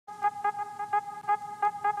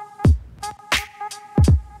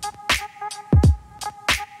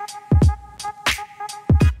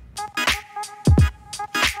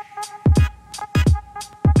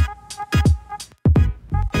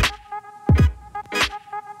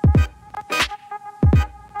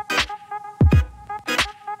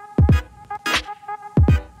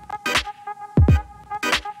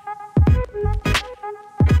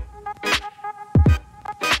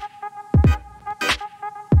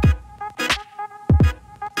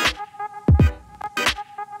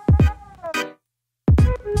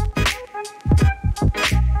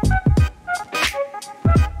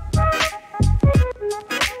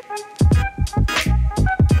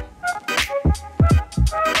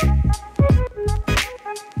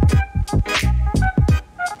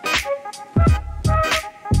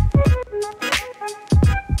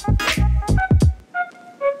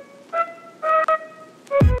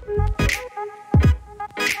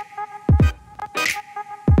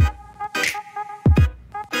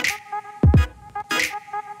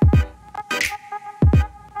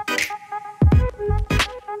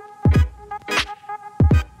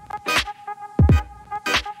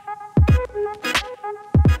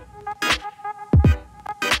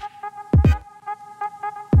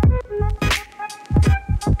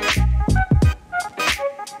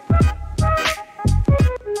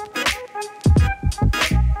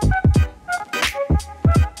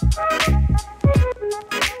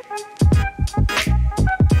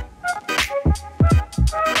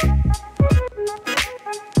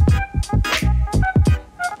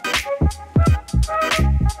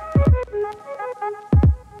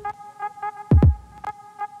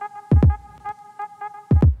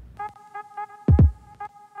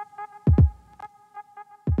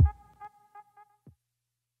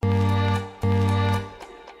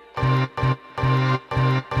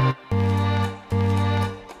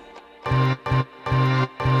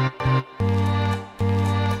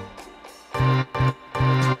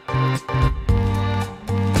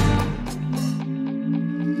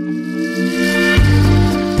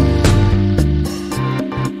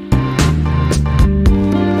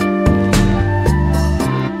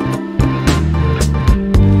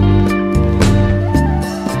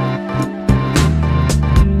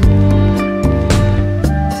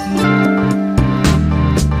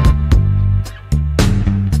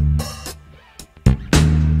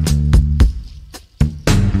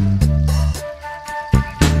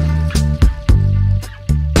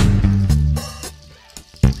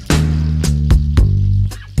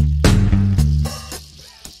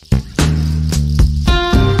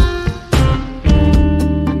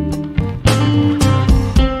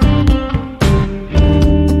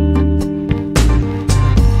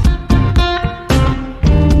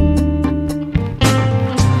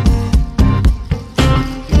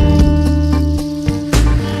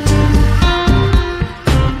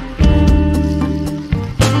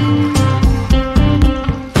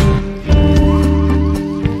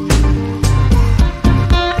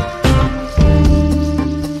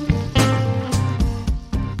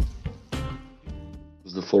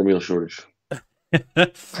formula shortage.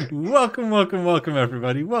 Welcome,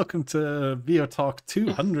 everybody. Welcome to BeoTalk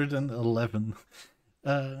 211.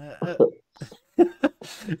 I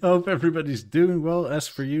hope everybody's doing well as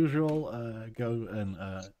per usual. Go and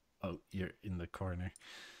oh, you're in the corner.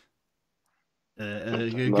 Go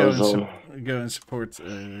and support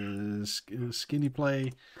Skinny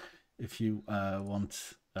Play if you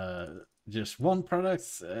want just one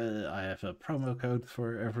product. I have a promo code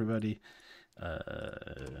for everybody.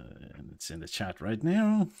 And it's in the chat right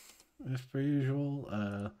now, as per usual.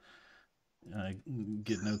 I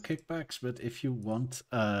get no kickbacks, but if you want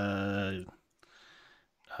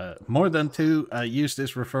more than two, use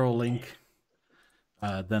this referral link.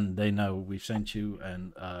 Then they know we've sent you,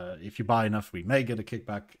 and if you buy enough, we may get a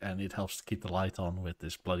kickback, and it helps to keep the light on with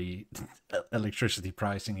this bloody electricity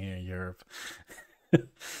pricing here in Europe.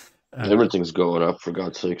 Everything's going up, for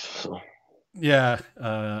God's sakes. So. Yeah,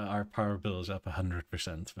 our power bill is up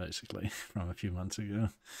 100% basically from a few months ago.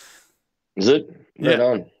 Is it? Right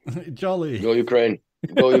on. Jolly. Go Ukraine.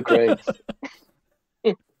 Go Ukraine.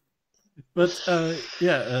 But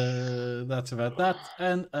that's about that.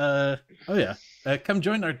 And come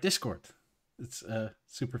join our Discord. It's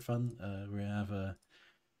super fun. We have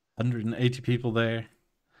 180 people there.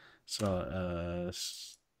 So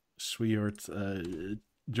Sweetheart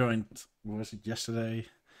joined, what was it, yesterday?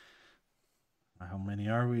 How many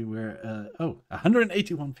are we? We're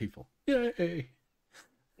 181 people. Yay!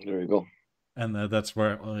 There you go. And that's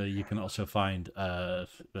where you can also find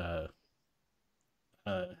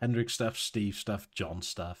Hendrik stuff, Steve stuff, John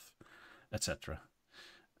stuff, etc.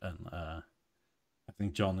 And I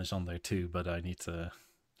think John is on there too, but I need to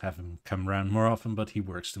have him come around more often, but he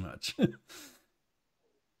works too much.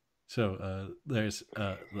 So there's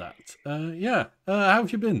that. How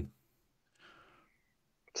have you been?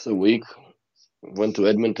 It's a week. Went to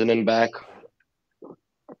Edmonton and back.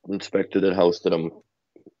 Inspected a house that I'm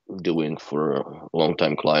doing for a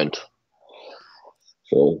long-time client.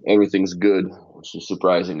 So everything's good, which is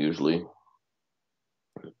surprising usually.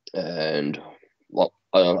 And out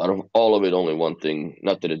of all of it, only one thing,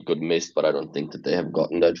 not that it got missed, but I don't think that they have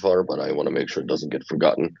gotten that far, but I want to make sure it doesn't get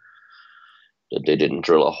forgotten, that they didn't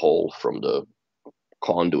drill a hole from the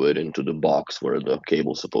conduit into the box where the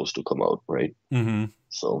cable's supposed to come out, right? Mm-hmm.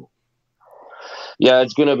 So yeah,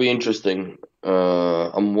 it's gonna be interesting.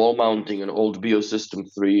 I'm wall mounting an old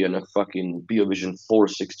BeoSystem 3 and a fucking BeoVision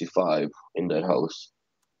 465 in that house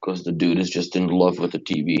because the dude is just in love with the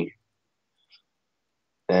TV.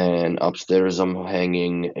 And upstairs I'm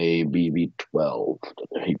hanging a BB12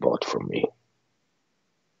 that he bought from me.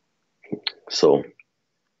 So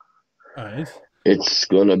it's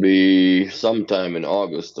gonna be sometime in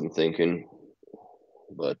August, I'm thinking,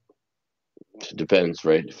 but it depends,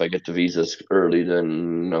 right? If I get the visas early,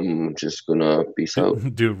 then I'm just gonna peace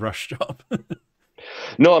out. Do a rush job.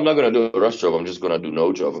 No, I'm not gonna do a rush job. I'm just gonna do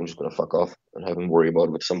no job. I'm just gonna fuck off and have him worry about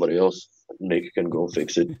it with somebody else. Nick can go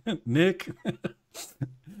fix it. Nick.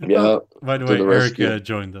 Yeah. By the way, Eric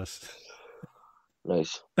joined us.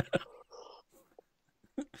 Nice.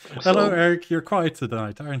 Hello, Eric. You're quiet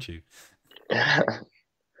tonight, aren't you?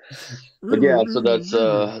 But yeah, so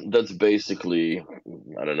that's basically,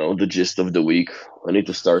 I don't know, the gist of the week. I need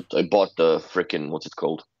to start. I bought the frickin' what's it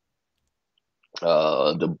called?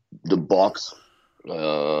 The box,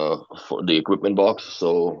 for the equipment box.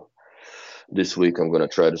 So this week I'm gonna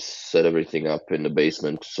try to set everything up in the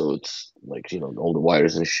basement, so it's like, all the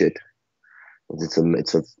wires and shit. It's a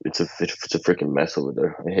freaking mess over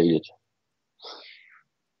there. I hate it.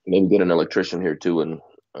 Maybe get an electrician here too, and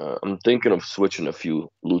I'm thinking of switching a few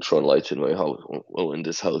Lutron lights in my house. Well, in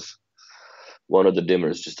this house, one of the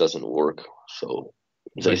dimmers just doesn't work, so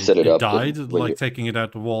I set it up. Died, like taking it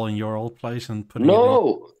out the wall in your old place and putting it in?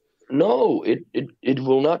 No, it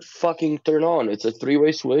will not fucking turn on. It's a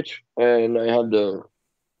 3-way switch, and I have the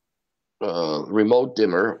remote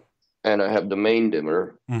dimmer, and I have the main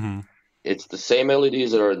dimmer. Mm-hmm. It's the same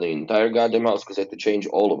LEDs that are in the entire goddamn house because I have to change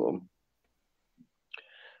all of them.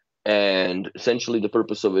 And essentially the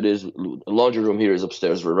purpose of it is, the laundry room here is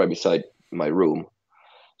upstairs, right beside my room.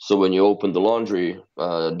 So when you open the laundry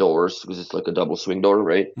doors, because it's like a double swing door,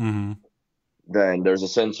 right? Mm-hmm. Then there's a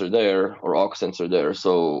sensor there, or aux sensor there,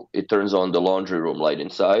 so it turns on the laundry room light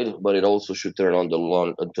inside, but it also should turn on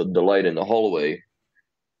the light in the hallway.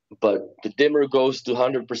 But the dimmer goes to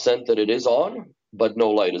 100% that it is on, but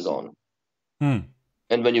no light is on.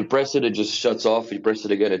 And when you press it, it just shuts off. You press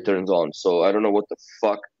it again, it turns on. So I don't know what the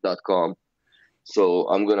fuck.com. So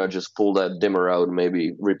I'm gonna just pull that dimmer out,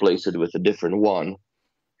 maybe replace it with a different one,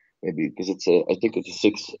 maybe, because I think it's a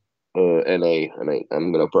 6 NA, and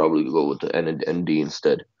I'm gonna probably go with the ND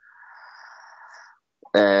instead.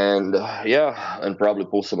 And yeah, and probably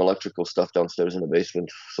pull some electrical stuff downstairs in the basement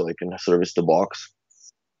so I can service the box.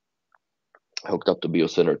 Hooked up the Bio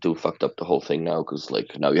Center too, fucked up the whole thing now because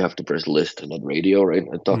like now you have to press list and not radio, right?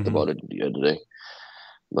 I talked Mm-hmm. about it the other day,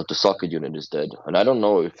 but the socket unit is dead, and I don't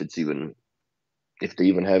know if they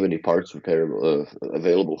even have any parts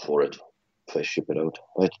available for it if I ship it out.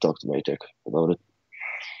 I have to talk to Maytech about it.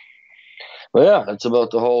 But yeah, that's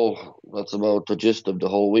about the gist of the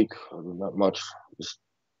whole week. Not much. Just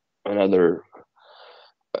another.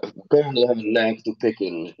 Apparently, I have a knack to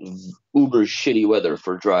picking uber shitty weather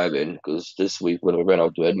for driving. Because this week when we went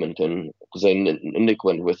out to Edmonton, because Nick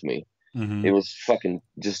went with me, Mm-hmm. it was fucking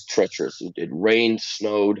just treacherous. It rained,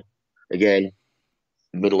 snowed, again,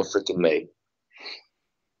 middle of freaking May.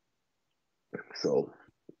 So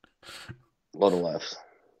a lot of laughs.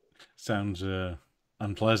 Sounds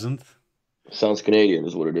unpleasant. Sounds Canadian,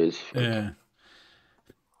 is what it is. Yeah.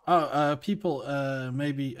 Oh, people,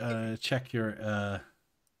 maybe check your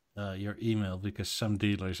email because some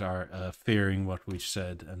dealers are fearing what we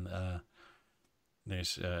said, and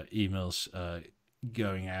there's emails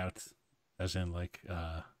going out, as in like,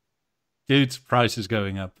 dude's price is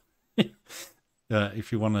going up.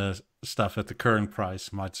 If you want stuff at the current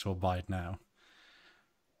price, might as well buy it now.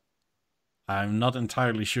 I'm not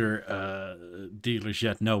entirely sure dealers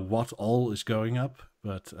yet know what all is going up,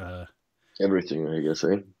 but Everything, I guess,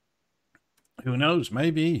 right? who knows?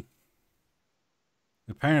 Maybe.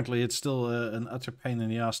 Apparently, it's still an utter pain in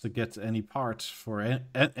the ass to get any parts for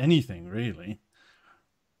anything, really.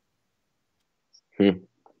 Hmm.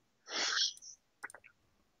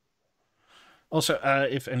 Also,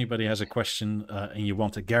 if anybody has a question and you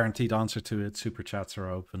want a guaranteed answer to it, super chats are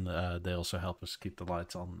open. They also help us keep the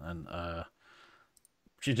lights on. And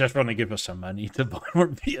if you just want to give us some money to buy more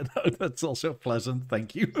BeoTalk, that's also pleasant.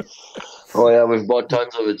 Thank you. Oh yeah, we've bought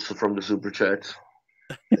tons of it from the super chats.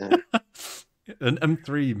 Yeah. An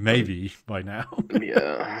M3 maybe by now.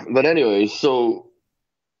 Yeah, but anyway, so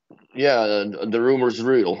yeah, the rumor's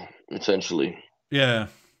real, essentially. Yeah.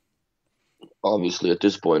 Obviously, at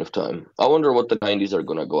this point of time, I wonder what the 90s are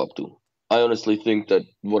gonna go up to. I honestly think that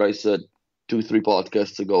what I said 2, 3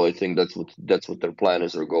 podcasts ago, I think that's what their plan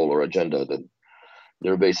is, or goal, or agenda. That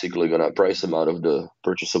they're basically gonna price them out of the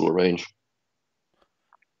purchasable range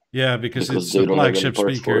Yeah, because because it's a they don't have any flagship parts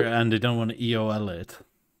for speaker it. and they don't want to EOL it.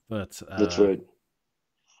 But That's right.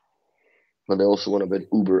 But they also want to be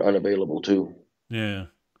uber unavailable too. yeah.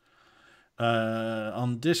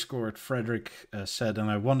 On Discord, Frederick said, and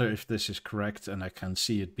I wonder if this is correct, and I can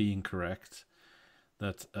see it being correct,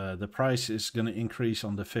 that the price is going to increase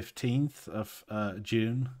on the 15th of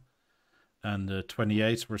June, and the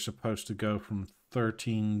 28th we're supposed to go from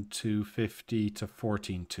 13,250 to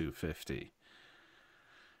 14,250.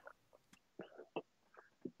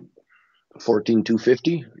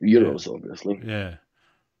 14,250 Yeah, euros, obviously. yeah,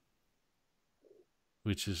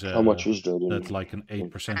 which is How much is that that's like an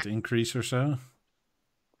 8% increase or so.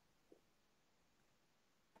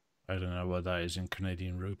 I don't know what that is in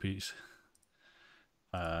Canadian rupees.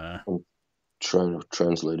 I'm trying to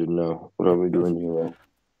translate it now. What are we doing here?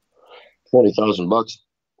 20,000 bucks.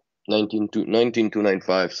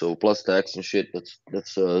 19,295. So plus tax and shit,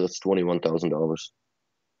 that's $21,000.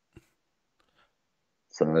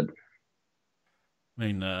 Sad. I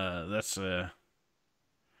mean, that's a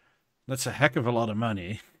heck of a lot of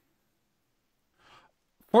money.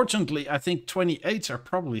 Fortunately, I think 28s are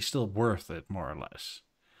probably still worth it, more or less.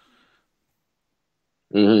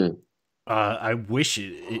 Mm-hmm. I wish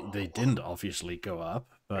they didn't obviously go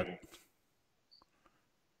up, but I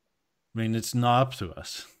mean, it's not up to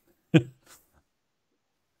us.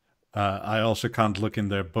 I also can't look in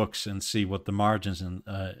their books and see what the margins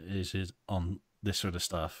is on this sort of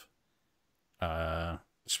stuff.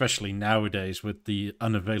 Especially nowadays with the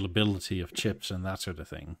unavailability of chips and that sort of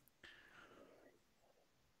thing.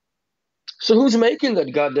 So who's making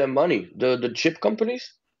that goddamn money? The chip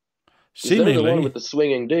companies? Because they're the one Seemingly, with the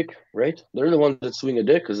swinging dick, right? They're the ones that swing a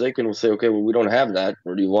dick because they can say, okay, well, we don't have that,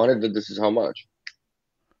 or do you want it? That this is how much.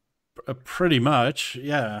 pretty much,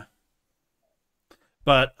 yeah.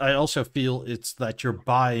 But I also feel it's that you're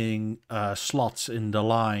buying slots in the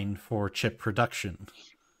line for chip production.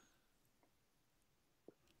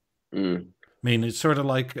 Mm. I mean, it's sort of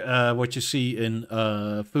like what you see in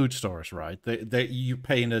food stores, right? You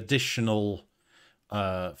pay an additional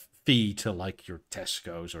fee to like your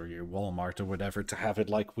Tesco's or your Walmart or whatever to have it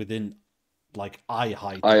like within like eye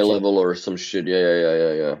height. Eye level or some shit.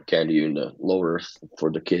 Yeah. Candy in the lower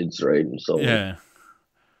for the kids, right? And so Yeah.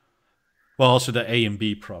 Well, also the A and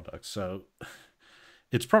B products. So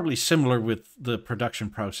it's probably similar with the production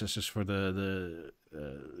processes for the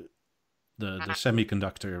the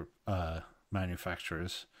semiconductor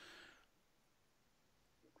manufacturers.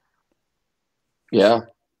 Yeah.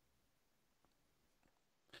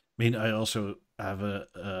 I mean, I also have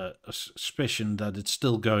a suspicion that it's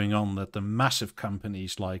still going on, that the massive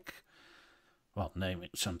companies like, well, name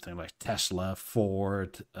it something like Tesla,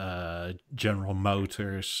 Ford, General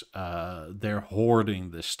Motors, they're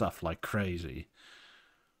hoarding this stuff like crazy.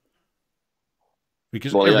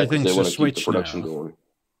 Because Well, yeah, because they everything's a want to keep the switch production now. going.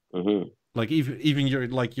 Mm-hmm. Like even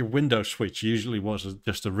your Windows switch usually was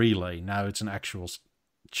just a relay. Now it's an actual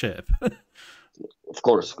chip. Of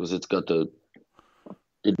course, because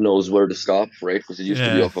it knows where to stop, right? Because it used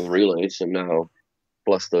to be Yeah. off of relays, and now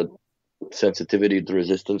plus the sensitivity to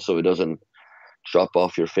resistance, so it doesn't drop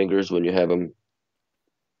off your fingers when you have them.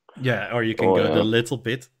 Yeah, or you can Oh go the yeah. little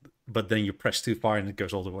bit, but then you press too far and it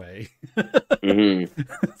goes all the way. Mm-hmm.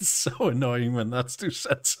 It's so annoying when that's too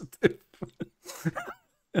sensitive.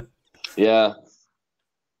 Yeah.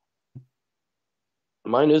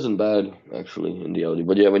 Mine isn't bad actually in the Audi,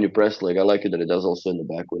 but yeah, when you press, like, I like it that it does also in the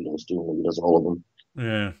back windows too. Like, it does all of them.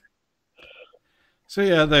 Yeah. So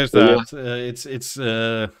yeah, there's But yeah, that. It's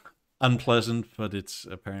unpleasant, but it's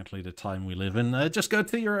apparently the time we live in. Just go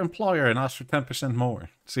to your employer and ask for 10% more.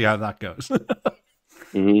 See how that goes.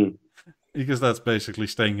 hmm, Because that's basically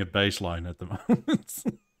staying at baseline at the moment.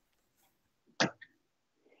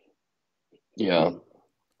 yeah.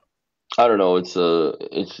 I don't know. It's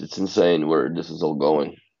insane where this is all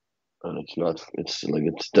going, and it's not. It's like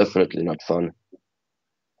it's definitely not fun.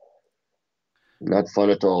 Not fun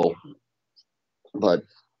at all. But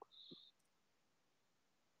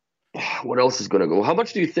what else is going to go? How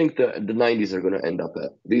much do you think the 90s are going to end up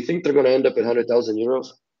at? Do you think they're going to end up at 100,000 euros?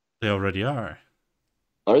 They already are.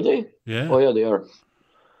 Are they? Yeah. Oh yeah, they are.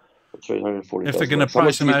 That's right, 140 If they're thousand going to bucks. How price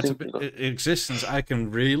much do them you out think? of existence, I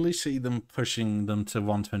can really see them pushing them to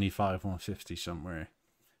 125, 150 somewhere.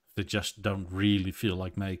 They just don't really feel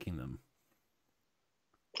like making them.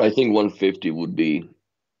 I think 150 would be.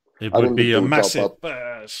 It I would don't think be they a would top massive up.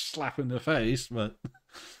 slap in the face, but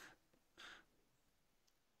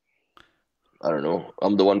I don't know.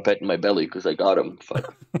 I'm the one petting my belly because I got him.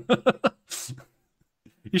 Fuck.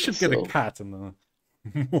 you should get a So cat and then.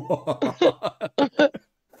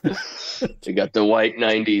 you got the white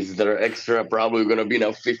 90s that are extra. Probably going to be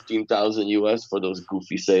now 15,000 US for those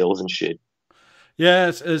goofy sales and shit.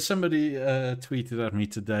 Yeah, somebody tweeted at me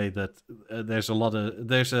today that there's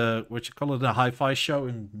a what you call it, a hi-fi show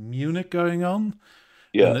in Munich going on,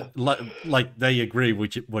 and Yeah. like they agree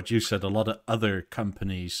with what you said. A lot of other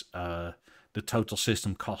companies, the total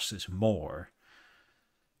system cost is more,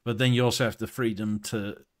 but then you also have the freedom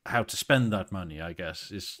to how to spend that money. I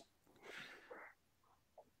guess is.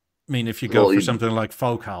 I mean, if you go Well, for something like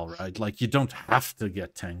Focal, right? Like you don't have to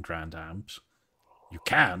get 10 grand amps. You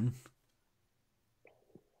can.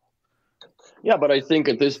 yeah, but I think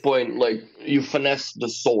at this point, like, you finesse the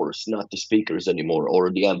source, not the speakers anymore,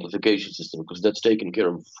 or the amplification system, because that's taken care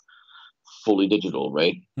of fully digital,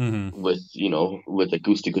 right? Mm-hmm. With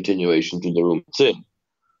acoustic attenuation to the room it's in,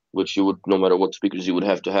 which you would, no matter what speakers you would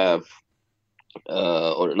have to have,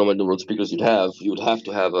 or no matter what speakers you would have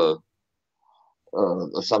to have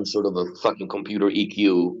some sort of a fucking computer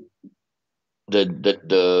EQ that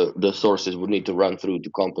the sources would need to run through to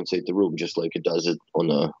compensate the room, just like it does it on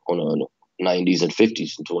a 90s and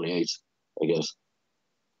 50s and 28s, I guess.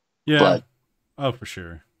 Yeah. But Oh, for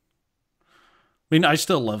sure. I mean, I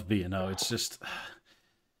still love B&O. It's just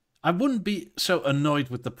I wouldn't be so annoyed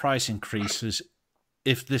with the price increases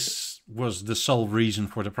if this was the sole reason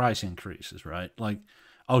for the price increases, right? Like,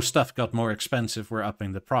 oh, stuff got more expensive, we're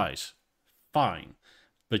upping the price. Fine.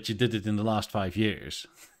 But you did it in the last 5 years.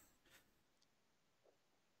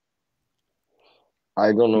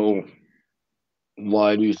 I don't know,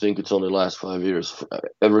 why do you think it's only last 5 years?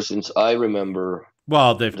 Ever since I remember,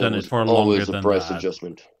 Well, they've there done it was for longer always a than price that.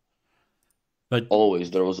 adjustment. But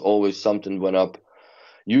Always, there was always something went up.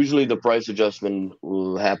 Usually, the price adjustment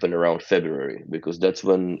will happen around February because that's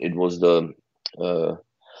when it was uh,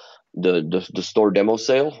 the store demo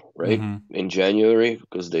sale, right? mhm. In January,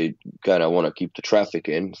 because they kind of want to keep the traffic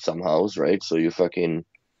in somehow, right? So you fucking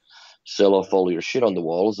sell off all your shit on the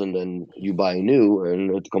walls, and then you buy new,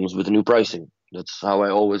 and it comes with a new pricing. That's how I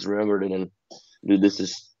always remembered it. And dude, this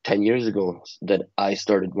is 10 years ago that I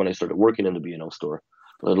started when I started working in the B&O store.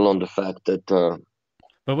 Let alone the fact that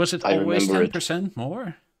But was it I always remember it. 10%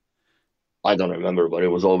 more? I don't remember, but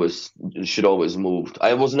it should always moved.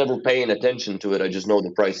 I was never paying attention to it. I just know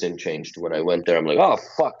the pricing changed when I went there. I'm like, oh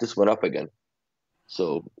fuck, this went up again.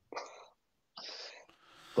 So,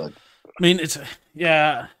 but I mean, it's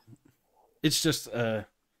yeah, it's just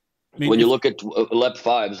I mean, When you if look at Lap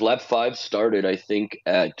 5 started, I think,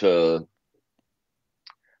 at what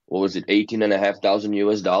was it, 18,500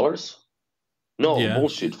 US dollars? No, yeah,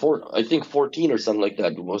 bullshit. I think 14 or something like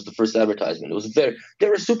that was the first advertisement. It was they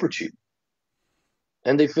were super cheap.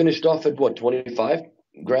 And they finished off at what, 25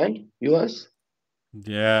 grand US?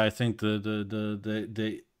 yeah, I think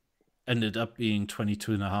they ended up being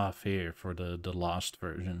 22.5 here for the last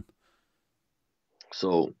version.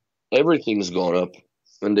 So everything's gone up,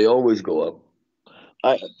 and they always go up.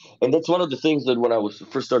 I and that's one of the things that when I was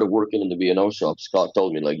first started working in the B&O shop, Scott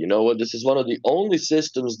told me, like, you know what, this is one of the only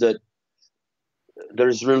systems that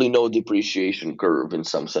there's really no depreciation curve in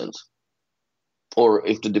some sense. Or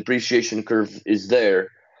if the depreciation curve is there,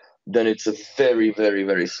 then it's a very, very,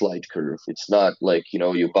 very slight curve. It's not like,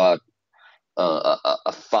 you bought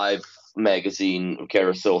a five magazine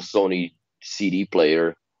carousel Sony CD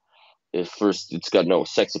player. First, it's got no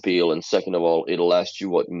sex appeal, and second of all, it'll last you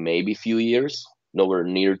what, maybe a few years, nowhere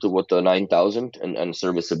near to what the 9000, and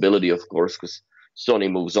serviceability, of course, because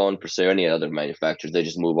Sony moves on per se. Any other manufacturers, they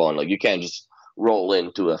just move on. Like, you can't just roll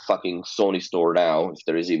into a fucking Sony store now, if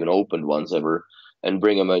there is even opened ones ever, and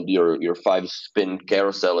bring them your 5-spin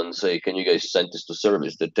carousel and say, "Can you guys send this to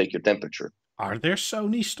service?" They take your temperature. Are there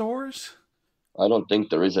Sony stores? I don't think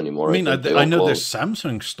there is I anymore. I mean, think they I all know there's closed.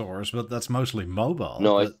 Samsung stores, but that's mostly mobile.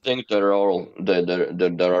 No, I But think there are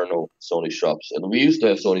no Sony shops, and we used to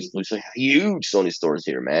have huge Sony stores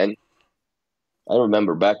here, man. I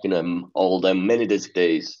remember back in them all them Minidisc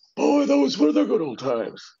days. Boy, those were the good old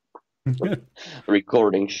times.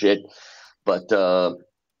 Recording shit, but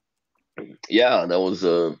yeah, that was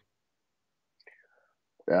the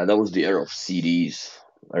era of CDs.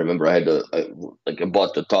 I remember I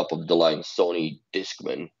bought the top of the line Sony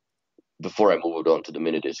Discman before I moved on to the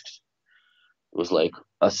Minidiscs. It was like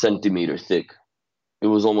a centimeter thick. It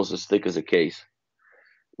was almost as thick as a case.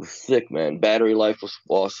 It was sick, man. Battery life was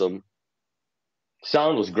awesome.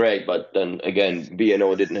 Sound was great, but then again,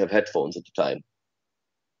 B&O didn't have headphones at the time.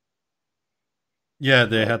 yeah,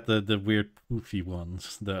 they But, had the weird poofy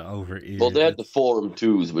ones, the over well, ear. they had the Forum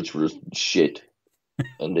 2s, which were shit,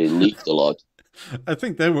 and they leaked a lot. I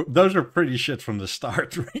think those were pretty shit from the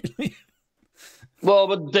start, really. Well,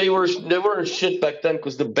 but they weren't shit back then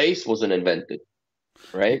because the bass wasn't invented,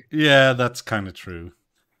 right? Yeah, that's kind of true.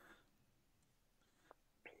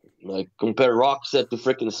 Like, compare Rockset to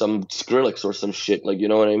freaking some Skrillex or some shit. Like, you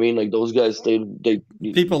know what I mean? Like, those guys, they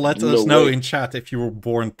People let no us know way. in chat if you were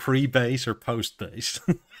born pre-bass or post-bass.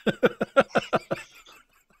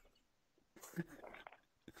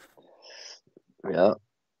 Yeah,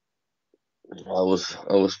 I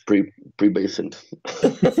was pre-basant.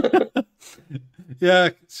 Yeah,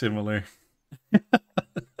 similar.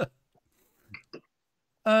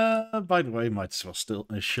 By the way, might as well still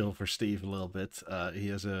shill for Steve a little bit. He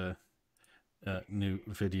has a new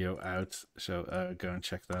video out, so go and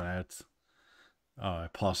check that out. Oh, I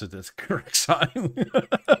paused it at the correct time.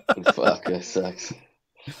 Fuck, that sucks.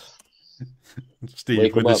 Steve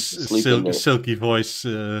Wake with him his up, sleep in there. silky voice.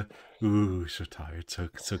 Ooh, so tired, so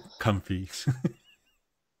comfy.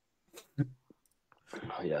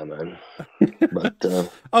 Oh, yeah, man. But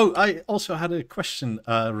Oh, I also had a question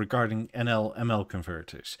regarding NL/ML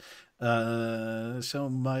converters. So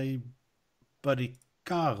my buddy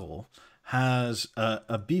Karel has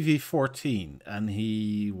a BV14, and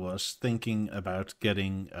he was thinking about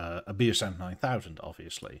getting a BSM 9000,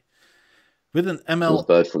 obviously. With an feels ML,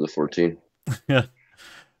 bad for the 14. yeah,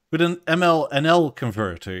 with an ML/NL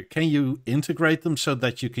converter, can you integrate them so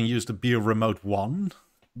that you can use the Beo Remote 1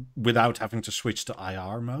 without having to switch to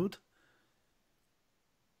IR mode?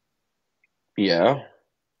 Yeah.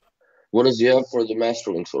 What does he have for the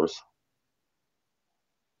mastering source?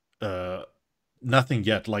 Uh, Nothing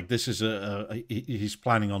yet. Like, this is he's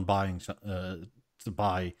planning on buying to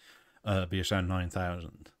buy BSM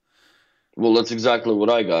 9000. Well, that's exactly what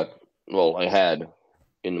I got. Well, I had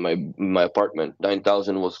in my apartment.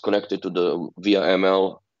 9000 was connected to the via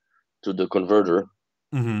ML to the converter,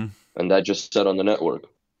 Mm-hmm. and that just sat on the network.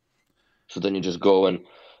 So then you just go, and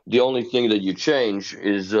the only thing that you change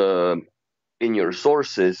is in your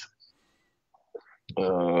sources.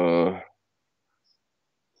 Uh,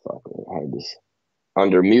 fuck, I had this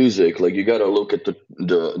under music. Like, you gotta look at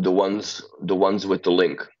the ones with the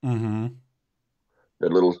link, Mm-hmm.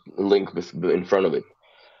 that little link in front of it,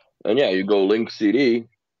 and yeah, you go link CD,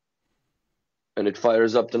 and it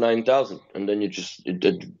fires up to 9000, and then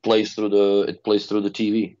it plays through the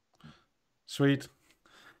TV. Sweet.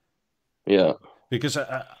 Yeah. Because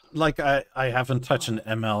I haven't touched an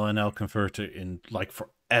ML/NL converter in like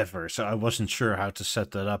forever, so I wasn't sure how to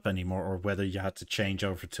set that up anymore, or whether you had to change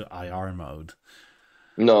over to IR mode.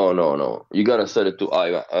 No. You gotta set it to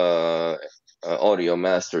audio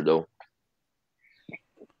master though,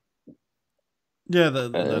 Yeah,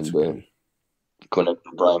 that's and okay. connect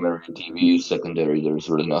to primary TV, secondary. There's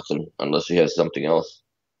really nothing unless he has something else.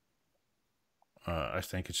 I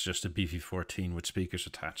think it's just a BV14 with speakers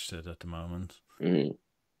attached to it at the moment. Mm.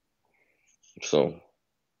 So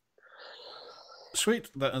Sweet.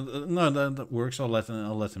 No, that works. I'll let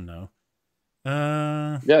him know.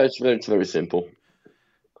 yeah, it's very simple.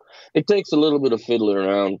 It takes a little bit of fiddling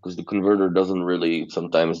around because the converter doesn't really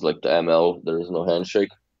sometimes like the ML. There is no handshake.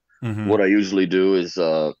 Mm-hmm. What I usually do is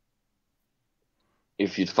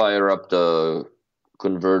if you fire up the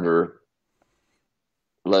converter,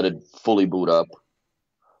 let it fully boot up,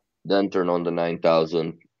 then turn on the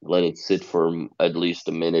 9000, let it sit for at least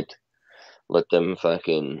a minute, let them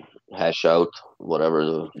fucking hash out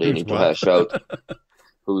whatever they Who's need to what? hash out,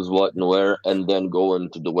 who's what and where, and then go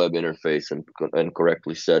into the web interface and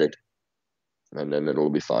correctly set it, and then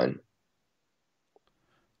it'll be fine.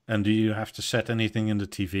 And do you have to set anything in the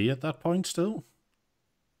TV at that point still?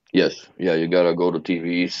 Yes, yeah, you gotta go to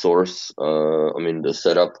TV source. I mean the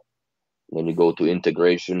setup. Then you go to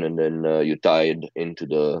integration, and then you tie it into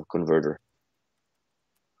the converter.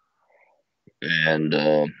 And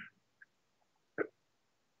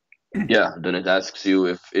yeah, then it asks you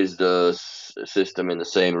if is the system in the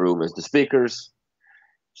same room as the speakers.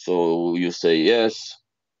 So you say yes,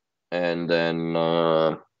 and then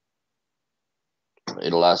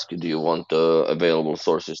it'll ask you, do you want the available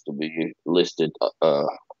sources to be listed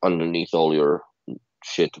underneath all your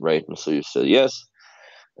shit, right? And so you say yes,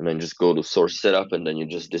 and then just go to source setup, and then you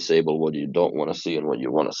just disable what you don't want to see and what you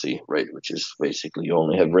want to see, right? Which is basically you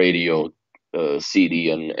only have radio, CD,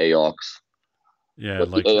 and AUX. Yeah,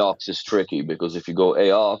 But the like AUX is tricky because if you go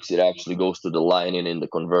AUX, it actually goes to the line in the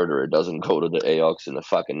converter. It doesn't go to the AUX in the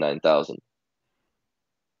fucking 9000.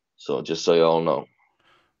 So just so you all know.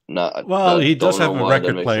 Not well, that he does don't know have a why that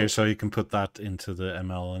record makes player, sense. so you can put that into the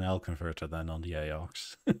ML and L converter then on the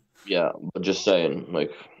AUX. Yeah, but just saying,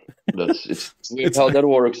 like it's weird it's how that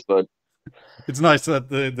works, but it's nice that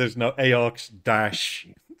there's no AUX dash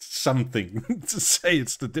something to say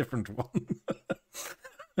it's the different one.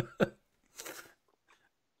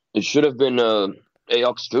 it should have been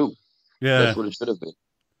AUX too. Yeah. That's what it should have been.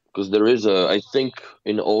 Because there is a, I think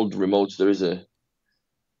in old remotes there is a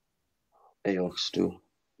AUX too.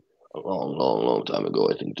 A long time ago,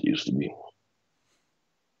 I think it used to be.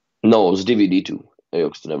 No, it was DVD too.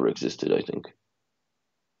 AUX never existed, I think.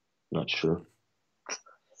 Not sure.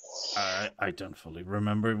 I don't fully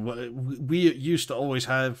remember. We used to always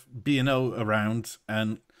have B&O around,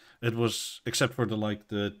 and it was except for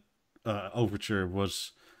the overture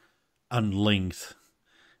was unlinked,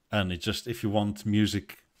 and it just if you want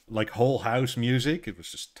music like whole house music, it was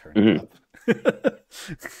just turn it Hmm. up.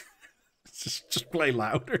 just play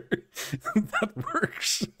louder. That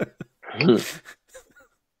works.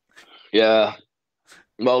 Yeah.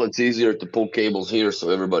 Well, it's easier to pull cables here, so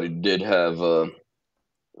everybody did have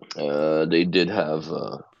they did have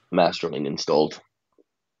mastering installed.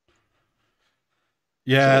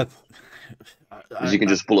 Yeah, So because you can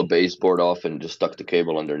I just pull a baseboard off and just tuck the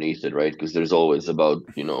cable underneath it, right? Because there's always about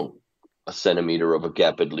a centimeter of a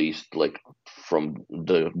gap at least, like from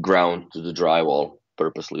the ground to the drywall,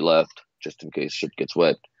 purposely left just in case shit gets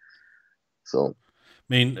wet. So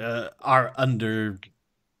mean, our under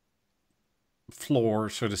floor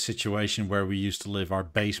sort of situation where we used to live, our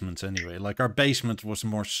basements anyway. Like our basement was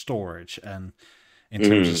more storage, and in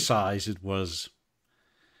terms of mm, size, it was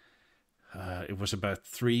about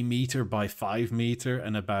 3 meter by 5 meter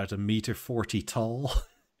and about 1.40 meter tall.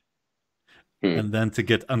 mm. And then to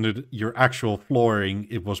get under your actual flooring,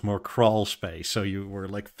 it was more crawl space. So you were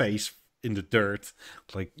like face in the dirt,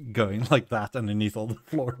 like going like that underneath all the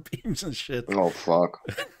floor beams and shit. Oh fuck.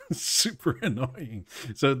 Super annoying.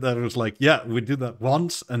 So that was like, yeah, we did that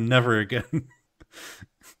once and never again.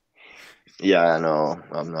 Yeah, I know.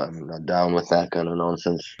 I'm not down with that kind of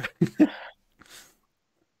nonsense.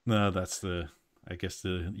 No, that's I guess,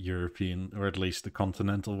 the European or at least the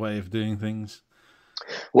continental way of doing things.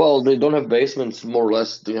 Well, they don't have basements, more or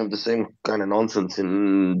less. They have the same kind of nonsense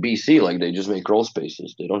in BC. Like they just make crawl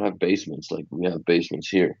spaces. They don't have basements like we have basements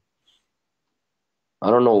here. I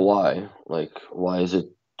don't know why. Like, why is it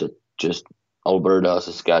that just Alberta,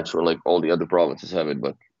 Saskatchewan, like all the other provinces have it,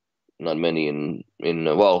 but not many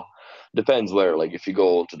well, depends where. Like, if you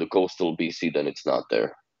go to the coastal BC, then it's not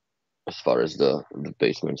there as far as the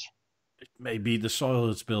basements. It may be the soil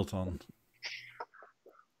it's built on.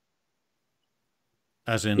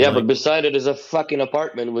 As in, Yeah, but like, beside it is a fucking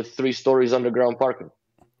apartment with 3 stories underground parking.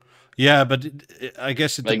 Yeah, but I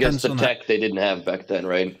guess it I guess depends the on how. tech they didn't have back then,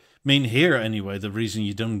 right? I mean, here anyway, the reason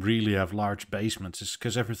you don't really have large basements is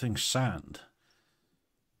because everything's sand.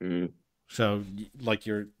 Mm. So, like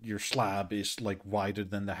your slab is like wider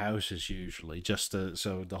than the house is usually, just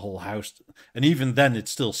so the whole house, and even then it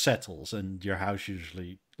still settles, and your house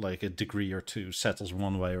usually like a degree or two settles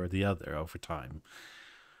one way or the other over time.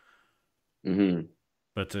 Hmm.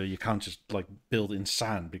 But you can't just like build in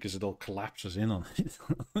sand because it all collapses in on it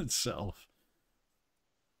itself.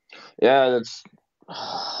 Yeah, that's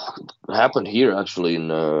happened here actually in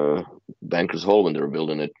Bankers Hall when they were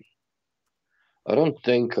building it. I don't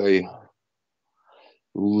think I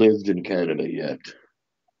lived in Canada yet,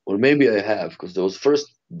 or maybe I have, because there was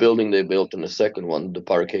first building they built and the second one, the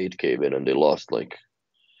parkade came in and they lost like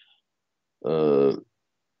uh,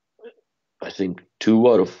 I think 2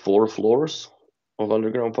 out of 4 floors of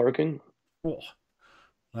underground parking, Oh,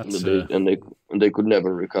 and that's they could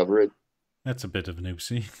never recover it. that's a bit of an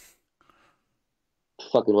oopsie.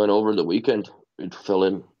 Fucking went over the weekend. It fell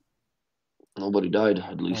in. Nobody died,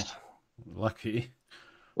 at Oh, least. lucky.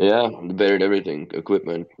 Yeah, they buried everything,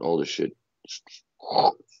 equipment, all this shit.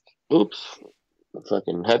 Oops.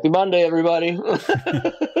 Fucking happy Monday, everybody.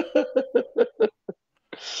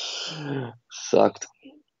 Sucked.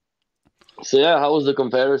 So yeah, how was the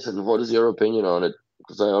comparison? What is your opinion on it?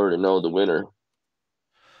 Because I already know the winner.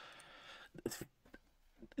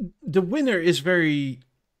 The winner is very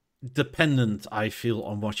dependent, I feel,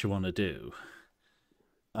 on what you want to do.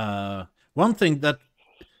 One thing that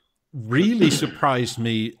really surprised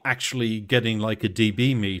me actually getting like a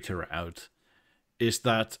dB meter out is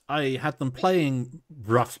that I had them playing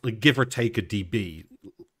roughly, give or take a dB,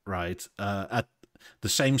 right, at the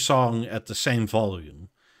same song at the same volume,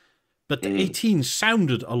 but the Mm. 18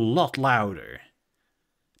 sounded a lot louder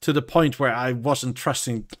to the point where I wasn't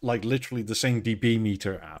trusting like literally the same dB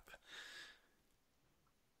meter app.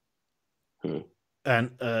 Mm.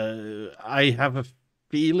 And I have a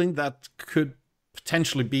feeling that could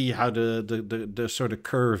potentially be how the sort of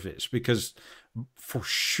curve is, because for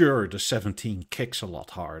sure the 17 kicks a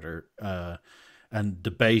lot harder, and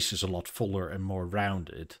the bass is a lot fuller and more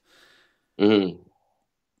rounded. Mm.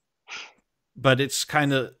 But it's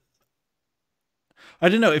kind of, I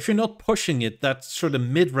don't know, if you're not pushing it, that sort of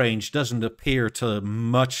mid range doesn't appear to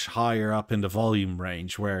much higher up in the volume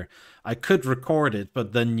range, where I could record it,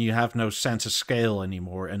 but then you have no sense of scale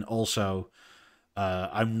anymore. And also,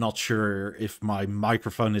 I'm not sure if my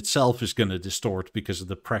microphone itself is going to distort because of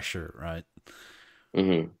the pressure, right?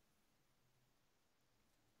 Mm.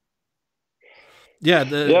 Yeah,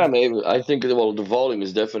 Yeah, maybe. I think well, the volume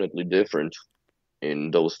is definitely different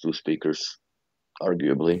in those two speakers,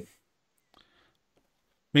 arguably.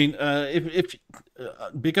 I mean, if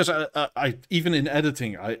because I even in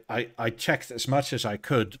editing, I checked as much as I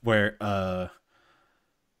could where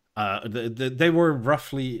they were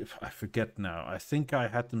roughly, I forget now. I think I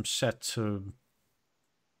had them set to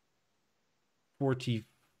 40,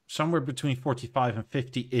 somewhere between 45 and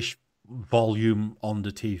 50 ish volume on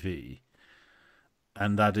the TV,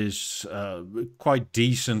 and that is quite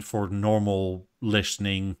decent for normal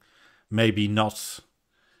listening. Maybe not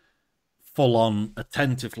full on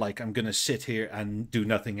attentive, like I'm gonna sit here and do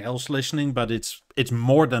nothing else listening, but it's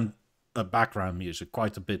more than a background music,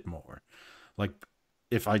 quite a bit more. Like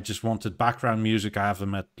if I just wanted background music, I have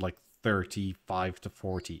them at like 35 to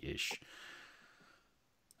 40 ish,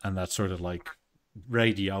 and that's sort of like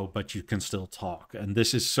radio, but you can still talk. And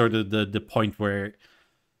this is sort of the point where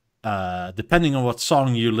depending on what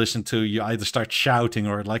song you listen to, you either start shouting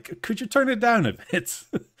or like, could you turn it down a bit?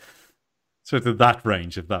 Sort of that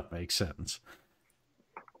range, if that makes sense.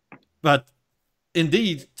 But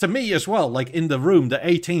indeed, to me as well, like in the room, the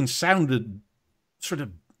 18 sounded sort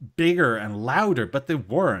of bigger and louder, but they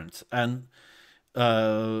weren't. And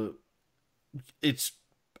uh, it's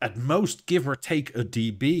at most give or take a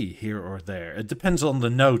dB here or there. It depends on the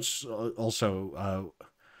notes also.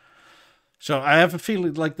 So I have a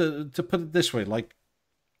feeling like to put it this way, like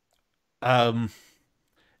um,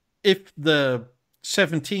 if the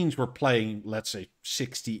 17s were playing, let's say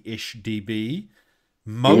 60-ish dB,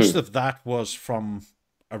 most Hmm. of that was from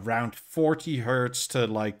around 40 hertz to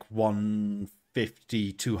like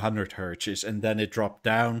 150, 200 hertz, and then it dropped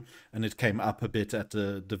down and it came up a bit at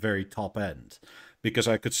the very top end, because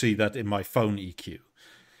I could see that in my phone EQ.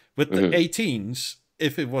 With the Hmm. 18s,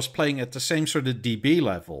 if it was playing at the same sort of dB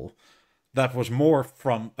level, that was more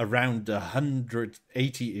from around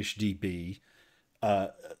 180-ish dB, uh,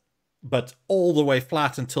 but all the way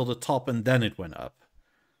flat until the top, and then it went up.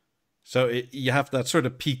 So you have that sort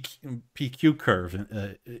of PQ curve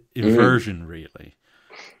Hmm. inversion, really.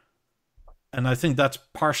 And I think that's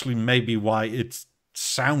partially maybe why it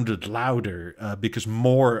sounded louder, because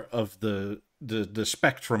more of the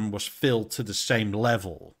spectrum was filled to the same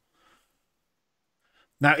level.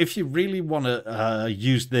 Now, if you really want to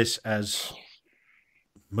use this as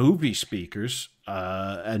movie speakers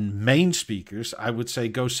and main speakers, I would say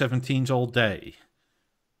go 17s all day.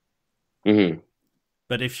 Mm-hmm.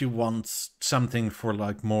 But if you want something for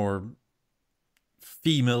like more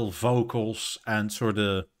female vocals and sort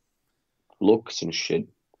of Looks and shit.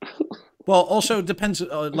 well, also it depends.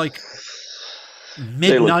 Like They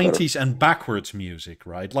mid look better. '90s and backwards music,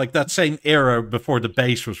 right? Like that same era before the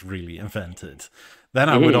bass was really invented. Then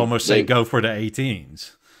I would Mm-hmm. almost say go for the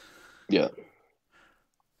 18s. Yeah.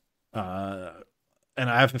 And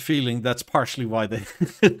I have a feeling that's partially why they.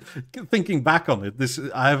 Thinking back on it,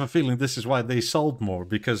 I have a feeling this is why they sold more,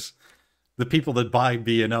 because the people that buy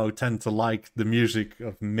B&O tend to like the music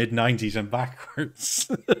of mid '90s and backwards.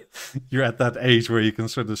 You're at that age where you can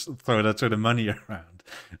sort of throw that sort of money around,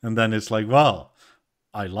 and then it's like, well,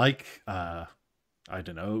 I like, I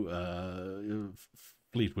don't know,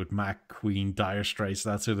 Fleetwood Mac, Queen, Dire Straits,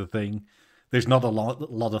 that sort of thing. There's not a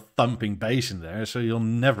lot of thumping bass in there, so you'll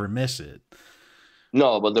never miss it.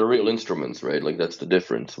 No, but they're real instruments, right? Like that's the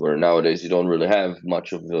difference. Where nowadays you don't really have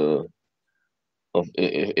much of the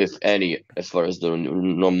if any, as far as the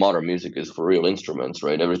no modern music is for real instruments,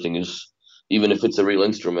 right? Everything is, even if it's a real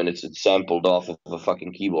instrument, it's sampled off of a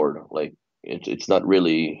fucking keyboard. Like it's not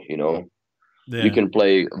really, you Yeah. can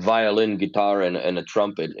play violin, guitar, and a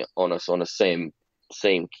trumpet on a same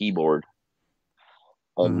keyboard,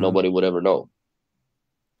 and Mm-hmm. nobody would ever know.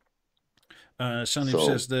 Sonny So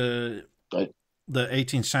says the I,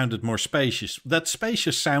 18 sounded more spacious. That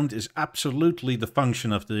spacious sound is absolutely the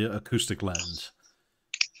function of the acoustic lens.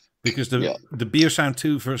 Because yeah. the Beosound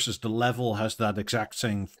 2 versus the Level has that exact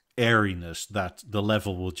same airiness that the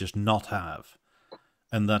Level will just not have.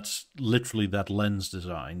 And that's literally that lens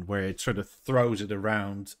design where it sort of throws it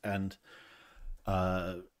around and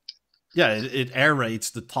it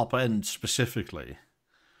aerates the top end specifically.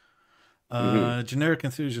 Hmm. Generic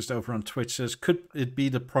enthusiast over on Twitch says, could it be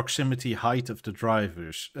the proximity height of the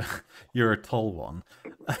drivers? You're a tall one.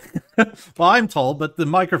 Well, I'm tall, but the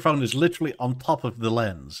microphone is literally on top of the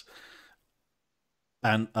lens.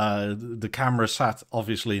 And the camera sat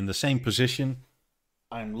obviously in the same position.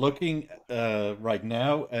 I'm looking right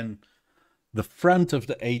now, and the front of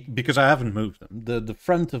the 8, because I haven't moved them, the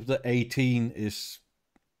front of the 18 is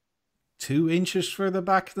 2 inches further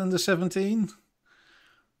back than the 17.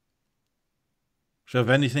 So if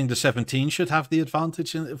anything, the 17 should have the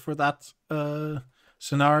advantage for that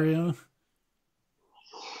scenario.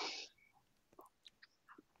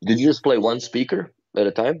 Did you just play one speaker at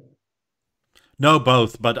a time? No,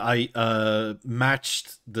 both, but I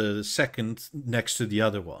matched the second next to the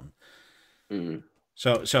other one. Mm.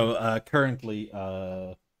 So currently,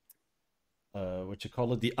 what you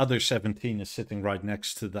call it, the other 17 is sitting right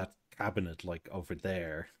next to that cabinet, like over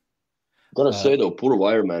there. Gotta Uh, say though, poor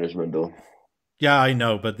wire management though. yeah, I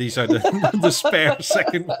know, but these are the the spare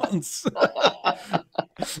second ones.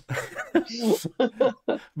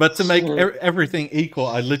 But to make everything equal,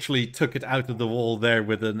 I literally took it out of the wall there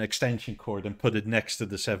with an extension cord and put it next to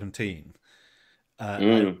the 17.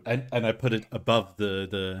 Mm. And I put it above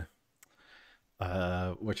the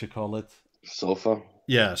what you call it? Sofa.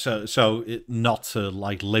 Yeah, so it not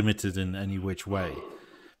like limited in any which way,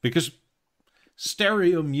 because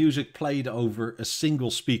stereo music played over a single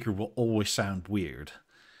speaker will always sound weird.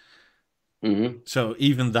 Hmm. So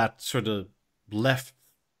even that sort of left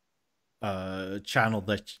channel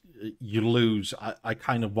that you lose, I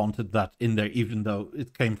kind of wanted that in there, even though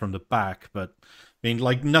it came from the back. But I mean,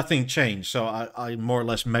 like nothing changed, so I more or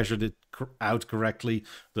less measured it out correctly.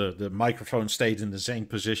 The microphone stayed in the same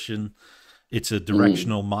position. It's a Mm.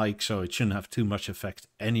 directional mic, so it shouldn't have too much effect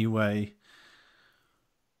anyway.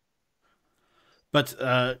 But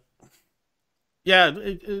yeah,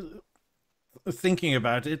 thinking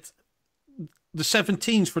about it, the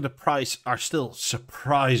 17s for the price are still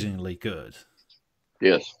surprisingly good.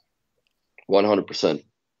 Yes, 100%.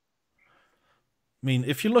 I mean,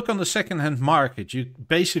 if you look on the second-hand market, you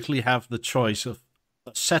basically have the choice of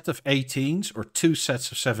a set of 18s or 2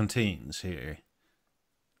 sets of 17s here.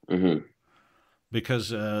 Hmm.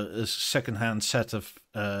 Because a second-hand set of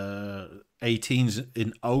 18s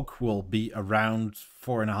in oak will be around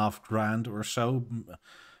 4.5 grand or so,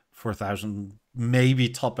 4,000, maybe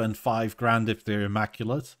top end 5 grand if they're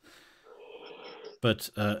immaculate. But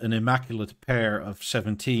an immaculate pair of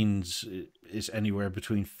 17s is anywhere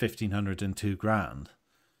between 1,500 and 2 grand.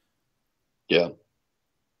 Yeah.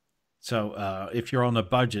 So if you're on a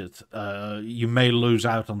budget, you may lose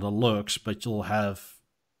out on the looks, but you'll have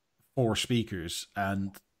 4 speakers,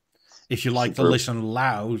 and if you like to Superb. listen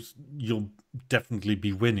loud, you'll definitely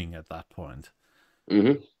be winning at that point.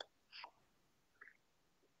 Mm-hmm.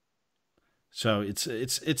 So it's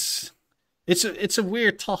a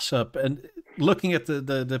weird toss up, and looking at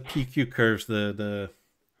the PQ curves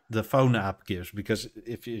the phone app gives, because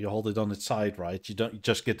if you hold it on its side, right, you don't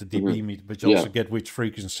just get the Mm-hmm. dB meter, but you Yeah. also get which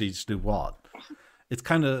frequencies do what. It's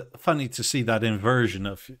kind of funny to see that inversion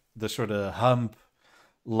of the sort of hump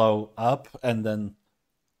low up, and then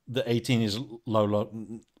the 18 is low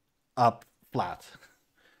up flat.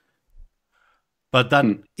 But that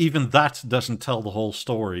Hmm. even that doesn't tell the whole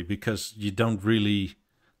story, because you don't really,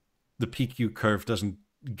 the PQ curve doesn't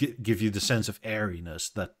give you the sense of airiness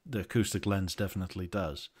that the acoustic lens definitely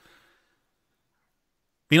does.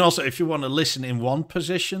 I mean, also, if you want to listen in one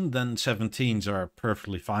position, then 17s are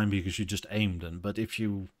perfectly fine because you just aim them. But if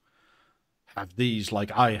you have these,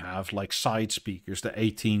 like I have, like side speakers, the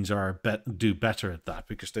 18s do better at that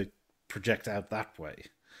because they project out that way.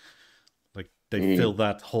 Like they fill Mm-hmm.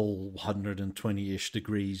 that whole 120-ish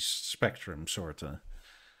degrees spectrum, sort of.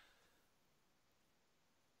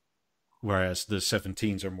 Whereas the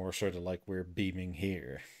 17s are more sort of like we're beaming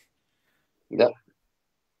here. Yeah.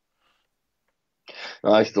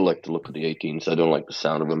 I still like to look at the 18s. I don't like the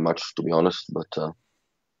sound of them much, to be honest, but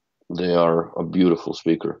they are a beautiful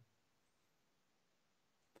speaker.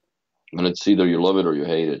 And it's either you love it or you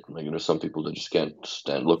hate it. Like there's some people that just can't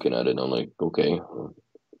stand looking at it. I'm like, okay,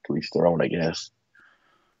 at least their own, I guess.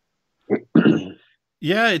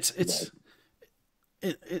 Yeah, But,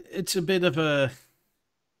 it's a bit of a,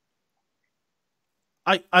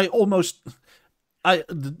 I almost,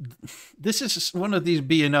 this is one of these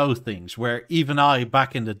B&O things where even I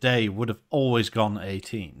back in the day would have always gone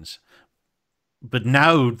 18s, but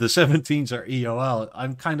now the 17s are EOL.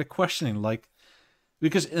 I'm kind of questioning, like,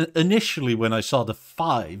 because initially when I saw the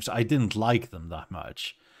 5s, I didn't like them that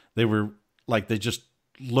much. They were like, they just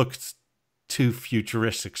looked too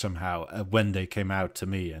futuristic somehow when they came out, to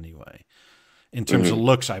me anyway. In terms of mhm.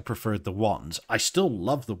 looks, I preferred the 1s. I still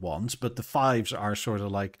love the 1s, but the 5s are sort of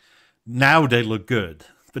like, now they look good,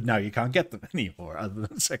 but now you can't get them anymore other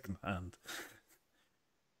than secondhand.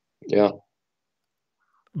 Yeah.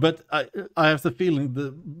 But I have the feeling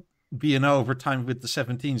the B&O over time with the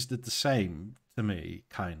 17s did the same to me,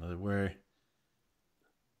 kind of, where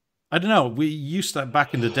I don't know. We used to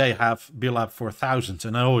back in the day have BeoLab 4000s,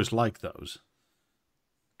 and I always liked those.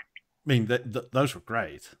 I mean, those were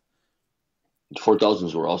great.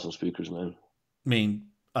 4000s were awesome speakers, man. I mean,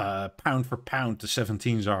 pound for pound, the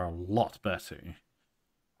 17s are a lot better.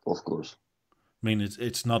 Of course. I mean,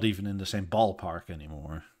 it's not even in the same ballpark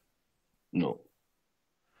anymore. No.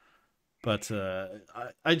 But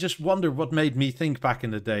I just wonder what made me think back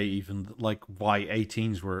in the day, even like why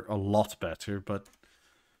 18s were a lot better. But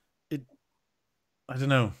it, I don't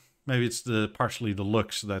know. Maybe it's partially the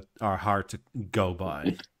looks that are hard to go by.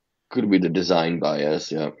 It could be the design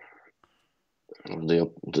bias, yeah. The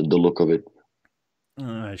look of it.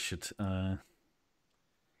 I should. Uh,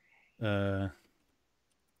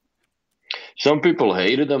 Some people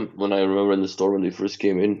hated them when I remember in the store when they first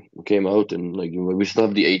came out, and like we still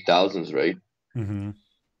have the 8000s, right? mhm.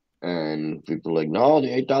 And people like, no, the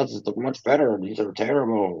 8000s look much better. These are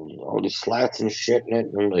terrible. All these slats and shit in it.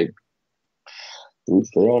 And I'm like, oops,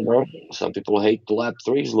 bro. Some people hate the Lab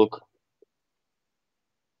 3's look,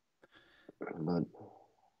 but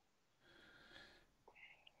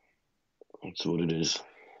that's what it is.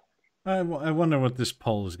 I wonder what this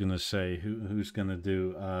poll is going to say. Who's going to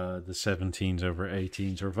do the 17s over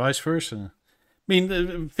 18s or vice versa? I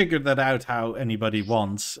mean, figure that out how anybody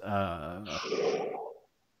wants.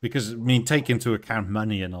 Because I mean, take into account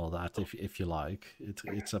money and all that if you like.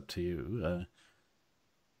 It's up to you. I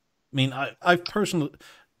mean, I personally,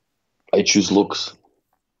 I choose looks.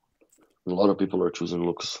 A lot of people are choosing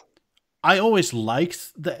looks. I always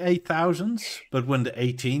liked the 8000s, but when the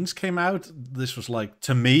 18s came out, this was like,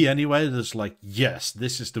 to me anyway, this like, yes,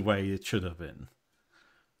 this is the way it should have been.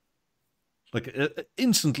 Like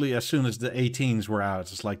instantly, as soon as the 18s were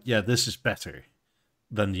out, it's like, yeah, this is better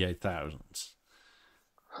than the 8000s.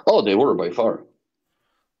 Oh, they were by far. I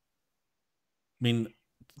mean,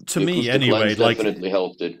 to The me acoustic anyway, lens like definitely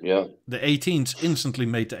helped it. Yeah. the 18s instantly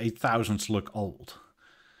made the 8000s look old.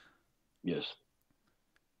 Yes.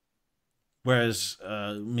 Whereas,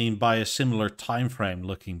 I mean, by a similar time frame,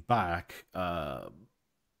 looking back, the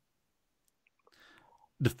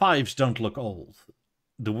 5s don't look old.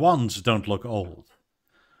 The 1s don't look old.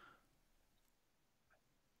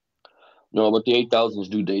 No, but the 8000s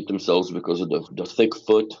do date themselves because of the thick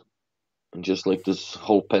foot and just like this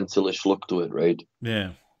whole pencilish look to it, right?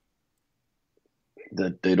 Yeah.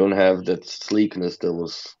 That they don't have that sleekness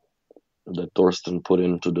that Thorsten put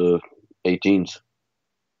into the 18s.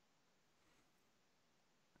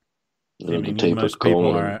 I The mean, tapered most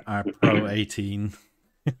people cone. are Pro 18.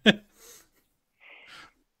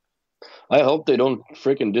 I hope they don't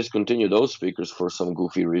freaking discontinue those speakers for some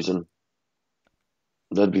goofy reason.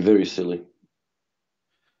 That'd be very silly.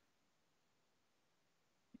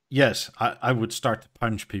 Yes, I would start to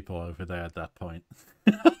punch people over there at that point.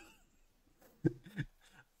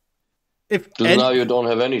 If Because any, now you don't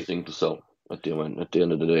have anything to sell at the end. At the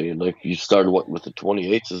end of the day, like you started what with the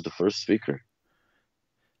 28s as the first speaker.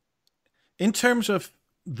 in terms of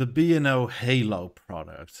the B&O Halo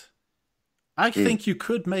product, I Mm. think you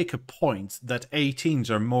could make a point that 18s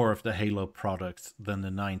are more of the Halo product than the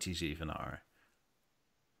 90s even are.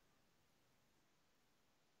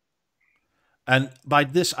 And by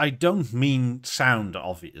this, I don't mean sound,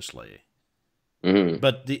 obviously. Mm-hmm.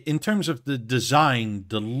 But in terms of the design,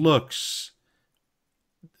 the looks,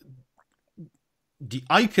 the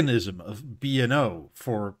iconism of B&O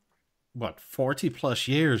for, what, 40 plus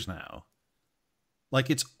years now? Like,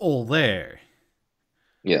 it's all there.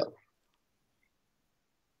 Yeah.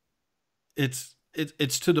 It's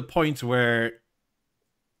to the point where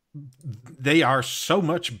they are so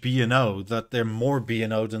much B&O that they're more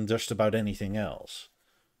B&O than just about anything else.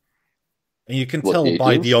 And you can What, tell the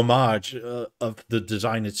by the 18s? homage of the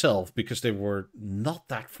design itself, because they were not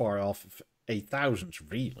that far off of 8000s,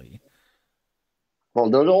 really. Well,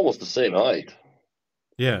 they're almost the same height.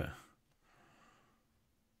 Yeah.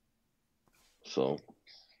 So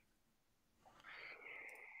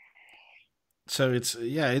So it's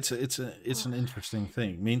an interesting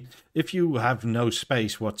thing. I mean, if you have no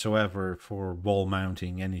space whatsoever for wall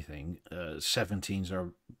mounting anything, 17s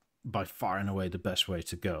are by far and away the best way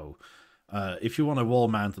to go. If you want to wall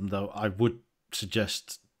mount them, though, I would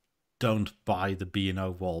suggest don't buy the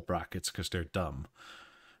B&O wall brackets because they're dumb.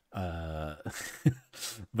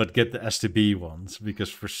 But get the STB ones, because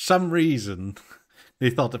for some reason they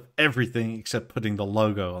thought of everything except putting the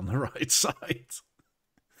logo on the right side.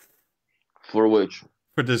 for which?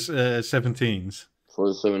 For this 17s. For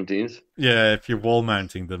the 17s? Yeah, if you're wall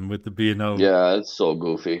mounting them with the B&O. Yeah, it's so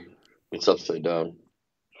goofy. It's upside down.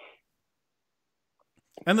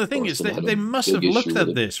 And the thing is, Thorsten had a they must big have looked issue with at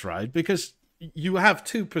it. this, right? Because you have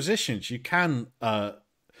two positions. You can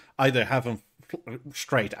either have them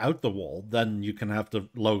straight out the wall, then you can have the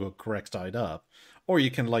logo correct side up, or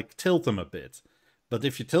you can like tilt them a bit. But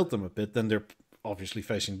if you tilt them a bit, then they're obviously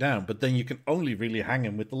facing down. But then you can only really hang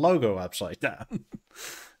them with the logo upside down.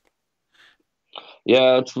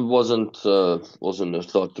 Yeah, it wasn't a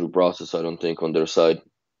thought through process, I don't think, on their side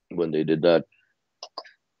when they did that.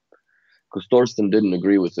 Because Thorsten didn't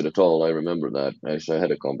agree with it at all. I remember that. Actually, I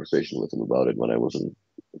had a conversation with him about it when I was in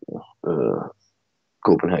uh,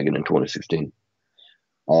 Copenhagen in 2016.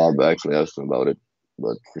 I actually asked him about it,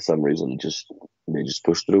 but for some reason, they just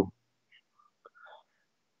pushed through.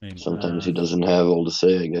 I mean, Sometimes he doesn't have all to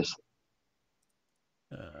say, I guess.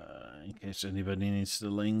 in case anybody needs the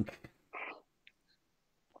link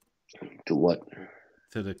To what?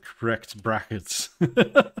 to the correct brackets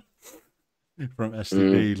from Mm.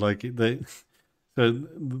 STP, like so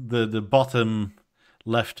the bottom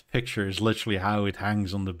left picture is literally how it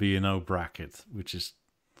hangs on the B&O bracket, which is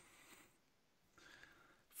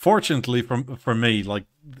fortunately for me, like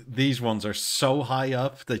these ones are so high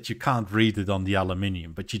up that you can't read it on the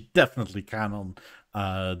aluminium, but you definitely can on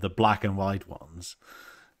the black and white ones.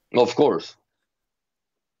 Of course.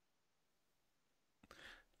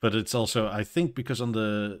 But it's also, I think, because on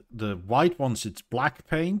the white ones it's black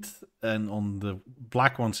paint, and on the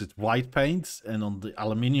black ones it's white paint, and on the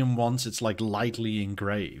aluminium ones it's like lightly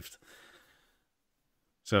engraved.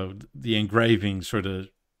 So the engraving sort of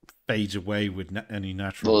fades away with any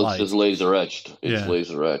natural Well, it's light. just laser etched. It's Yeah.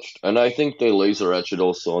 laser etched. And I think they laser etch it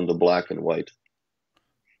also on the black and white.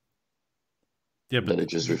 Yeah, Then but it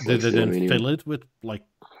just did reflects they the then aluminium. fill it with like?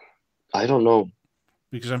 I don't know.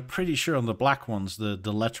 Because I'm pretty sure on the black ones the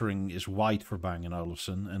lettering is white for Bang &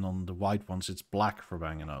 Olufsen, and on the white ones it's black for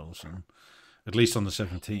Bang & Olufsen. At least on the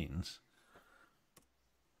 17s.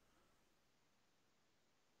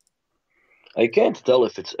 I can't tell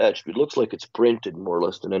if it's etched. It looks like it's printed more or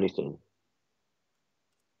less than anything.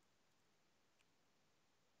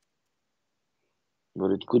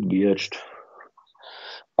 But it could be etched.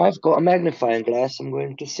 I've got a magnifying glass. I'm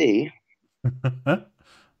going to see.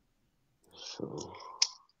 So,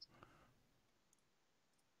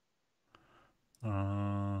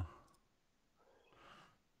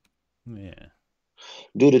 Yeah.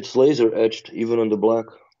 dude, it's laser etched even on the black.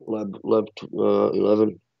 Lab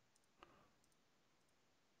 11.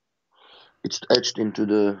 It's etched into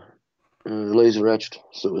the laser etched.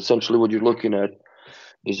 So essentially, what you're looking at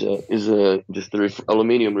is a just a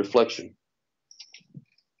aluminium reflection.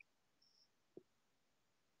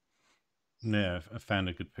 Yeah, I found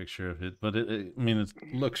a good picture of it, but I mean, it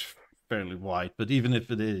looks fairly white. But even if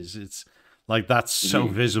it is, it's like that's so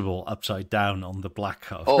Mhm. visible upside down on the black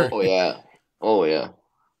cover. Oh yeah, oh yeah,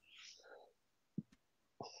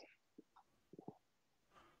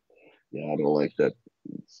 yeah. I don't like that.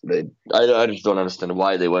 They, I just don't understand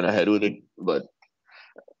why they went ahead with it. But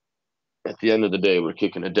at the end of the day, we're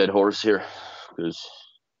kicking a dead horse here because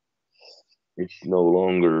it's no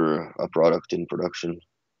longer a product in production.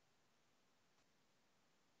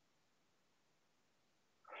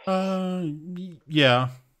 Yeah,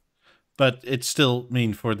 but it's still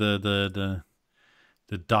mean for the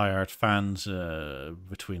diehard fans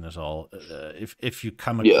between us all. If you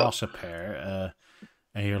come Yeah, across a pair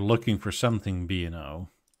and you're looking for something B&O,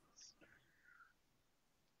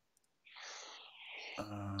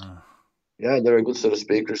 uh, yeah, they're a good set of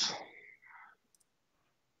speakers.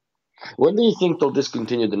 When do you think they'll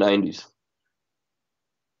discontinue the 90s?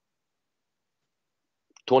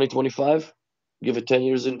 2025? Give it 10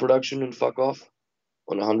 years in production and fuck off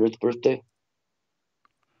on a 100th birthday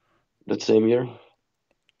that same year?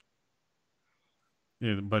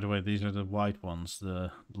 yeah, by the way, these are the white ones.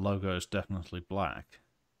 The logo is definitely black.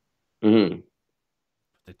 Hmm.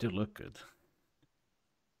 They do look good.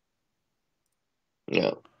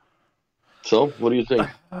 Yeah. So, what do you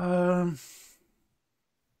think? Um,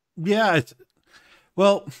 yeah,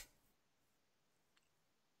 well,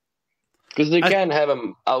 Because they I can't have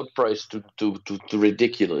them outpriced to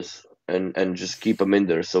ridiculous and just keep them in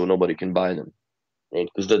there so nobody can buy them, right?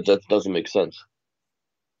 Because that doesn't make sense.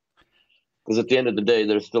 Because at the end of the day,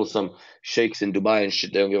 there's still some sheikhs in Dubai and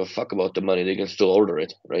shit. They don't give a fuck about the money. They can still order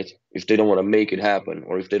it, right? If they don't want to make it happen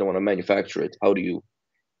or if they don't want to manufacture it, how do you,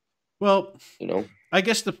 well, you know? I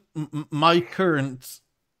guess my current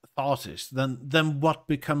thought is then what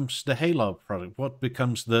becomes the Halo product? What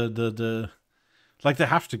becomes the like they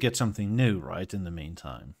have to get something new, right? In the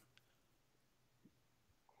meantime,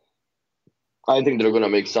 I think they're gonna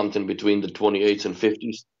make something between the 28s and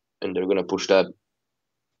 50s, and they're gonna push that.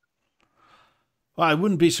 well, I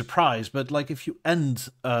wouldn't be surprised, but like if you end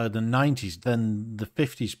the '90s, then the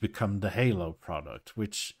 '50s become the Halo product,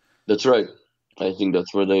 which That's right. I think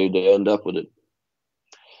that's where they end up with it.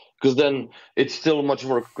 Because then it's still much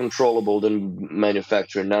more controllable than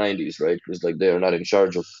manufacturing 90s, right? Because like they're not in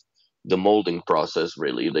charge of the molding process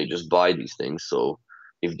really. They just buy these things. So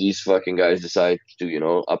if these fucking guys decide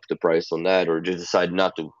to, up the price on that or just decide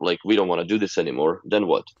not to, like, we don't want to do this anymore, then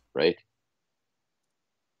what, right?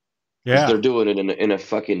 Because yeah, they're doing it in a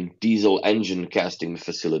fucking diesel engine casting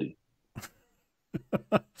facility.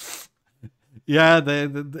 yeah,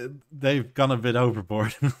 they've gone a bit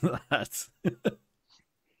overboard in that.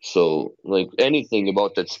 So like anything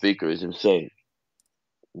about that speaker is insane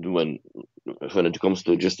when when it comes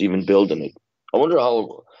to just even building it. I wonder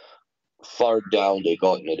how far down they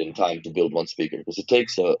gotten it in time to build one speaker because it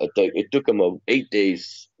takes it took them 8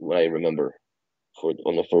 days when I remember for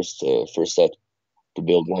on the first set to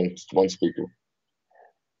build one speaker.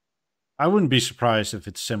 I wouldn't be surprised if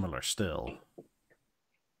it's similar still,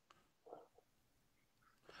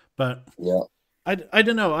 but Yeah, I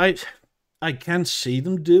don't know. I can see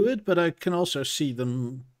them do it, but I can also see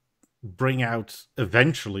them bring out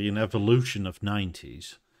eventually an evolution of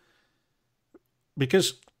 '90s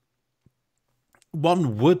because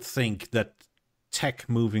one would think that tech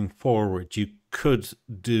moving forward, you could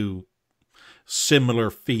do similar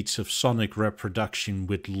feats of sonic reproduction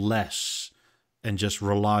with less and just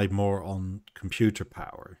rely more on computer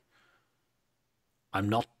power. I'm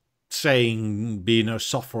not saying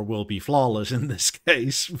software will be flawless in this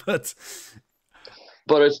case, but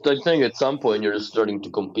but it's I think at some point you're starting to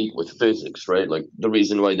compete with physics, right? Like the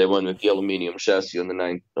reason why they went with the aluminum chassis on the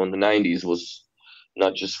 90s was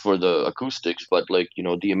not just for the acoustics, but like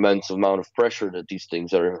the immense amount of pressure that these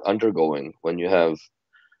things are undergoing when you have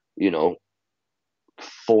you know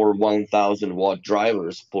 4 1,000 watt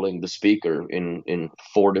drivers pulling the speaker in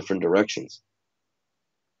 4 different directions.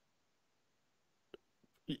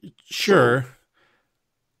 So sure.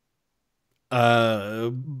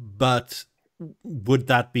 But would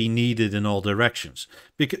that be needed in all directions?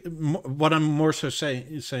 Because what I'm more so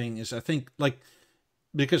saying is, I think like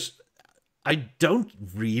because I don't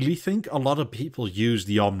really think a lot of people use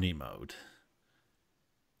the Omni mode.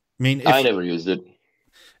 I mean, I never used it.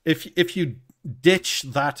 if you ditch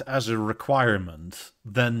that as a requirement,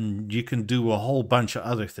 then you can do a whole bunch of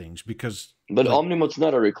other things because But Like, Omnimod's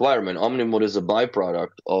not a requirement. Omnimod is a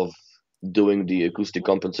byproduct of doing the acoustic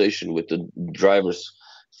compensation with the drivers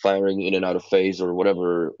firing in and out of phase or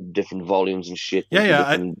whatever, different volumes and shit yeah, into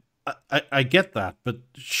yeah, different. I get that, but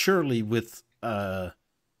surely with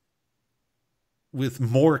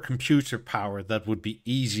more computer power, that would be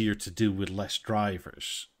easier to do with less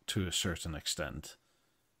drivers to a certain extent.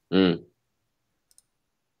 Mm,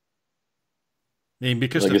 I mean,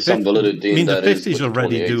 because I guess some validity in the that is 50s with the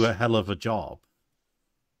already do 28s. a hell of a job.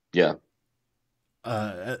 Yeah.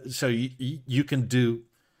 So you can do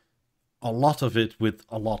a lot of it with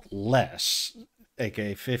a lot less,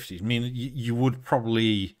 aka 50s. I mean, you would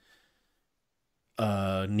probably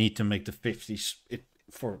need to make the 50s,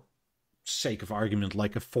 for sake of argument,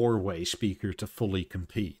 like a four-way speaker to fully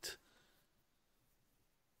compete.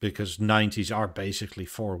 Because 90s are basically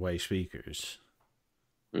four-way speakers.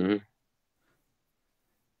 Hmm.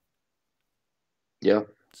 Yeah.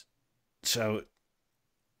 So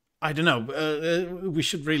I don't know. We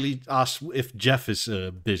should really ask if Jeff is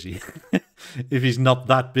busy. If he's not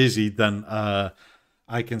that busy, then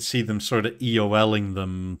I can see them sort of EOLing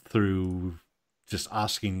them through just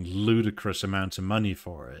asking ludicrous amounts of money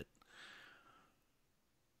for it.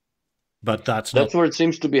 But that's That's not. where it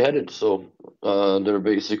seems to be headed. So they're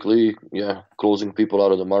basically, yeah, closing people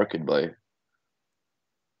out of the market by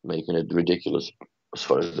making it ridiculous as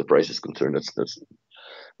far as the price is concerned. That's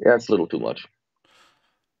yeah, it's a little too much.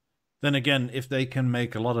 Then again, if they can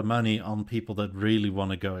make a lot of money on people that really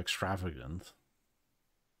want to go extravagant,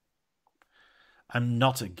 I'm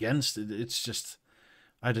not against it. It's just,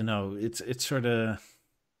 I don't know. It's sort of,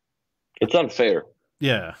 It's unfair.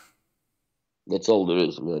 yeah. That's all there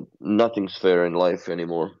is. Man. Nothing's fair in life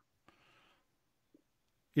anymore.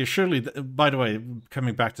 Yeah, surely. By the way,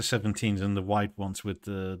 coming back to 17s and the white ones with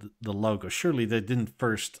the logo, surely they didn't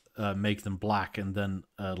first make them black and then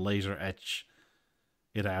laser etch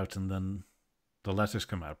it out, and then the letters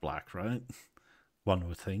come out black, right? One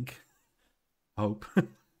would think. Hope.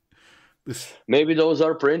 This. Maybe those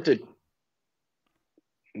are printed,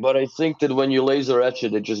 but I think that when you laser etch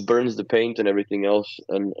it, it just burns the paint and everything else,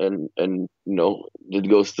 and it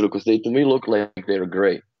goes through because they to me look like they're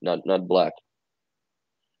gray, not black.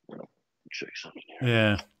 I'll show you something here.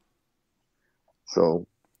 Yeah. So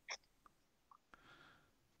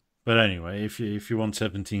But anyway, if you want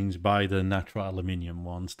 17s, buy the natural aluminium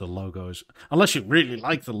ones. The logos, unless you really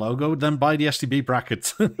like the logo, then buy the STB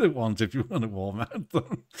bracket ones if you want to wall mount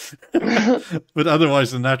them. But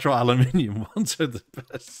otherwise, the natural aluminium ones are the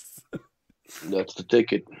best. that's the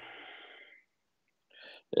ticket.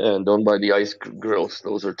 And don't buy the ice grills;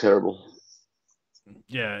 those are terrible.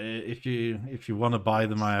 Yeah, if you want to buy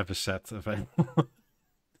them, I have a set available.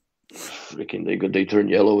 Freaking, they turn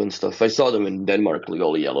yellow and stuff. I saw them in Denmark, like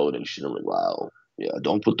all yellowed and shit. I'm like, wow, yeah,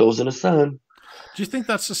 don't put those in the sun. Do you think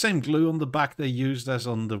that's the same glue on the back they used as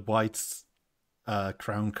on the white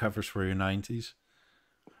crown covers for your 90s?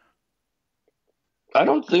 I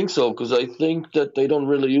don't think so because I think that they don't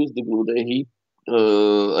really use the glue. They heat.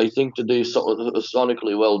 I think that they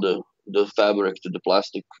sonically weld the fabric to the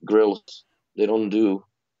plastic grills. They don't do.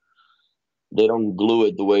 They don't glue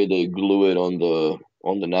it the way they glue it on the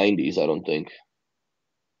 90s. I don't think.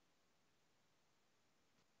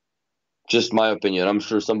 Just my opinion. I'm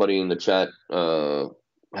sure somebody in the chat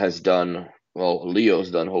has done. Well,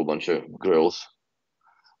 Leo's done a whole bunch of grills,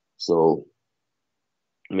 so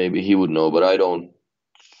maybe he would know. But I don't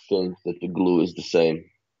think that the glue is the same.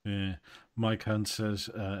 Yeah. Mike Hunt says,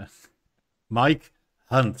 Mike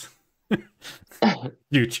Hunt.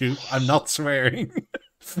 YouTube. I'm not swearing.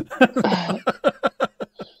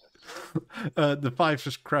 The fives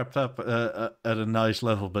has crept up at a nice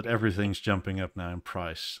level, but everything's jumping up now in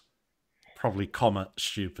price. Probably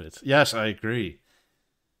stupid. Yes, I agree.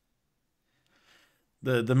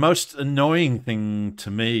 The most annoying thing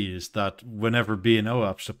to me is that whenever B&O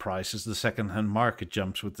ups the prices, the second-hand market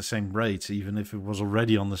jumps with the same rates, even if it was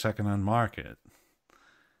already on the second-hand market.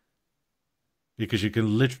 Because you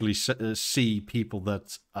can literally see people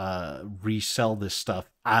that resell this stuff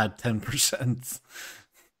add 10%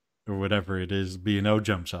 or whatever it is B&O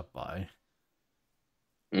jumps up by.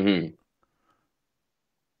 Mm-hmm.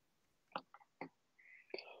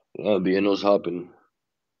 B&O's hopping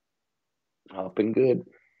good.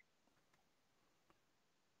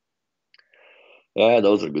 Yeah,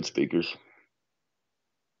 those are good speakers.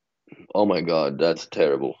 Oh my god, that's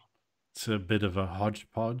terrible. It's a bit of a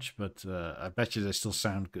hodgepodge, but I bet you they still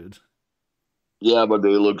sound good. Yeah, but they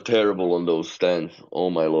look terrible on those stands. Oh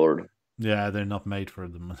my lord. Yeah, they're not made for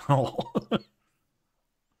them at all.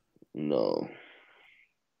 No.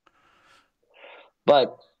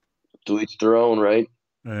 But to each their own, right?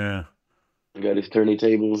 Yeah. Got his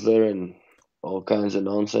turntables there and all kinds of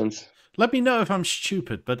nonsense. Let me know if I'm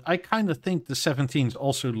stupid, but I kind of think the 17s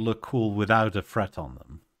also look cool without a fret on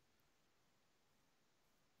them.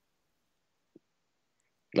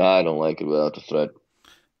 Nah, I don't like it without the thread.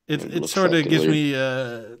 It It looks sort of fucking gives weird. me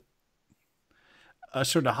a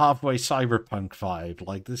sort of halfway cyberpunk vibe.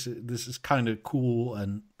 Like this is kind of cool,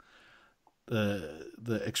 and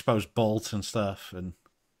the exposed bolts and stuff. And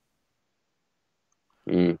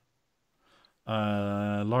Mm.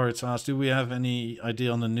 Lawrence asked, "Do we have any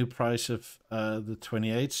idea on the new price of the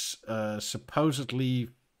 28s? Supposedly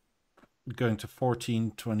going to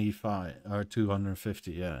 1425 or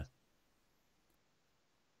 250. Yeah,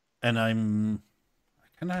 and I'm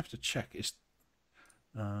gonna have to check. Is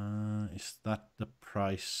that the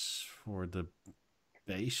price for the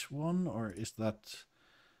base one, or is that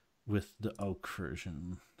with the oak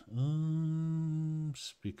version?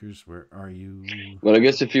 Speakers, where are you? But I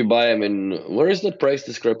guess if you buy them in, where is the price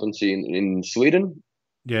discrepancy in Sweden?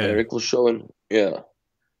 Yeah. Eric was showing. Yeah,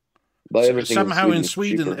 buy everything in Somehow in Sweden, it's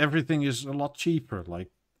Sweden, cheaper. everything is a lot cheaper. Like,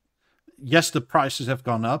 yes, the prices have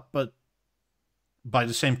gone up, but by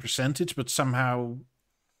the same percentage, but somehow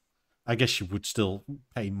I guess you would still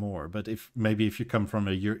pay more. But if you come from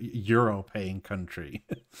a euro paying country,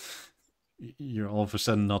 you're all of a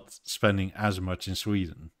sudden not spending as much in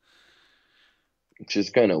Sweden. Which is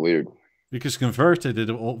kind of weird. Because converted it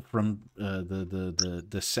all from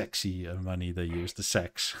the sexy money they use, the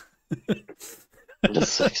sex. The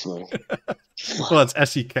sex money. Well, it's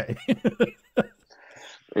SEK.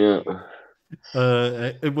 Yeah.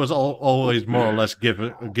 It was always more or less give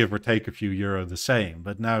or take a few euro the same.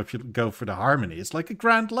 But now if you go for the Harmony, it's like a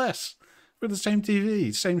grand less for the same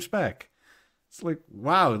TV, same spec. It's like,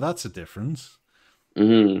 wow, that's a difference.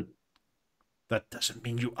 Hmm. That doesn't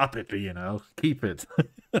mean you up it, keep it.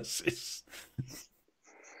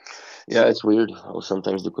 Yeah, it's weird how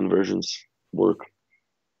sometimes the conversions work.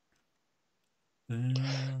 Uh,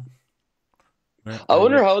 where I are you?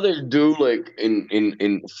 wonder how they do like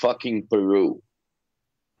in fucking Peru.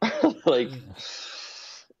 Like,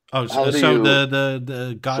 Oh, how do so you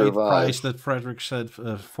the guide survive? price that Frederick said,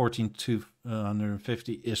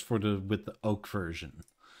 14,250, is for the with the oak version.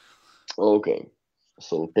 Okay,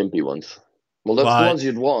 so pimpy ones. Well, that's the But ones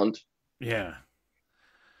you'd want. yeah,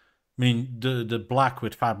 I mean the black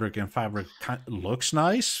with fabric and fabric looks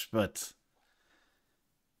nice, but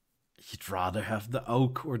you'd rather have the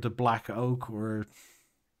oak or the black oak or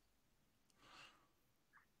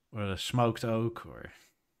the smoked oak or.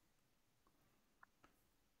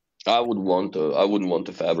 I wouldn't want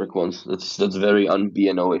the fabric ones. That's very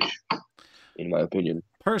un-BNO-ish, in my opinion.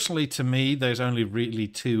 Personally, to me, there's only really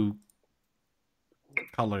two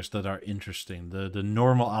colors that are interesting: the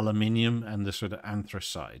normal aluminium and the sort of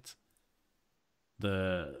anthracite.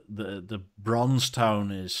 The bronze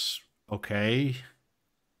tone is okay.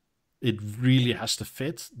 It really has to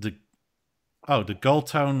fit. The gold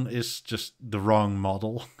tone is just the wrong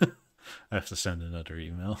model. I have to send another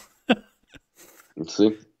email. Let's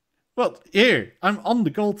see. Well, here I'm on the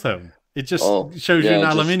gold tone. It just Oh, shows you yeah, an it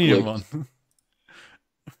just aluminium clicked. one.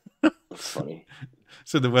 That's funny.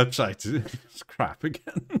 So the website is crap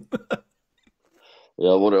again.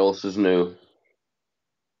 Yeah, what else is new?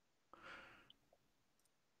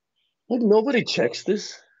 Like nobody checks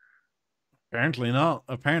this. Apparently not.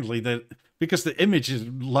 Apparently that because the image is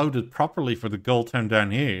loaded properly for the gold tone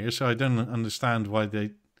down here, so I don't understand why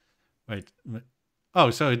they wait. Oh,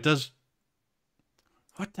 so it does.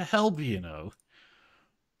 What the hell do you know?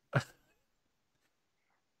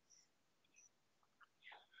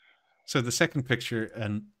 So the second picture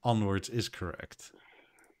and onwards is correct.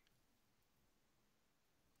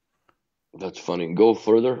 That's funny. Go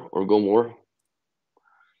further or go more.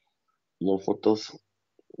 More photos.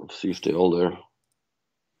 Let's see if they're all there.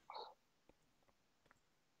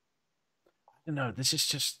 No, this is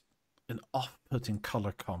just an off-putting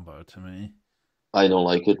color combo to me. I don't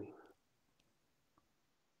like it.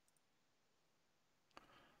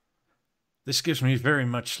 This gives me very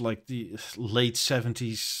much like the late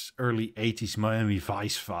 70s, early 80s Miami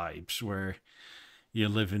Vice vibes, where you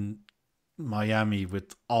live in Miami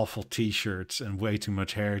with awful t-shirts and way too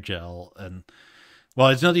much hair gel. And well,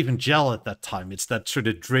 it's not even gel at that time. It's that sort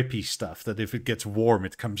of drippy stuff that if it gets warm,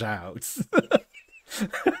 it comes out.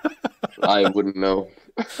 I wouldn't know.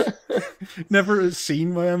 Never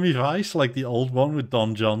seen Miami Vice, like the old one with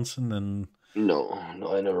Don Johnson and. No,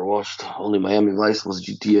 no, I never watched. Only Miami Vice was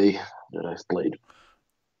GTA that I've played.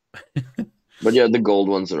 But yeah, the gold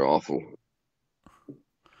ones are awful.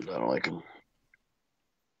 I don't like them.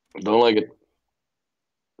 Don't like it.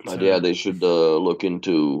 So, Yeah, they should look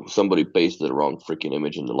into somebody pasted the wrong freaking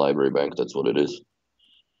image in the library bank. That's what it is.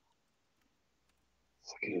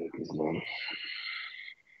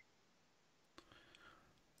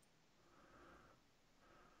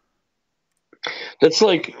 That's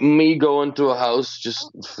like me going to a house,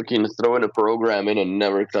 just freaking throwing a program in and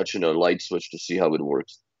never touching a light switch to see how it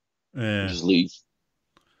works. yeah. Just leave.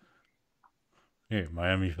 Here,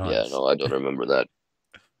 Miami Yeah, Vice. no, I don't remember that.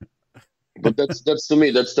 But that's to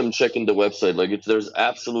me, that's them checking the website. Like there's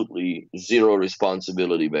absolutely zero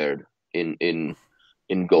responsibility bared in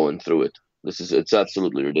going through it. It's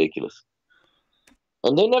absolutely ridiculous.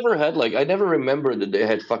 And they never had like I never remember that they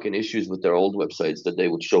had fucking issues with their old websites that they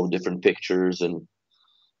would show different pictures and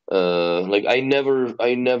like I never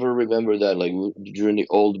remember that like during the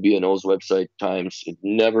old BNO's website times it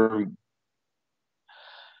never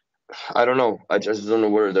I don't know I just don't know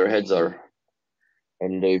where their heads are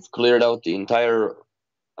and they've cleared out the entire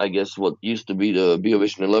I guess what used to be the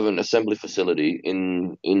BioVision 11 assembly facility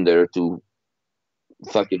in there to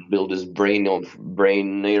fucking build this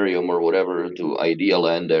brainarium or whatever to Idea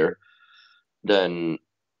Land there. Then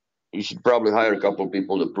you should probably hire a couple of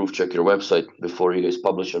people to proof check your website before you guys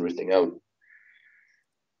publish everything out.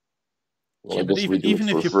 Well, Yeah, I but guess we do it even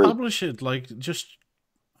for if you free. publish it, like just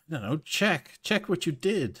I don't know, check what you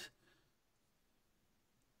did.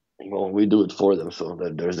 Well, we do it for them, so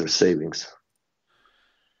that there's their savings.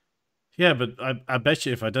 Yeah, but I bet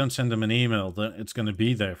you if I don't send them an email, then it's going to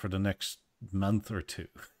be there for the next month or two.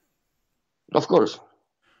 Of course.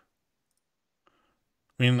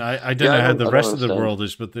 I mean, I don't Yeah, know how the I don't rest of the understand. world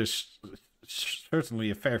is, but there's certainly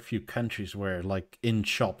a fair few countries where like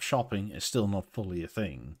in-shop shopping is still not fully a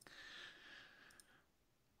thing.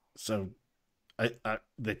 So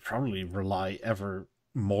they probably rely ever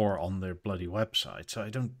more on their bloody website. So I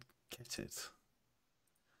don't get it.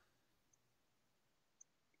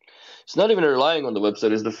 It's not even relying on the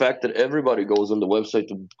website. It's the fact that everybody goes on the website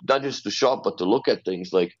to not just to shop, but to look at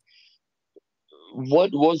things. Like, what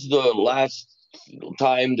was the last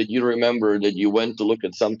time that you remember that you went to look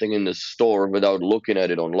at something in the store without looking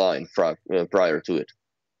at it online prior to it?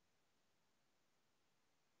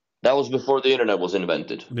 That was before the internet was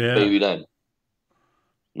invented. Yeah. Maybe then.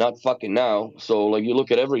 Not fucking now. So, like, you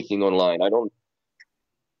look at everything online. I don't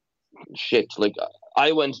shit. Like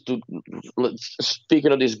I went to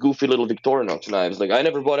speaking of these goofy little Victorinox knives. Like I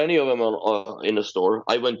never bought any of them in the store.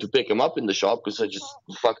 I went to pick them up in the shop because I just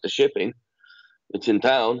fuck the shipping. It's in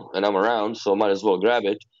town and I'm around, so I might as well grab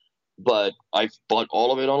it. But I bought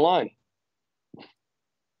all of it online.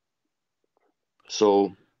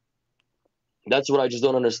 So that's what I just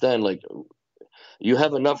don't understand. Like you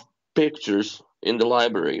have enough pictures in the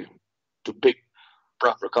library to pick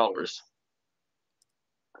proper colors.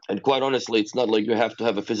 And quite honestly, it's not like you have to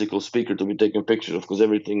have a physical speaker to be taking pictures of because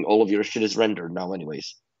everything, all of your shit is rendered now,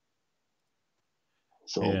 anyways.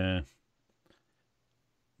 So Yeah.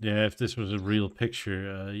 Yeah, if this was a real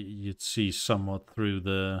picture, you'd see somewhat through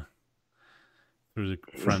the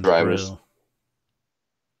front drivers, grill.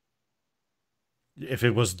 If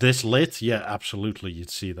it was this lit, yeah, absolutely, you'd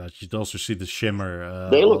see that. You'd also see the shimmer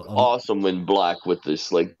they look on. awesome in black with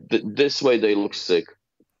this. Like this way, they look sick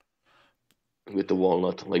with the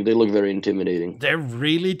walnut. Like they look very intimidating. They're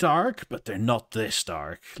really dark, but they're not this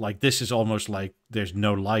dark. Like this is almost like there's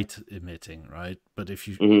no light emitting, right? But if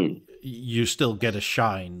Hmm. you still get a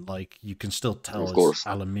shine, like you can still tell Of it's course,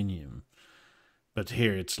 aluminium. But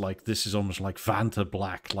here it's like this is almost like Vanta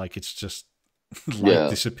black, like it's just light yeah.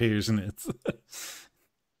 disappears in it.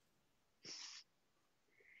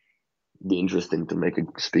 Be interesting to make a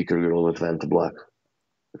speaker girl with Vanta black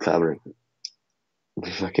fabric.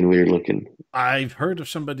 Fucking weird looking. I've heard of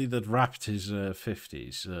somebody that wrapped his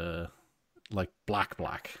 50s like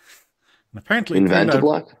black. And apparently it In turned Vanta out,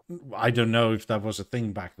 black. I don't know if that was a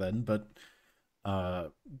thing back then, but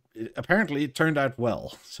apparently it turned out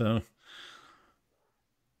well. So,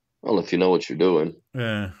 Well, if you know what you're doing.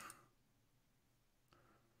 yeah.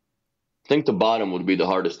 I think the bottom would be the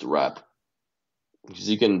hardest to wrap because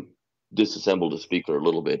you can disassemble the speaker a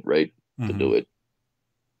little bit, right, to Hmm. do it.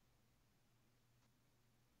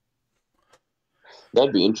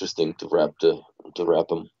 That'd be interesting to wrap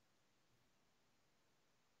them.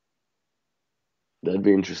 That'd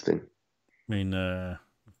be interesting. I mean,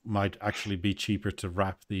 might actually be cheaper to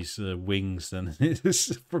wrap these wings than it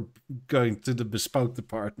is for going to the bespoke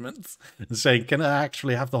department and saying, "Can I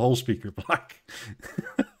actually have the whole speaker black?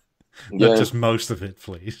 Not Yeah, just most of it,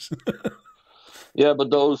 please." yeah,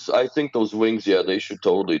 but I think those wings, yeah, they should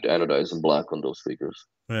totally anodize in black on those speakers.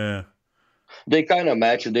 Yeah. They kind of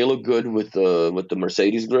match it. They look good with the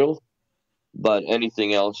Mercedes grill. But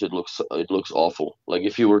anything else, it looks awful. Like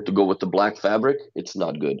if you were to go with the black fabric, it's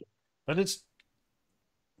not good. But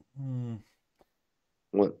hmm,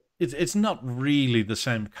 What? it's not really the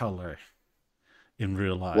same color in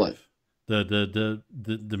real What? life.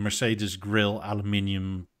 The Mercedes grill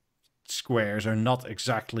aluminium squares are not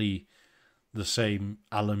exactly the same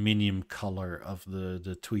aluminium color of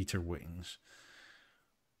the tweeter wings.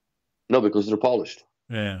 No, because they're polished,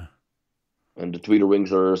 Yeah. and the tweeter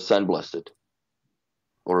wings are sandblasted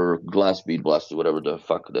or glass bead blasted, whatever the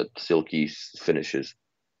fuck that silky finish is.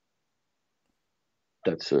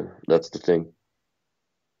 That's the thing.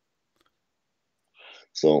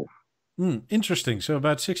 So Interesting. So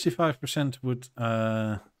about 65% would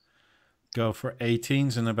go for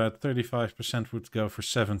 18s and about 35% would go for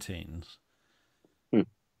 17s. hmm.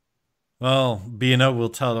 Well, B&O will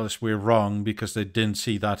tell us we're wrong because they didn't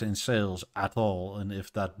see that in sales at all. And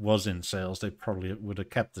if that was in sales, they probably would have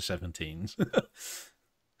kept the 17s.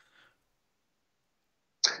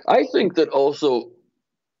 I think that also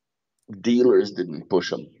dealers didn't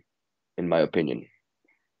push them, in my opinion.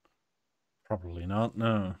 Probably not,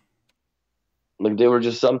 no. Like they were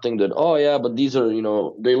just something that, oh yeah, but these are,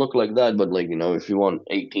 they look like that, but like, if you want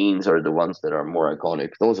 18s are the ones that are more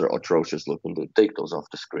iconic. Those are atrocious looking. To take those off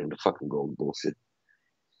the screen. The fucking gold bullshit.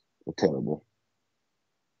 They're terrible.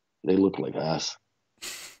 They look like ass.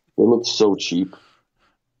 They look so cheap.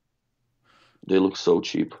 They look so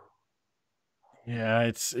cheap.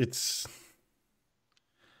 Yeah,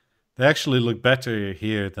 they actually look better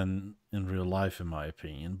here than in real life, in my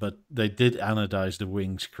opinion. But they did anodize the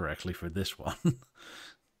wings correctly for this one.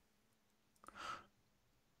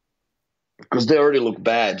 Because they already look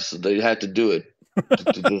bad, so they had to do it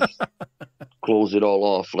to just close it all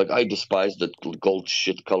off. Like I despise the gold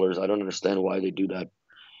shit colors. I don't understand why they do that.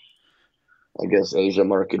 I guess Asia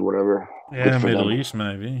market, whatever. Good Yeah, for Middle them. East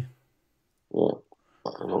maybe. Yeah,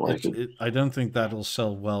 I don't like it, I don't think that'll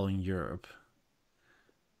sell well in Europe.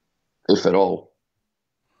 if at all.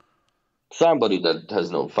 Somebody that has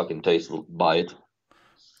no fucking taste will buy it,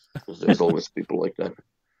 because there's always people like that.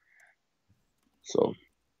 So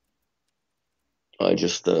I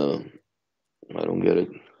just, I don't get it.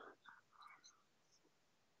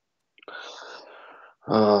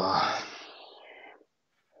 Uh,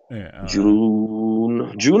 Yeah, June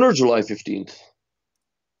or July 15th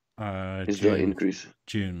is the June, increase.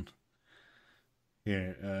 June.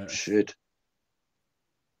 Yeah, Shit.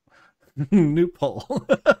 new poll.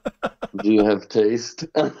 Do you have taste?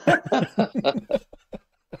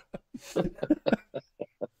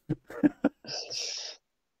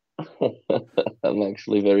 I'm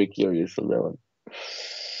actually very curious on that one.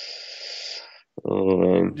 Oh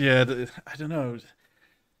man. Yeah, I don't know.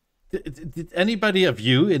 Did anybody of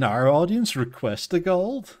you in our audience request the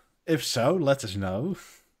gold? If so, let us know.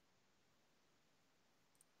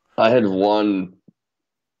 I had one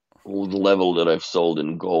level that I've sold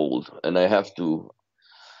in gold, and I hate to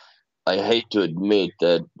admit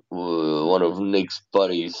that one of Nick's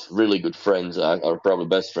buddies, really good friends, are probably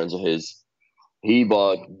best friends of his, he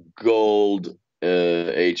bought gold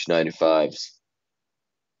H95s.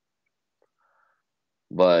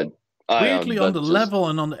 But Weirdly, on the but just level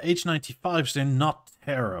and on the H95s, they're not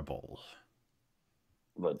terrible.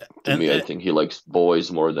 but to And me, I think he likes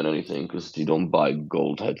boys more than anything, because you don't buy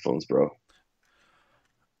gold headphones, bro.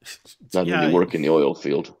 Not when you yeah, work in the oil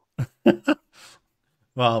field.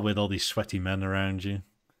 well, with all these sweaty men around you.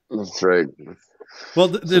 That's right. Well,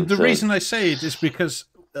 So I'm the saying. reason I say it is because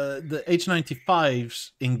the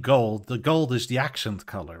H95s in gold, the gold is the accent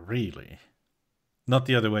color, really, not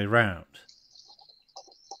the other way around.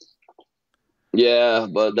 Yeah,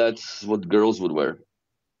 but that's what girls would wear,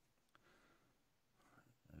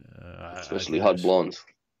 I especially hot guess. blondes.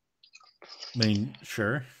 I mean,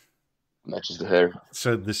 sure. Matches the hair.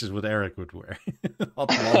 So this is what Eric would wear. Hot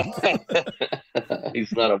blonde.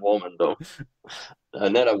 He's not a woman, though.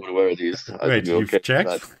 Netta would wear these. I'd Wait, be okay you've with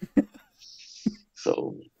that. checked?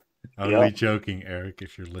 So, yeah. Only joking, Eric,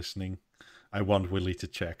 if you're listening. I want Willie to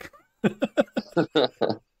check.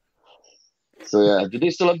 So, yeah. Do they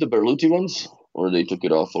still have the Berluti ones? Or they took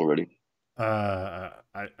it off already? I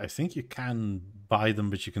think you can buy them,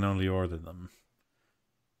 but you can only order them.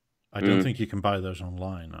 I don't Mm. think you can buy those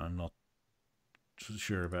online. I'm not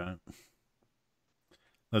sure about.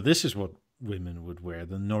 Now, this is what women would wear,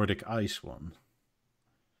 the Nordic Ice one.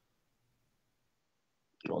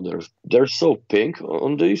 Oh, they're so pink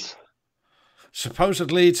on these.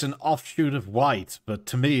 Supposedly it's an offshoot of white, but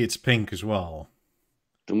to me it's pink as well.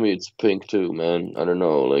 To me, it's pink too, man. I don't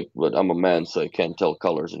know, like, but I'm a man, so I can't tell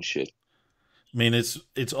colors and shit. I mean, it's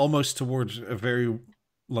almost towards a very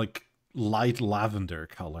like light lavender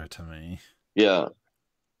color to me. Yeah.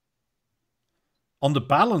 On the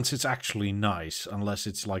balance, it's actually nice, unless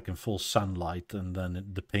it's like in full sunlight and then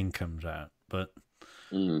the pink comes out. But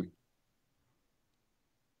Mm.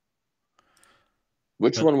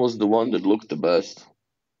 Which one was the one that looked the best?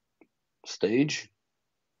 Stage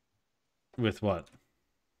with what?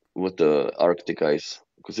 with the Arctic ice,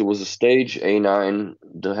 because it was a stage A9,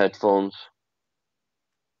 the headphones,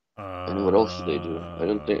 and what else did they do? I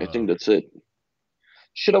don't think. I think that's it.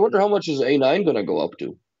 Shit, I wonder how much is A9 gonna go up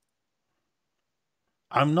to?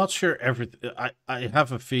 I'm not sure everything. I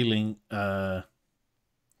have a feeling.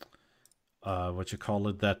 What you call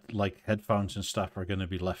it? That like headphones and stuff are going to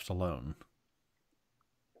be left alone.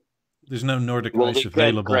 There's no Nordic Well, ice they can't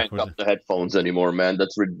available crank for up the. the headphones anymore, man.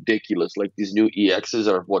 That's ridiculous. Like these new EXs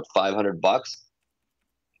are what, $500?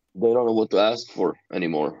 They don't know what to ask for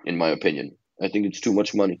anymore, in my opinion. I think it's too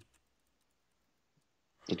much money.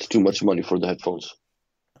 It's too much money for the headphones.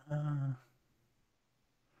 Uh,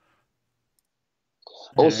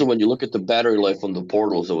 Also, when you look at the battery life on the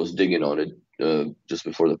portals, I was digging on it just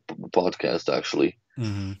before the podcast, actually.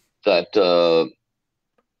 mm-hmm. That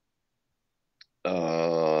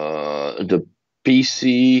the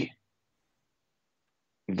PC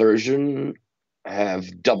version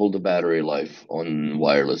have double the battery life on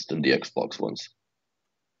wireless than the Xbox ones.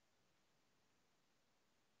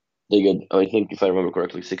 They get, I think, if I remember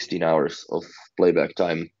correctly, 16 hours of playback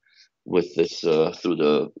time with this through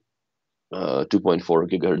the 2.4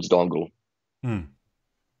 gigahertz dongle. Hmm.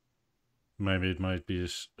 Maybe it might be a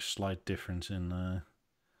slight difference in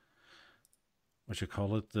what you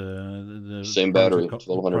call it, the Same battery,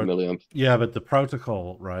 protocol. 1200 milliamp. Yeah, but the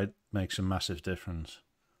protocol, right, makes a massive difference.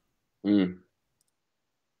 Mm.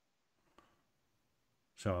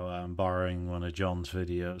 So I'm borrowing one of John's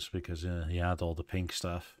videos because he had all the pink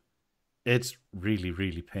stuff. It's really,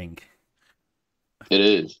 really pink. It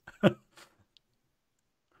is.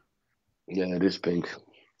 Yeah, it is pink.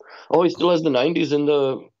 Oh, he still has the 90s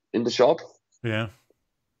in the shop. Yeah.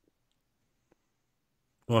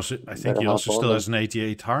 Well, I think Better he hop also on still them. has an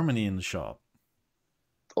 88 Harmony in the shop.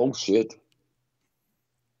 Oh shit.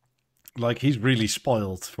 Like, he's really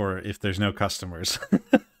spoiled for if there's no customers.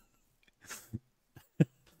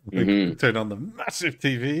 Like, Hmm. turn on the massive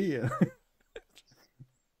TV,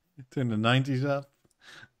 turn the 90s up.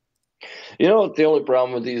 You know what the only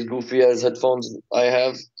problem with these goofy ass headphones I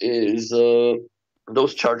have is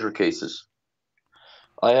those charger cases.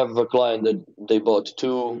 I have a client that they bought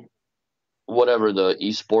two, whatever the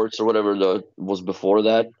esports or whatever the was before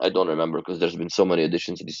that. I don't remember because there's been so many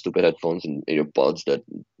additions to these stupid headphones and earpods that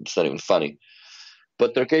it's not even funny.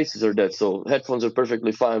 But their cases are dead, so headphones are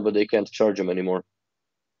perfectly fine, but they can't charge them anymore.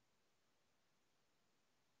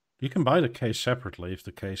 You can buy the case separately if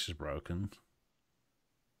the case is broken.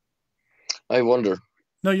 I wonder,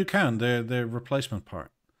 No, you can. They're replacement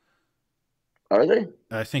part. are they?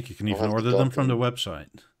 I think you can I'll even have to order them talk to from the them.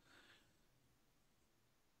 website.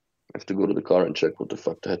 I have to go to the car and check what the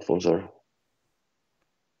fuck the headphones are. I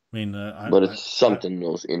mean, But it's something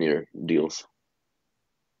those in-ear deals.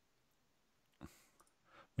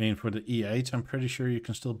 I mean, for the E8, I'm pretty sure you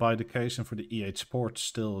can still buy the case, and for the E8 Sports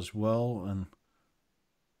still as well, and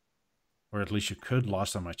or at least you could.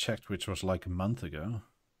 Last time I checked, which was like a month ago.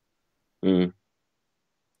 Mm.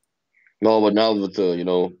 No, but now with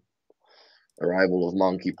the arrival of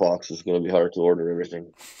monkeypox, it's gonna be hard to order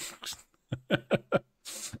everything.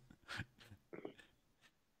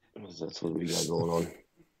 That's what we got going on.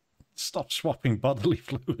 Stop swapping bodily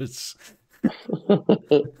fluids.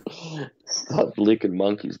 Stop licking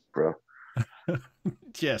monkeys, bro.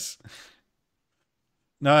 Yes.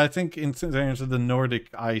 No, I think in terms of the Nordic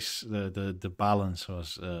ice, the balance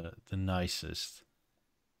was the nicest.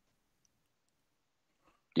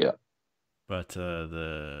 Yeah. But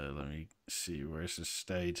let me see, where's the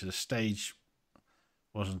stage? The stage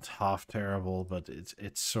wasn't half terrible, but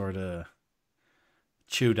it's sort of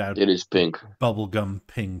chewed out It is pink. bubblegum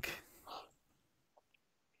pink.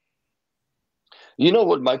 You know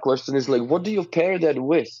what my question is? Like, what do you pair that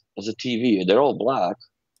with as a TV? They're all black.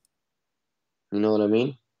 You know what I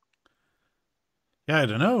mean? Yeah, I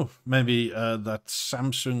don't know. Maybe that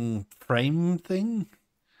Samsung frame thing.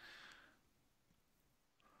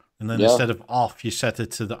 And then Yeah. instead of off, you set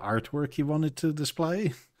it to the artwork you wanted to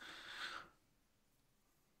display.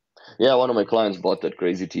 Yeah, one of my clients bought that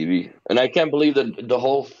crazy TV. And I can't believe that the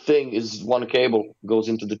whole thing is one cable goes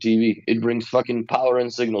into the TV. It brings fucking power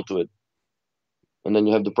and signal to it. And then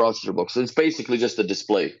you have the processor box. So it's basically just a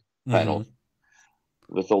display Mm-hmm. panel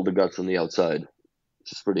with all the guts on the outside.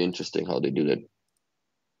 It's just pretty interesting how they do that.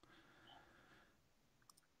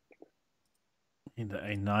 The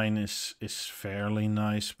A9 is fairly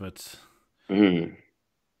nice, but Mm.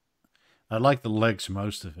 I like the legs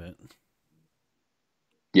most of it.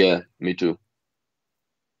 Yeah, me too.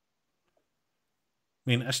 I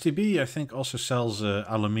mean, STB I think also sells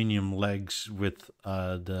aluminium legs with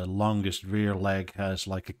the longest rear leg has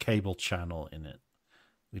like a cable channel in it,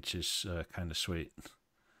 which is kind of sweet.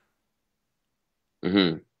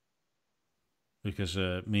 Hmm. Because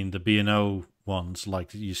I mean, the B&O ones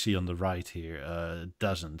like you see on the right here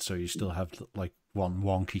doesn't, so you still have like one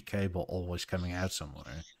wonky cable always coming out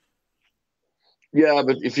somewhere. Yeah,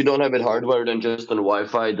 but if you don't have it hardwired and just on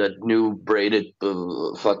Wi-Fi, that new braided,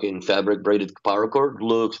 fucking fabric braided power cord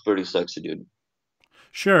looks pretty sexy, dude.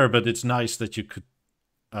 Sure, but it's nice that you could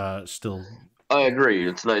still. I agree.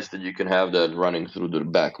 It's nice that you can have that running through the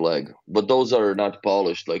back leg, but those are not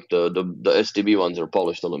polished. Like the STB ones are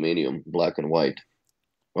polished aluminum, black and white.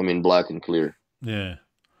 I mean, black and clear, Yeah.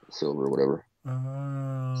 silver, whatever.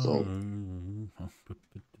 So,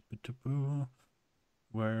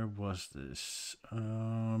 Where was this?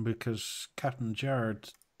 Because Captain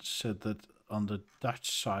Jared said that on the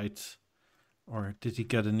Dutch site, or did he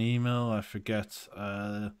get an email? I forget.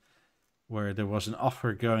 Where there was an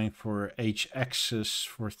offer going for HXs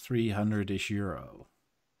for 300-ish euro.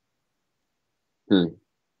 hmm.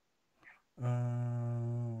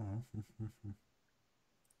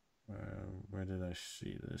 Where did I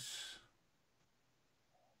see this?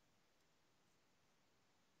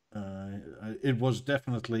 It was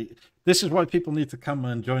definitely. This is why people need to come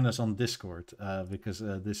and join us on Discord, because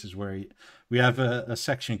this is where we have a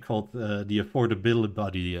section called the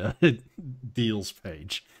affordability deals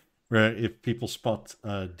page, where if people spot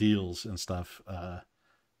deals and stuff,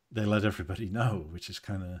 they let everybody know, which is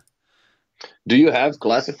kind of. Do you have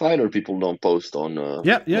classified, or people don't post on?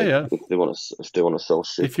 Yeah. If they want to sell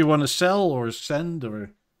shit. If you want to sell or send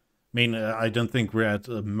or. I mean, I don't think we're at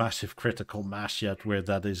a massive critical mass yet where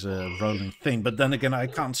that is a rolling thing. But then again, I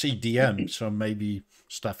can't see DMs, so maybe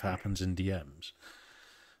stuff happens in DMs.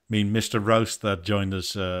 I mean, Mr. Roast that joined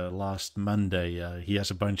us last Monday, he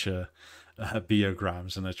has a bunch of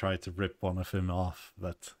biograms, and I tried to rip one of him off,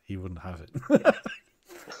 but he wouldn't have it.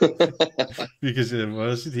 Because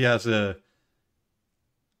he has a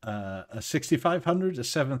 6500, a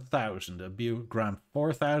 7000, a Biogram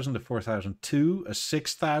 4000, a 4002, a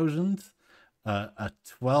 6000, a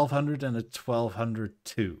 1200, and a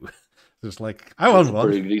 1202. It's like, I want one.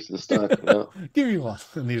 Pretty decent stock. Yeah. Give me one.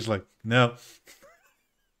 And he's like, no.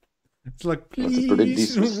 It's like, That's a pretty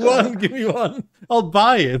please, decent one, stock. give me one. I'll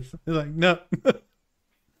buy it. He's like, no.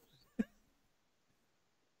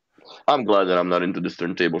 I'm glad that I'm not into this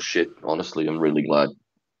turntable shit. Honestly, I'm really glad,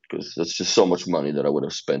 because that's just so much money that I would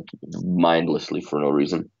have spent mindlessly for no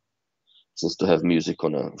reason, just to have music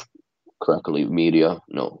on a crackly media.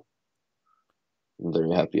 No, I'm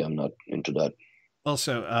very happy I'm not into that.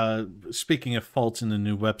 Also, speaking of faults in the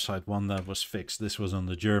new website, one that was fixed, this was on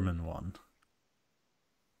the German one.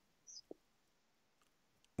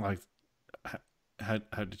 Like,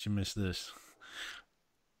 how did you miss this?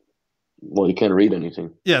 Well, you can't read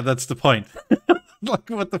anything. Yeah, that's the point. Like,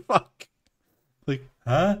 what the fuck? Like,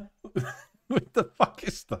 huh? What the fuck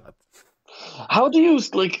is that? How do you,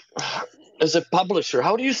 like, as a publisher,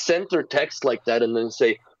 how do you center text like that and then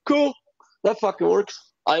say, cool, that fucking works?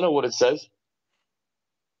 I know what it says.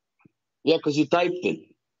 Yeah, because you typed it.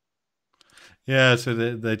 Yeah, so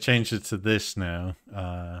they changed it to this now,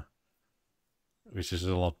 which is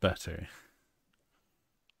a lot better.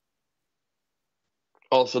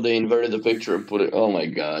 Also, they inverted the picture and put it. Oh my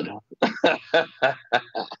god,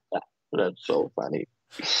 that's so funny.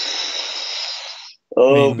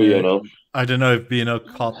 Oh, B&O. I don't know if B&O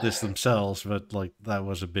caught this themselves, but like that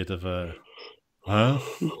was a bit of a, huh?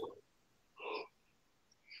 I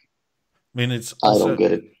mean, it's also. I don't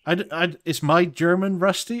get it. Is my German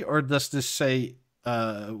rusty, or does this say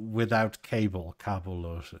without cable,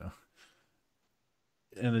 kabellose?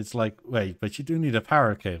 And it's like, wait, but you do need a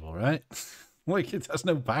power cable, right? Like, it has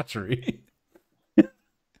no battery.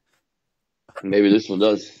 Maybe this one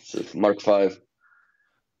does. It's Mark V.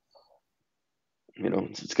 You know,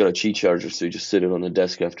 it's got a Qi charger, so you just sit it on the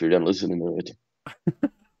desk after you're done listening to it.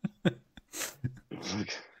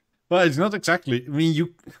 Well, it's not exactly. I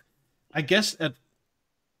mean, I guess at.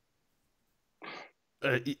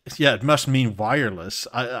 Yeah, it must mean wireless.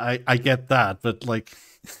 I get that, but like,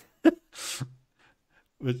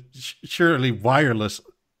 but surely wireless.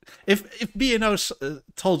 If B&O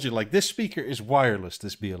told you like this speaker is wireless,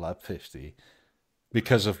 this BeoLab 50,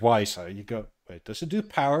 because of Wi-Fi, you go, wait, does it do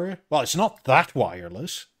power? Well, it's not that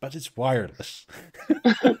wireless, but it's wireless.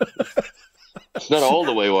 It's not all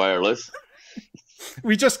the way wireless.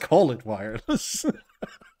 We just call it wireless.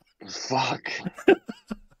 Fuck.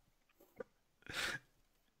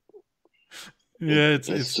 Yeah,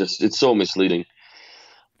 it's so misleading.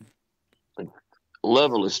 Like,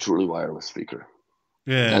 Level is truly wireless speaker.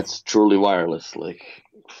 yeah. That's truly wireless, like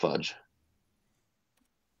fudge.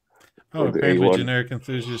 Oh, Or the apparently A1. generic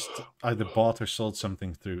enthusiast either bought or sold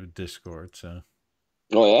something through Discord. So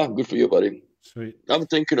Oh yeah, good for you, buddy. sweet. I'm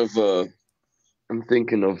thinking of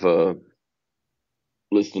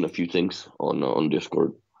listing a few things on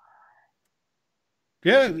Discord.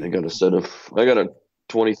 Yeah. I got a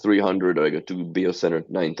 2300. I got two BeoCenter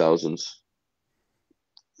 9000s,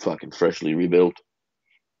 fucking freshly rebuilt,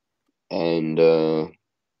 and a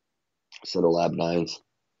set of Lab 9s.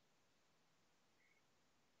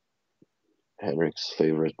 Henrik's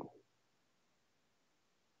favorite.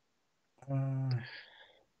 Uh,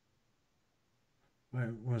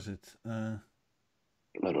 where was it? I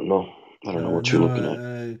don't know. I don't know what you're No, looking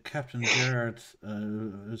at. Captain Gerard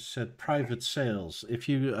said private sales. If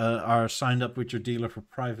you are signed up with your dealer for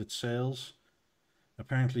private sales,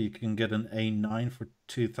 apparently you can get an A9 for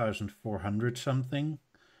 2,400 something,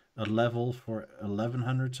 a level for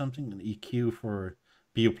 1,100 something, an EQ for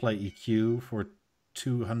BeoPlay EQ for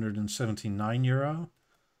 €279.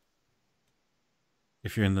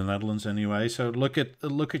 If you're in the Netherlands anyway. So look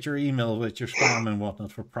at your email with your spam and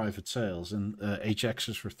whatnot for private sales, and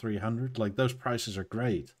HXs for 300. Like those prices are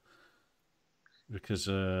great because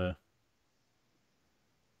if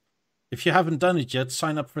you haven't done it yet,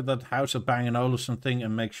 sign up for that House of Bang and Olufsen thing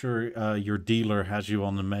and make sure your dealer has you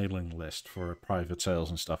on the mailing list for private sales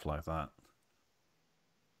and stuff like that.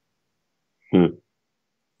 Hmm.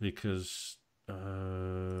 Because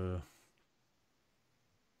I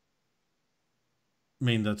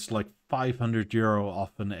mean that's like €500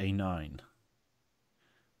 off an A9.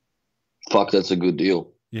 Fuck, that's a good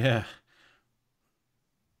deal. Yeah.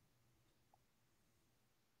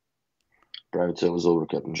 Private sale was over,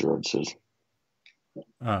 Captain Gerard says.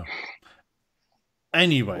 Oh.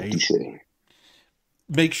 Anyway,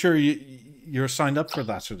 make sure you're signed up for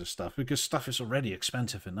that sort of stuff because stuff is already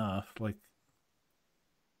expensive enough. Like,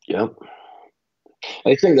 Yeah,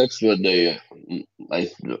 I think that's what they. I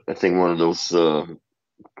I think one of those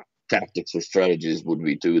tactics or strategies would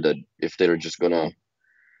be too that if they're just gonna,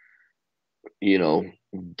 you know,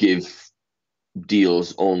 give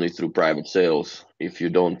deals only through private sales, if you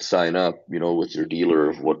don't sign up, with your dealer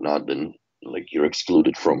or whatnot, then like you're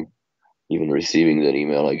excluded from even receiving that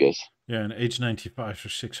email, I guess. yeah, an H95 for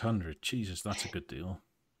 600. Jesus, that's a good deal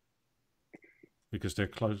because they're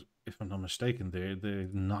close. If I'm not mistaken, they're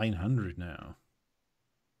 900 now.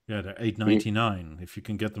 Yeah, they're Mm. $899 if you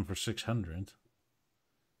can get them for 600.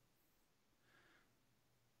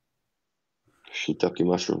 Shiitake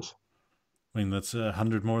mushrooms. I mean, that's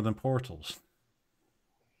 100 more than portals.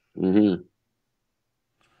 Hmm.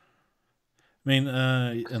 I mean,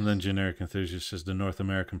 and then generic enthusiast says the North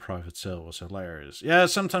American private sale was hilarious. Yeah,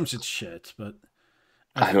 sometimes it's shit, but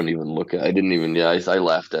I don't even look at. I didn't even. Yeah, I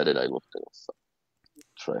laughed at it. I looked at it.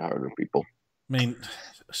 Try harder, people. I mean,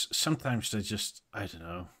 sometimes they just, I don't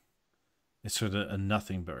know, it's sort of a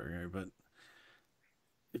nothing burger, but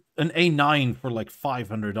an A9 for like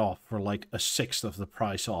 500 off for like a sixth of the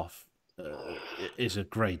price off is a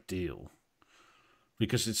great deal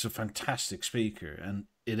because it's a fantastic speaker and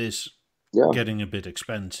it is Yeah, getting a bit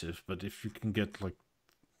expensive, but if you can get like,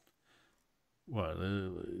 well,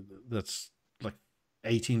 that's like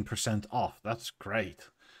 18% off, that's great.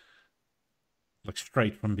 Like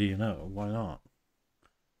straight from B&O, why not?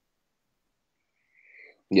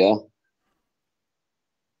 yeah.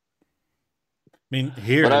 I mean,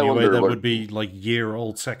 here But I anyway, wonder that what would be like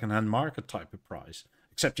year-old second-hand market type of price,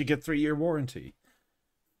 except you get 3-year warranty.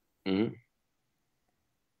 Mhm.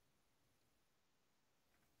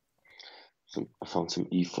 I found some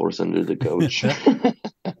E-Force under the couch.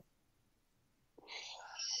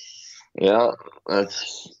 Yeah,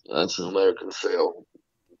 that's an American sale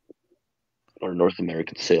or North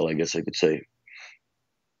American sale, I guess I could say.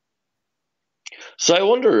 So I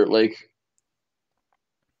wonder, like,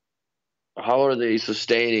 how are they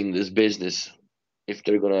sustaining this business if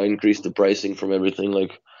they're gonna increase the pricing from everything?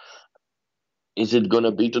 Like, is it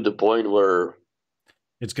gonna be to the point where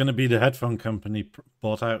It's going to be the headphone company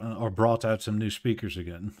bought out or brought out some new speakers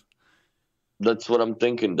again. that's what I'm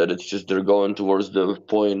thinking, that it's just they're going towards the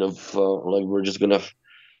point of like we're just gonna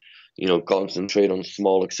concentrate on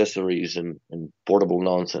small accessories and portable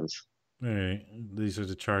nonsense. Hey, these are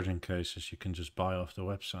the charging cases you can just buy off the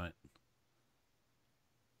website.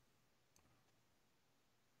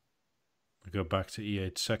 I go back to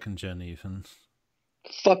E8 second gen even.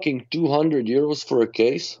 Fucking 200 euros for a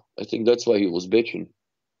case. I think that's why he was bitching.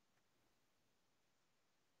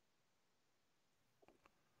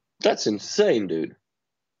 That's insane, dude.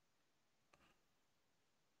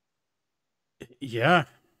 Yeah.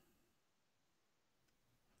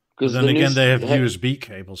 But Because then the new again, they have USB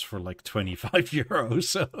cables for like 25 euros.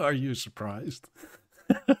 So are you surprised?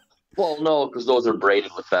 well, no, because those are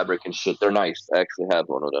braided with fabric and shit. They're nice. I actually have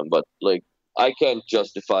one of them, but like I can't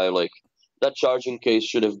justify like that charging case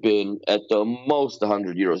should have been at the most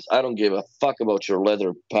 100 euros. I don't give a fuck about your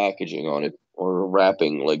leather packaging on it or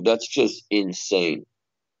wrapping. Like that's just insane.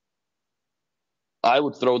 I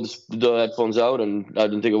would throw the headphones out, and I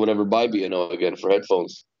don't think I would ever buy B&O again for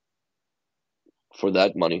headphones for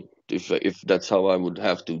that money. If that's how I would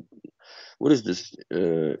have to. What is this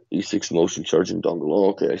E6 motion charging dongle? Oh,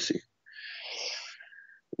 okay, I see.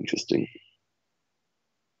 Interesting.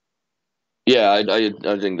 Yeah, I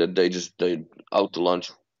think that they out to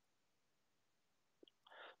lunch.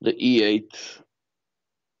 The E8.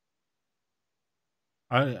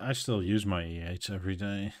 I still use my E8s every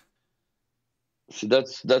day. See,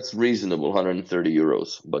 that's reasonable, 130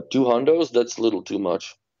 euros. But two hundos, that's a little too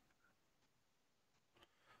much.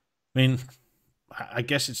 I mean, I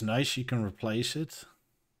guess it's nice you can replace it.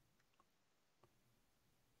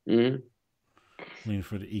 Hmm. I mean,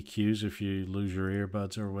 for the EQs, if you lose your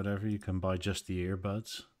earbuds or whatever, you can buy just the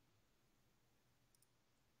earbuds.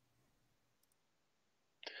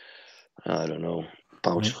 I don't know. I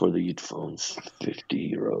Pouch mean, for the headphones,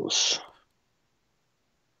 50 euros.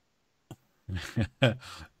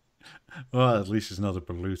 well, at least it's not a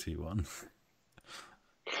Berluti one.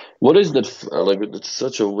 What is that? Like, it's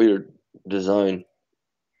such a weird design.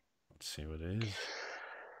 Let's see what it is.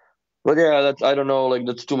 But yeah, that's I don't know. Like,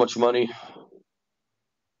 that's too much money.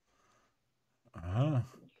 Ah,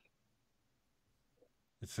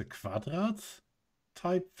 it's a quadrat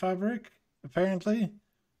type fabric, apparently.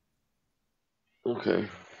 Okay,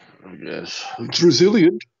 I guess it's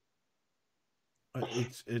resilient.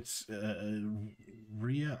 It's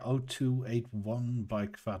RIA 0281 by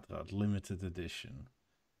Quadrat limited edition.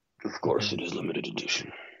 Of course, Okay. it is limited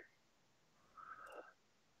edition.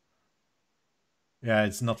 Yeah,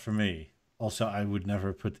 it's not for me. Also, I would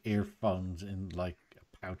never put earphones in like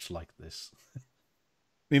a pouch like this. I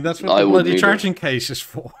mean, that's what the I wouldn't bloody either. charging case is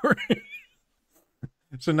for.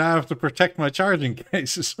 So now I have to protect my charging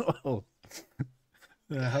case as well.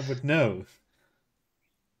 How about no?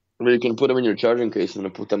 I mean, you can put them in your charging case and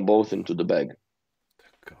then put them both into the bag.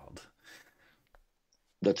 God.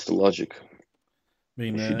 That's the logic. I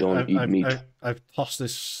mean, If you don't eat meat. I've tossed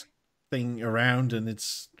this thing around and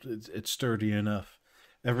it's sturdy enough.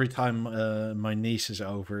 Every time my niece is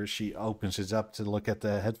over, she opens it up to look at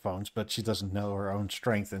the headphones, but she doesn't know her own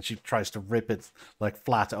strength, and she tries to rip it like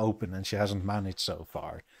flat open, and she hasn't managed so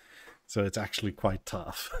far. So it's actually quite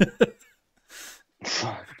tough.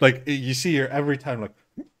 Like you see her every time,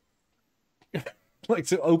 like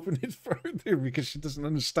to open it further because she doesn't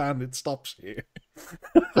understand it stops here.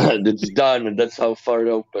 It's done, and that's how far it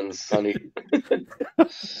opens, honey.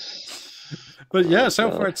 But yeah, Oh, so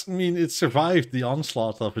far God. I mean, it survived the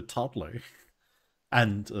onslaught of a toddler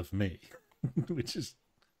and of me, which is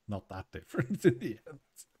not that different in the end.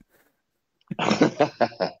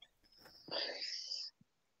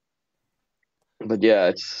 But yeah,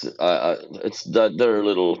 it's that they're a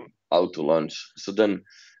little out to lunch. So then,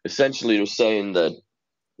 essentially, you're saying that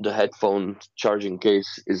the headphone charging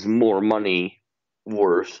case is more money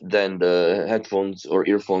worth than the headphones or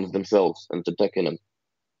earphones themselves and the tech in them,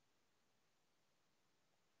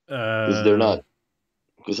 because they're Uh, not.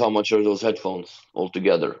 Because how much are those headphones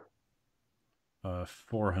altogether?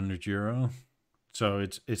 €400. So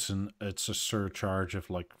it's a surcharge of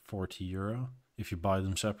like €40 if you buy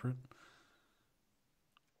them separate.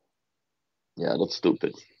 Yeah, that's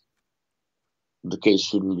stupid. The case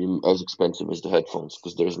shouldn't be as expensive as the headphones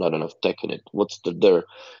because there's not enough tech in it. What's there?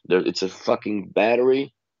 It's a fucking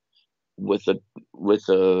battery with I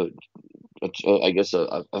guess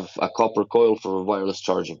a copper coil for wireless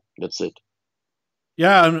charging. That's it.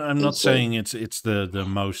 Yeah, I'm not Insane. saying it's the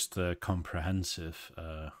most comprehensive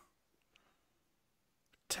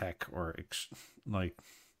tech or like.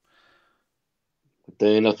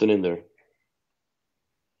 There ain't nothing in there.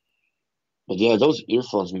 But yeah, those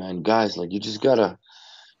earphones, man, guys, like you just gotta.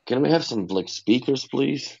 Can we have some like speakers,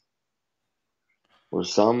 please, or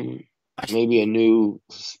some I, maybe a new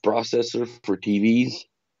processor for TVs?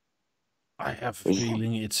 I have a There's-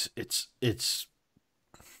 feeling it's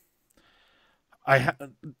I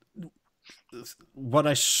what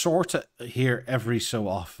I sort of hear every so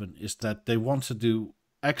often is that they want to do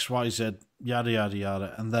X, Y, Z, yada yada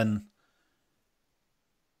yada, and then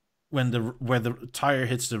when where the tire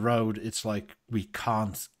hits the road, it's like we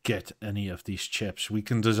can't get any of these chips. We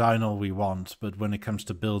can design all we want, but when it comes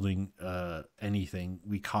to building anything,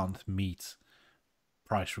 we can't meet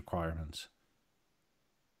price requirements.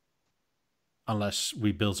 unless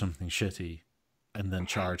we build something shitty and then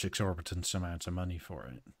charge exorbitant amounts of money for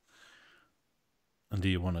it. And do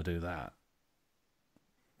you want to do that?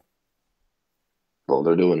 Well,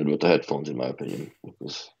 they're doing it with the headphones, in my opinion.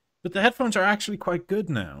 But the headphones are actually quite good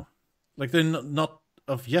now. Like, they're not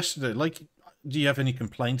of yesterday. Like, do you have any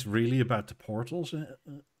complaints really about the portals?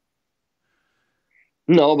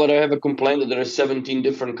 No, but I have a complaint that there are 17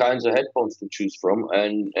 different kinds of headphones to choose from,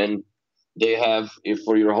 and they have, if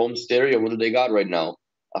for your home stereo, what do they got right now?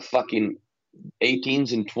 A fucking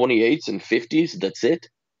 18s and 28s and 50s. That's it.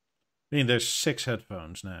 I mean, there's 6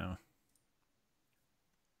 headphones now.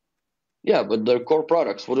 Yeah, but they're core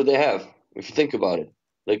products. What do they have? If you think about it,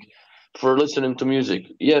 like for listening to music,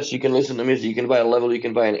 yes, you can listen to music. You can buy a level. You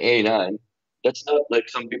can buy an A9. That's not like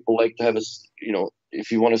some people like to have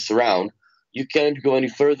if you want to surround, you can't go any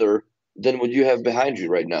further than what you have behind you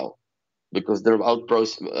right now, because they're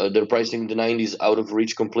pricing the 90s out of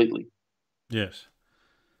reach completely. Yes.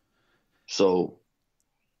 So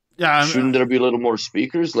yeah, shouldn't there be a little more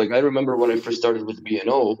speakers? Like I remember when I first started with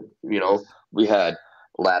B&O, we had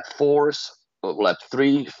lap 4s, lap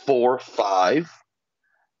 3, 4, 5.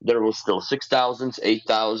 There was still 6,000s,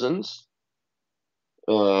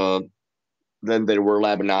 8,000s. Then there were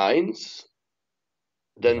lab 9s.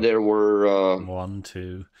 Then there were 1,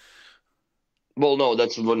 2. Well, no,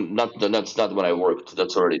 that's not when I worked.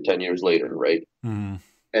 That's already 10 years later, right? Mm.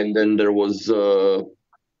 And then there was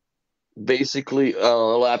basically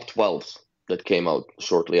lap 12s that came out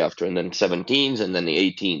shortly after, and then 17s, and then the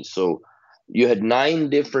 18s. So you had 9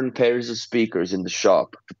 different pairs of speakers in the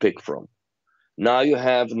shop to pick from. Now you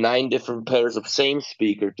have 9 different pairs of same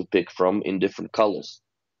speaker to pick from in different colors.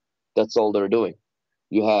 That's all they're doing.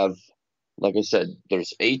 You have, like I said,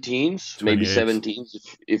 there's 18s, maybe 17s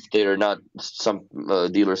if they're not, some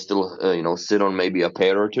dealers still sit on maybe a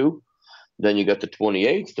pair or two. Then you got the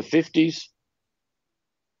 28s, the 50s,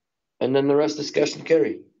 and then the rest is cash and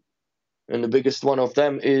carry. And the biggest one of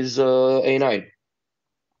them is A9.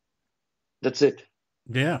 That's it.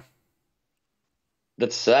 Yeah.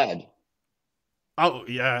 That's sad. Oh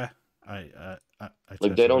yeah, I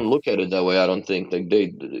like they don't look at it that way. I don't think.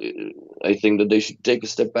 I think that they should take a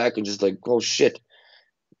step back and just like, oh shit.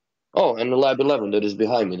 Oh, and the Lab 11 that is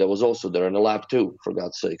behind me, that was also there, and the Lab 2, for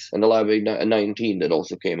God's sakes, and the Lab 19 that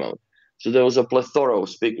also came out. So there was a plethora of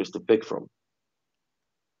speakers to pick from.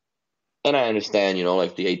 And I understand,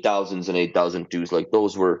 like the 8000s and 8002s, like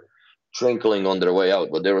those were trickling on their way out,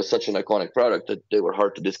 but they were such an iconic product that they were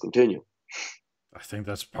hard to discontinue. I think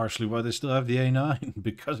that's partially why they still have the A9,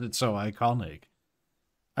 because it's so iconic.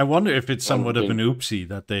 I wonder if it's somewhat of an oopsie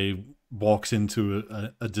that they walked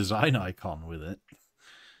into a design icon with it.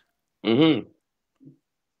 Mm-hmm.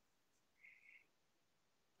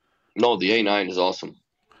 No, the A9 is awesome.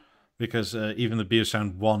 Because even the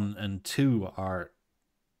BeoSound 1 and 2 are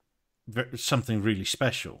something really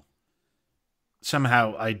special.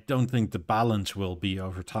 Somehow, I don't think the balance will be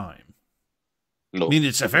over time. No. I mean,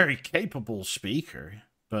 it's a very capable speaker,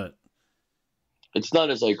 but it's not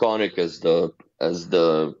as iconic as the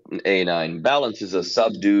A9. Balance is a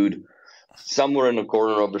subdued, somewhere in the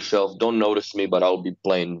corner of the shelf. Don't notice me, but I'll be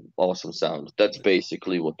playing awesome sound. That's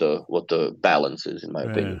basically what the balance is, in my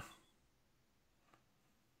opinion.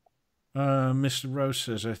 Mr. Rose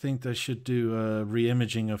says, I think they should do a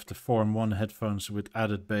re-imaging of the Form 1 headphones with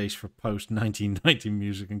added bass for post-1990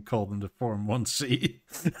 music and call them the Form 1C.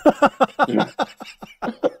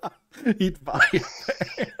 He'd buy it.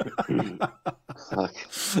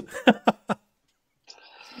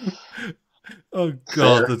 Oh,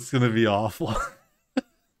 God, that's going to be awful.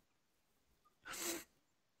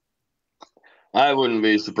 I wouldn't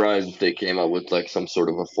be surprised if they came out with like some sort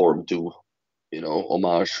of a Form 2,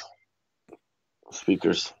 homage.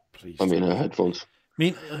 Speakers. Please. Headphones. I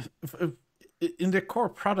mean, in their core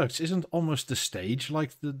products, isn't almost the stage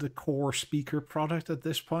like the core speaker product at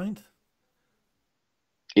this point?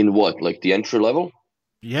 In what? Like the entry level?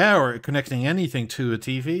 Yeah, or connecting anything to a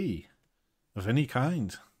TV of any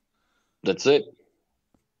kind. That's it.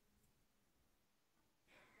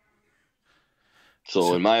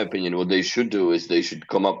 So in my opinion, what they should do is they should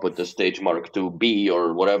come up with the Stage Mark II-B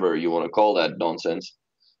or whatever you want to call that nonsense.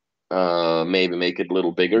 Maybe make it a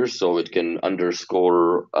little bigger so it can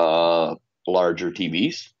underscore larger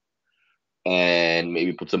TVs, and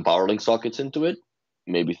maybe put some power link sockets into it.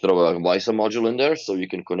 Maybe throw a WiSA module in there so you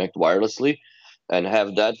can connect wirelessly and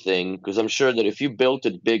have that thing. Because I'm sure that if you built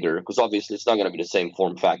it bigger, because obviously it's not going to be the same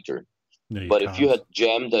form factor, but if you had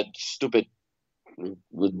jammed that stupid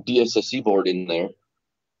with DSSC board in there,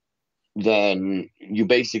 then you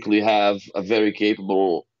basically have a very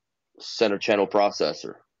capable center channel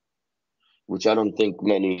processor which I don't think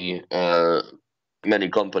many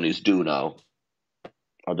companies do now,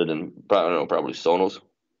 other than I don't know, probably Sonos.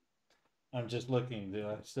 I'm just looking. Do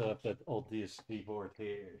I still have that old DSP board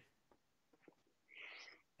here?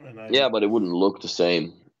 And Yeah, but it wouldn't look the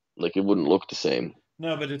same. Like it wouldn't look the same.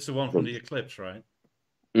 no, but it's the one from the Eclipse, right?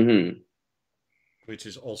 Mm-hmm. Which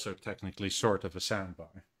is also technically sort of a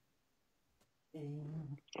soundbar.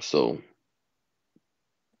 So,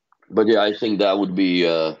 but yeah, I think that would be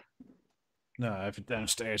No, I have it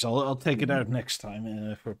downstairs. I'll take it out next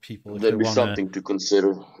time for people if they that'd be want to something to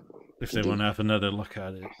consider. have another look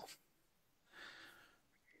at it.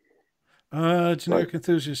 Right. Generic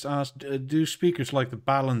enthusiast asked, do speakers like the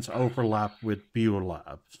balance overlap with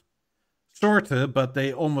BeoLab? Sorta, but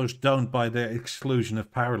they almost don't by their exclusion of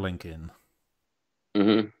PowerLink in.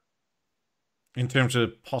 Mm-hmm. In terms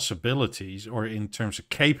of possibilities or in terms of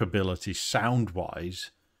capabilities,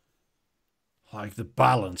 sound-wise, like the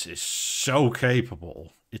balance is so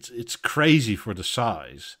capable. It's crazy for the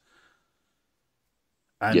size.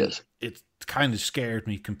 And Yes. it kind of scared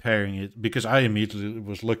me comparing it because I immediately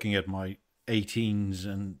was looking at my 18s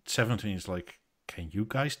and 17s like, can you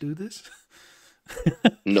guys do this?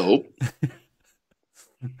 No.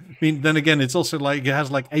 I mean, then again, it's also like it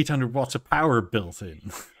has like 800 watts of power built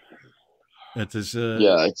in. It is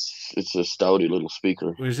Yeah, it's a stouty little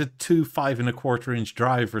speaker. is it 2 5.25-inch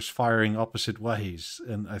drivers firing opposite ways,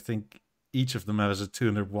 and I think each of them has a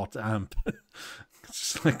 200-watt amp.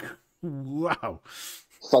 It's just like, wow.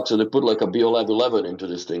 Fuck, so they put like a BeoLab 11 into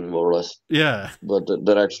this thing, more or less. Yeah. But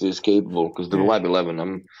that actually is capable, because the Yeah. Lab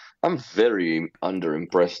 11, I'm very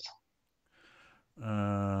underimpressed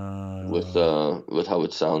with how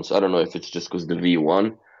it sounds. I don't know if it's just because the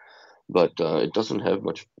V1, but it doesn't have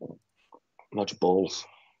much balls.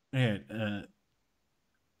 Yeah.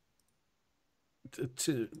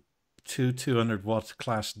 Two 200-watt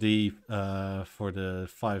Class D for the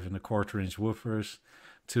 5.25-inch woofers,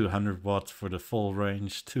 200-watt for the full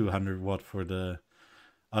range, 200-watt for the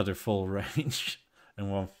other full range, and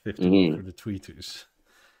 150-watt for the tweeters.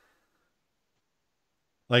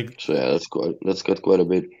 Like, so yeah, that's got quite a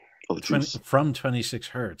bit of 20, juice. from 26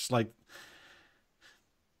 hertz. Like,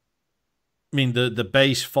 I mean, the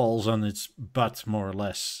bass falls on its butt more or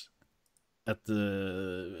less at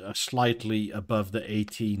the slightly above the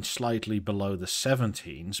 18, slightly below the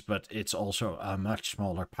 17s, but it's also a much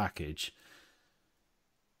smaller package.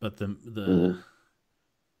 But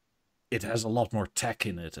it has a lot more tech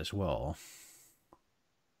in it as well.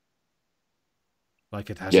 Like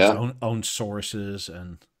it has its own sources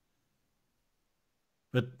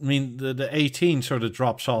but I mean the 18 sort of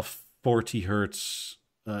drops off 40 hertz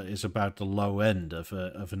is about the low end of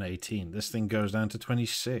an 18. This thing goes down to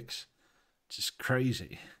 26. Just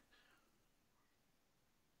crazy.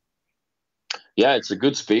 Yeah, it's a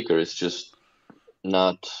good speaker. It's just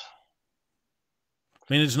not.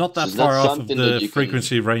 I mean, it's not that far off of the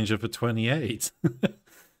frequency range of a 28.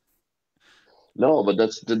 No, but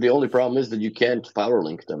that's the only problem is that you can't power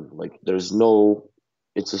link them. Like, there's no.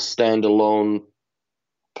 It's a standalone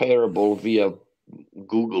pairable via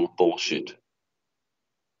Google bullshit.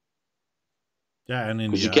 Yeah, and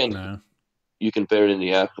in the app now. You can pair it in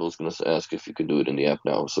the app. I was going to ask if you can do it in the app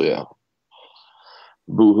now. So yeah,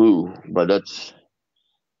 boo-hoo. But that's.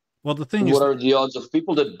 Well, the thing what is, are the odds of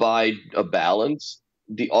people that buy a balance?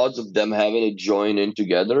 The odds of them having it join in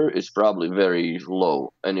together is probably very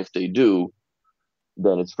low. And if they do,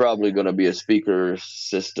 then it's probably going to be a speaker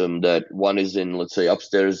system that one is in, let's say,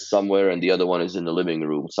 upstairs somewhere, and the other one is in the living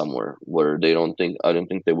room somewhere, where I don't think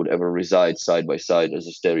they would ever reside side by side as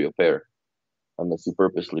a stereo pair, unless you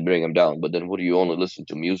purposely bring them down. But then, what do you only listen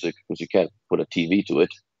to music because you can't put a TV to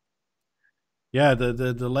it? Yeah,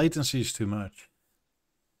 the latency is too much.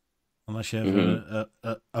 Unless you have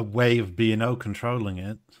a way of B&O controlling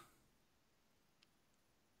it.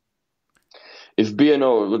 If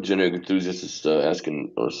B&O, generic enthusiast is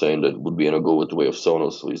asking or saying that would B&O go with the way of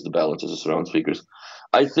Sonos, so is the balance as a surround speakers?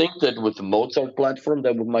 I think that with the Mozart platform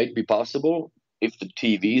that might be possible if the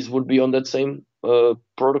TVs would be on that same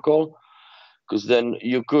protocol, because then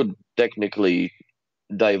you could technically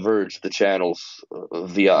diverge the channels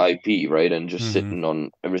via IP, right? And just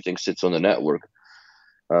everything sits on the network.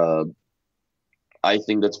 I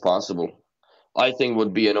think that's possible. I think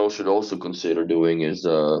what B&O should also consider doing is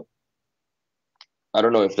I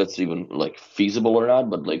don't know if that's even like feasible or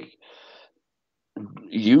not, but like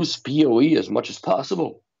use PoE as much as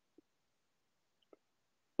possible.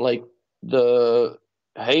 Like the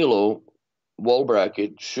Halo wall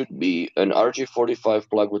bracket should be an RJ45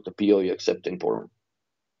 plug with the PoE accepting port.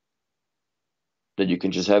 That you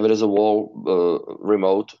can just have it as a wall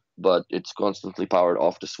remote, but it's constantly powered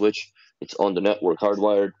off the switch. It's on the network,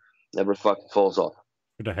 hardwired, never fucking falls off.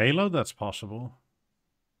 For the Halo, that's possible.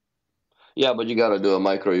 Yeah, but you gotta do a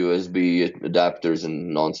micro USB adapters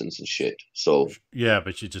and nonsense and shit. So, Yeah,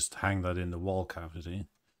 but you just hang that in the wall cavity.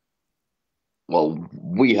 well,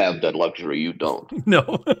 we have that luxury. You don't.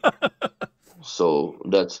 No. So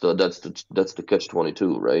that's the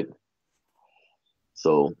catch-22, right?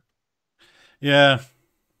 So Yeah.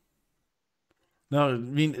 No, I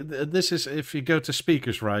mean, this is, if you go to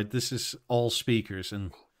speakers, right, this is all speakers,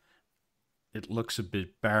 and it looks a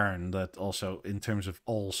bit barren that also, in terms of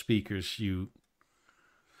all speakers, you...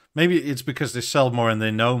 Maybe it's because they sell more and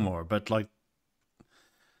they know more, but, like,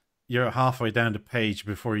 you're halfway down the page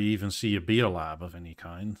before you even see a BeoLab of any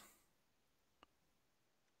kind.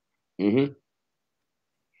 mm-hmm.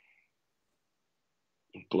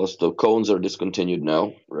 Plus the cones are discontinued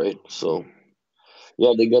now, right? So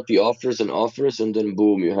yeah, they got the offers, and then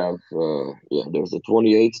boom, you have yeah, there's the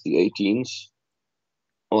 28s, the 18s.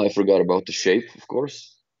 Oh, I forgot about the shape, of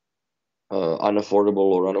course. Unaffordable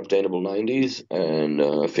or unobtainable 90s and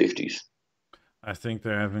 50s. I think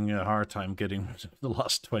they're having a hard time getting the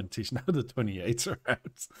last 20s. Now the 28s are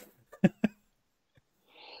out.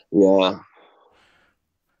 Yeah,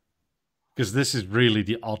 Because this is really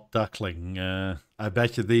the odd duckling. I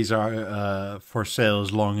bet you these are for sale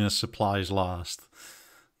as long as supplies last. I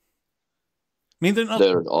mean, they're not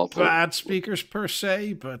they're awful. bad speakers per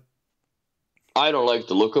se, but I don't like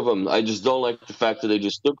the look of them. I just don't like the fact that they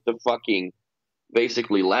just took the fucking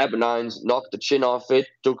basically Lab 9s, knocked the chin off it,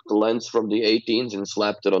 took the lens from the 18s and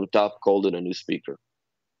slapped it on top, called it a new speaker.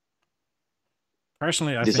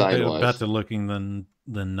 personally, I think Design they're wise, better looking than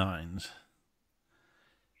the 9s.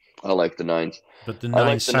 I like the 9s. But the I 9s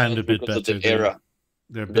like the sound 9s a bit because of better. the era.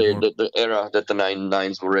 They're a bit more... The era that the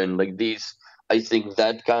 9s were in. Like these, I think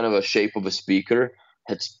that kind of a shape of a speaker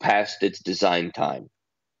has passed its design time.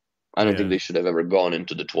 I don't think Yeah. they should have ever gone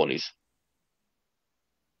into the 20s.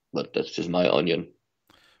 But that's just my onion.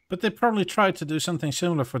 But they probably tried to do something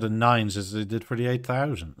similar for the 9s as they did for the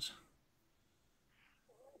 8000s.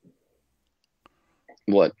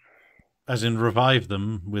 What? As in revive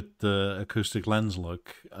them with the acoustic lens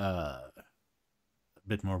look, a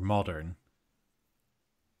bit more modern.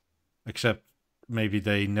 Except maybe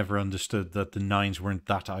they never understood that the 9s weren't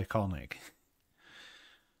that iconic.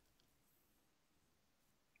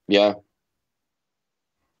 Yeah.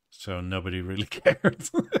 So nobody really cared.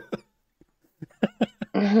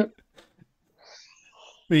 Mm-hmm. I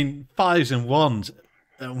mean, 5s and 1s.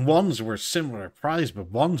 1s were similar price,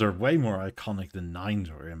 but 1s are way more iconic than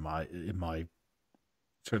 9s were in my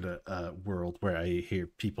sort of world where I hear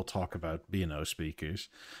people talk about B&O speakers.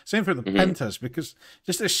 Same for the Pentas, because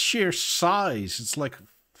just their sheer size, it's like,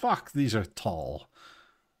 fuck, these are tall.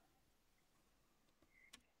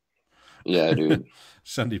 Yeah, dude.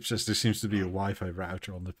 Sandeep says there seems to be a Wi-Fi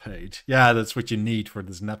router on the page. Yeah, that's what you need for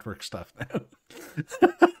this network stuff now.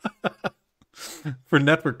 For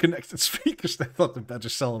network connected speakers, they thought they better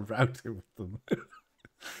sell a router with them.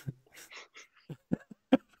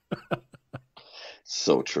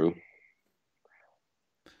 So true.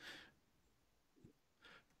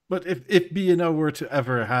 But if B&O were to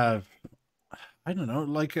ever have, I don't know,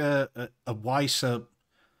 like a WiSA,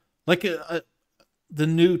 like the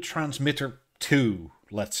new Transmitter 2,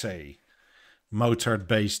 let's say,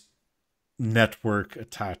 Mozart-based network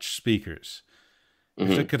attached speakers.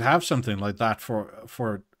 If they could have something like that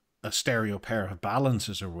for a stereo pair of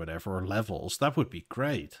balances or whatever, or levels, that would be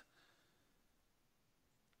great.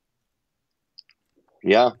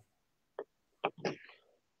 Yeah.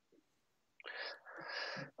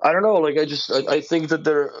 I don't know. Like I think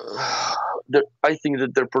that I think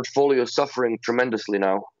that their portfolio is suffering tremendously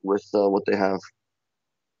now with what they have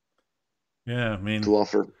Yeah, I mean, to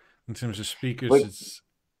offer. in terms of speakers, Like, it's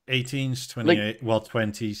 18s, 28, well,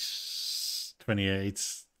 20s,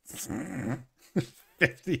 28s,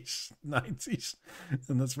 50s, 90s,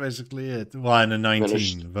 and that's basically it. Well, and a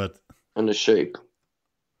 19, but... And the shape.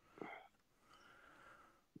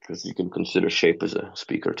 Because you can consider shape as a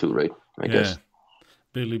speaker too, right? I guess.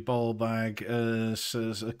 Billy Ballbag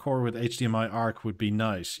says a core with HDMI ARC would be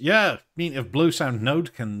nice. Yeah, I mean, if Blue Sound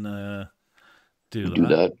Node can do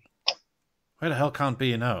that, why the hell can't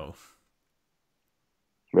B&O?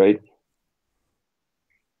 Right?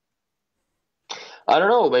 I don't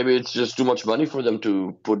know. Maybe it's just too much money for them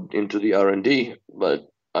to put into the R&D, but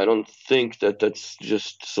I don't think that that's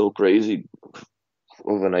just so crazy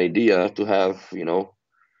of an idea to have,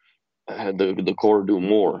 the core do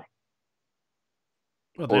more.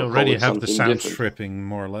 Well, they already have the sound stripping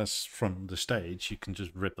more or less from the stage. You can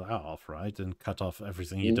just rip that off, right? And cut off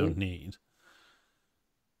everything you don't need.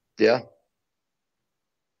 Yeah.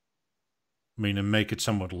 I mean, and make it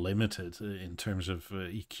somewhat limited in terms of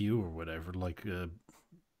EQ or whatever, like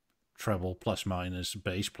treble plus minus,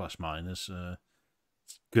 bass plus minus.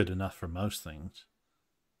 It's good enough for most things,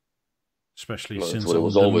 especially Well, that's since what it all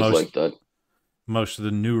was the always like that. most of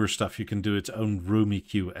the newer stuff you can do its own room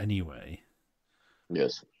EQ anyway.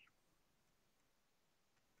 Yes.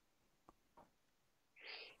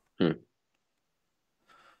 Hmm.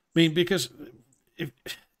 I mean, because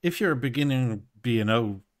if you're a beginning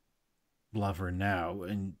B&O lover now,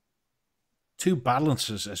 and two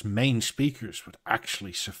balances as main speakers would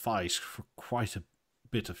actually suffice for quite a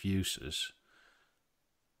bit of uses.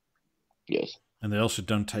 Yes. And they also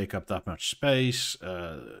don't take up that much space.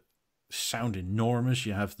 Sound enormous.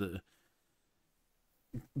 You have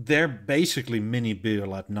they're basically mini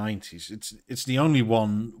BeoLab 90s. It's the only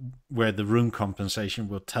one where the room compensation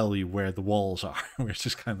will tell you where the walls are, which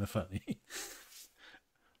is kind of funny. I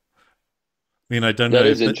mean, I don't know That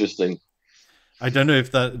if is interesting. I don't know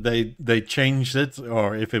if that they changed it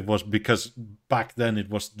or if it was because back then it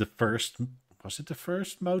was the first. Was it the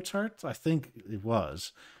first Mozart? I think it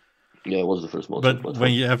was. Yeah, it was the first Mozart But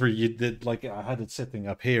platform. whenever you did, like, I had it sitting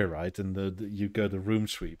up here, right, and you go to room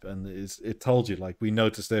sweep, and it told you, like, we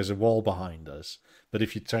noticed there's a wall behind us, but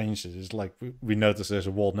if you change it, it's like we noticed there's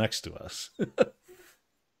a wall next to us.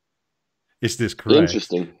 Is this correct?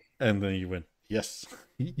 Interesting. And then you went, yes,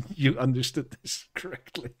 you understood this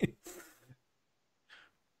correctly.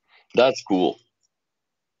 That's cool.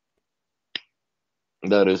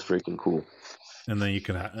 That is freaking cool. And then you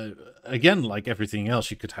could, again, like everything else,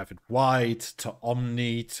 you could have it wide to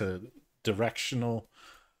omni to directional.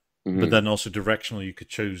 But then also directional, you could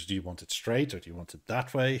choose: do you want it straight or do you want it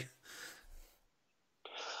that way?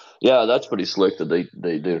 Yeah, that's pretty slick that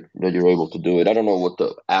that you're able to do it. I don't know what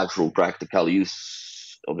the actual practical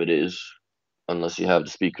use of it is, unless you have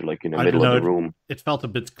the speaker like in the I don't middle of know. the room. It felt a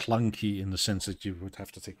bit clunky in the sense that you would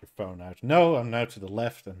have to take your phone out. No, I'm now to the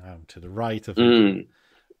left and now I'm to the right of it. Mm,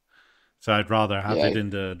 So I'd rather have yeah, it in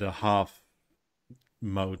the half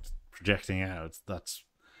mode projecting out. That's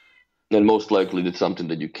and most likely it's something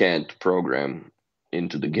that you can't program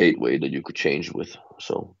into the gateway that you could change with.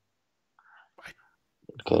 So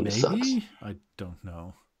it kind of sucks. maybe, I don't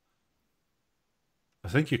know. I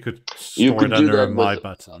think you could You store it could do under a that with my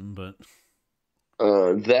button, but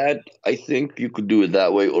that. I think you could do it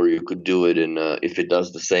that way, or you could do it in if it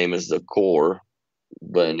does the same as the core,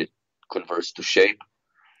 when it converts to shape.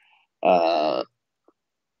 Uh,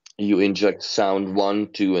 you inject sound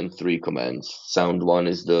 1, 2, and 3 commands. Sound 1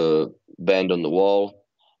 is the band on the wall,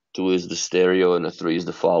 2 is the stereo, and the 3 is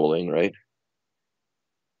the following, right?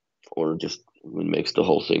 Or just it makes the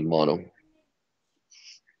whole thing mono.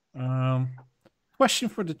 question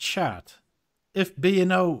for the chat: if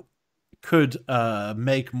B&O could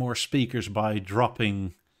make more speakers by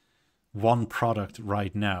dropping one product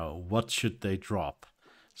right now, what should they drop?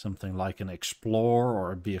 Something like an Explore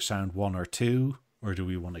or a BeoSound 1 or 2? Or do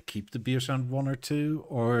we want to keep the BeoSound 1 or 2?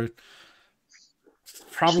 Or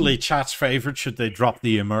probably chat's favorite, should they drop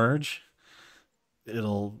the Emerge?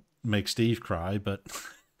 It'll make Steve cry, but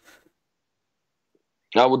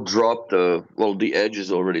I would drop the edge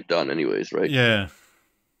is already done anyways, right? yeah.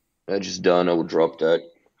 Edge is done. I would drop that.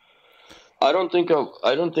 I don't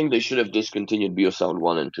think they should have discontinued BeoSound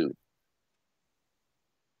 1 and 2.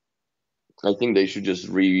 I think they should just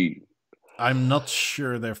I'm not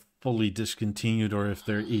sure they're fully discontinued or if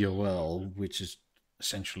they're EOL, which is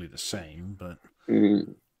essentially the same, but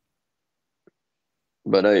mm,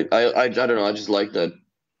 but I don't know, I just like that.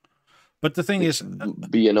 but the thing It's is,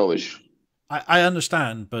 B&O-ish. I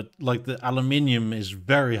understand, but like the aluminium is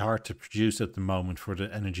very hard to produce at the moment for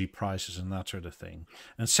the energy prices and that sort of thing.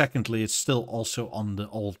 And secondly, it's still also on the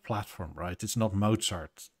old platform, right? It's not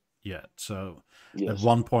Mozart yet. So at Yes.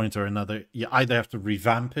 one point or another, you either have to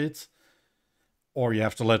revamp it or you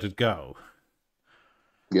have to let it go.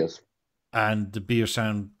 Yes. And the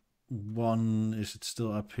BeoSound 1, is it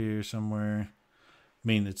still up here somewhere? I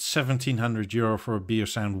mean, it's €1,700 for a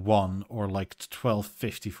BeoSound 1 or like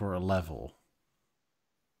 $1,250 for a level.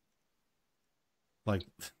 Like,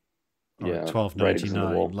 or Yeah. twelve Writing ninety from the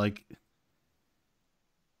nine. wall. Like,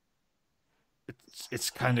 it's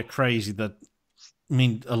kind of crazy that, I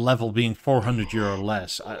mean, a level being €400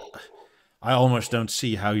 less. I almost don't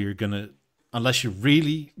see how you're gonna, unless you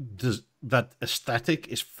really does that aesthetic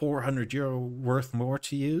is €400 worth more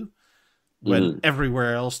to you when Hmm.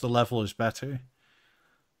 everywhere else the level is better.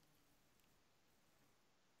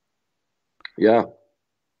 Yeah.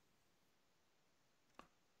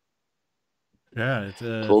 Yeah, it's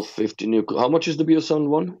 1250 new. How much is the BeoSound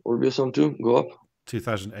 1 or BeoSound 2? Go up.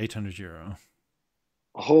 €2,800.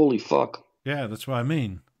 Holy fuck! Yeah, that's what I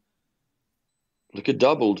mean. Look, it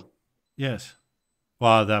doubled. Yes.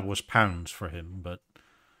 Well, that was pounds for him, but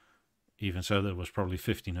even so, that was probably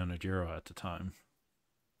 €1,500 at the time.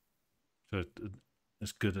 So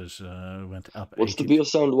as good as went up What's the 80,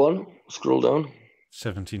 BeoSound one? Scroll down.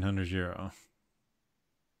 €1,700.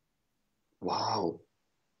 Wow.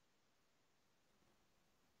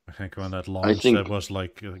 I think when that I launched, that think, was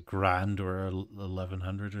like a grand or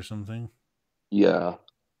 1,100 or something. yeah.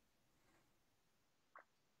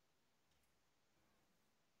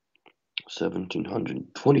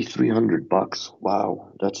 1,700, 2,300 bucks.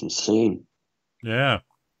 Wow, that's insane. Yeah.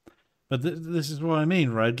 But this is what I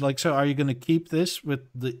mean, right? Like, so are you going to keep this with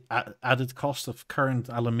the added cost of current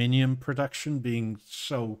aluminium production being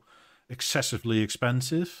so excessively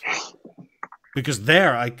expensive? Because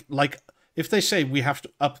there, if they say we have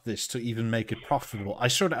to up this to even make it profitable, I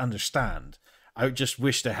sort of understand. I just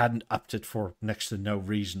wish they hadn't upped it for next to no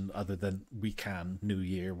reason other than we can, New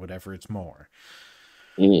Year, whatever, it's more.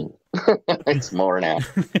 It's more now.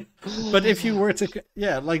 But if you were to,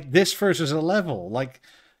 yeah, like this versus a level, like,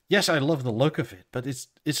 yes, I love the look of it, but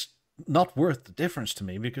it's not worth the difference to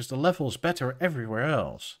me because the level is better everywhere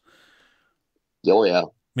else. Oh yeah.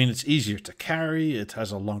 I mean, it's easier to carry. It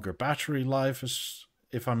has a longer battery life, as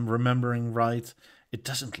if I'm remembering right. It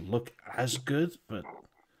doesn't look as good, but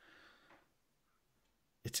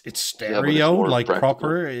it's Yeah, but it's stereo, more like practical.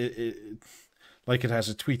 proper. Like it has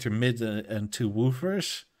a tweeter mid and two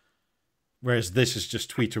woofers, whereas this is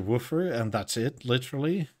just tweeter woofer and that's it,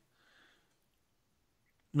 literally.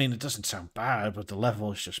 I mean, it doesn't sound bad, but the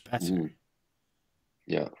level is just better.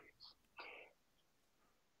 Yeah.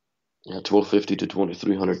 Yeah, 1,250 to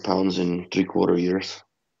 2,300 pounds in 3/4 years.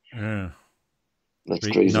 Yeah. That's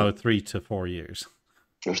crazy. 3 to 4 years.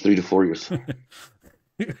 There's 3 to 4 years.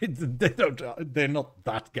 They're not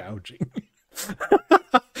that gouging.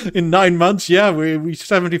 In 9 months, yeah, we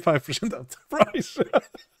 75% of the price.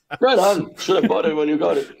 Right on. Should have bought it when you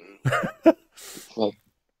got it. Well,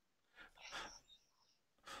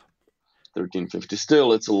 1,350.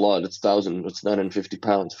 Still, it's a lot. It's 1,000. It's 950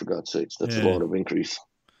 pounds, for God's sakes. That's a Yeah. lot of increase.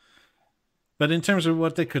 But in terms of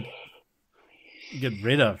what they could get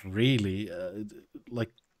rid of, really,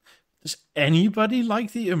 like, does anybody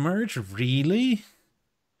like the Emerge, really?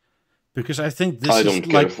 Because I think this I is don't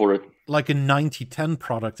care for it. like a 9010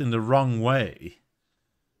 product in the wrong way.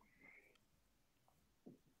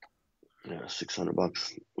 Yeah, 600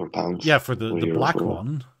 bucks or pounds. Yeah, for the or euros, black whatever.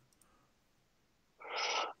 one.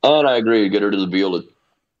 And I agree. Get rid of the BeoLab. I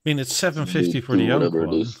mean, it's $750 for Do the oak whatever it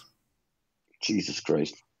one. is. Jesus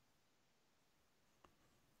Christ.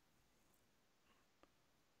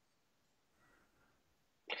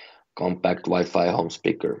 Compact Wi-Fi home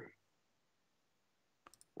speaker.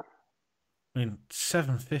 I mean,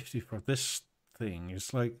 $750 for this thing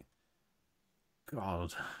is like,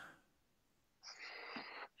 God.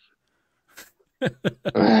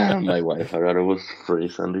 My wife, I rather was free,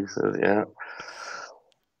 Sandy says, yeah.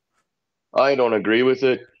 I don't agree with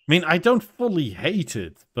it. I mean, I don't fully hate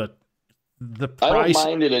it, but the price. I don't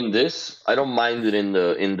mind it in this. I don't mind it in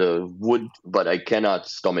the wood, but I cannot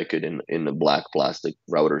stomach it in the black plastic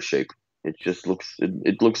router shape. It just looks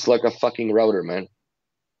it looks like a fucking router, man.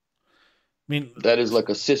 I mean, that is like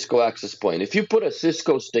a Cisco access point. If you put a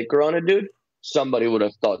Cisco sticker on it, dude, somebody would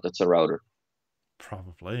have thought that's a router.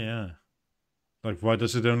 Probably, yeah. Like, why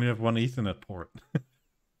does it only have one Ethernet port?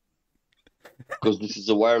 Because this is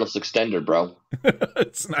a wireless extender, bro.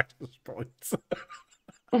 It's an access point.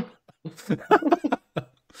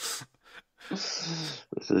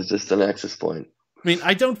 This is just an access point. I mean,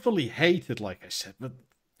 I don't fully hate it, like I said, but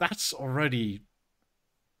that's already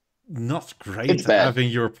not great It's bad. having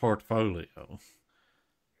your portfolio.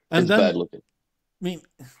 And it's then, bad looking. I mean,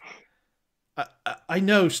 I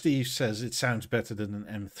know Steve says it sounds better than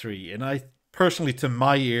an M3, and I personally, to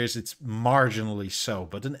my ears, it's marginally so.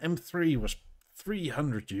 But an M3 was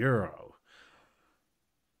 €300.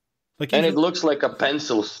 Like, and it looks like a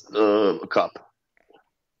pencil cup.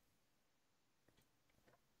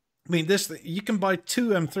 I mean, this you can buy two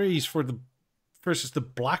M3s for the versus the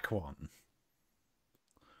black one.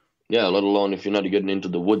 Yeah, let alone if you're not getting into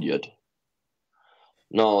the wood yet.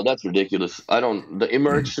 No, that's ridiculous. I don't. The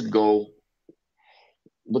Emerge should go.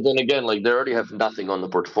 But then again, like, they already have nothing on the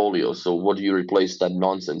portfolio, so what do you replace that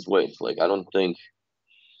nonsense with? Like, I don't think.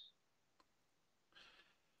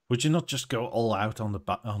 Would you not just go all out on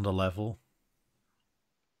the level?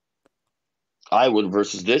 I would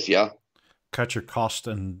versus this, yeah. Cut your cost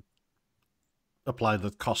and apply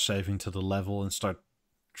the cost saving to the level and start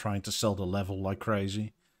trying to sell the level like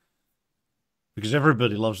crazy. Because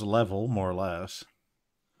everybody loves the level, more or less.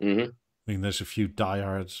 Mm-hmm. I mean, there's a few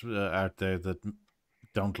diehards out there that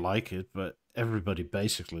don't like it, but everybody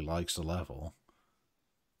basically likes the level.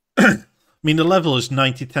 I mean, the level is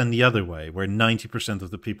 90-10 the other way, where 90%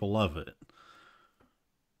 of the people love it.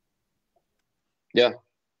 Yeah.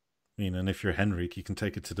 I mean, and if you're Henrik, you can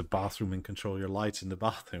take it to the bathroom and control your lights in the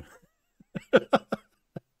bathroom.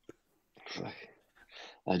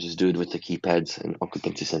 I just do it with the keypads and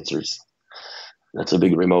occupancy sensors. That's a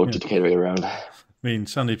big remote to carry around. I mean,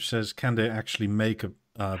 Sandeep says, can they actually make a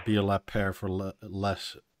BeoLab pair for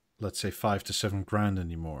less, let's say, 5 to 7 grand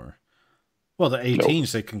anymore? Well, the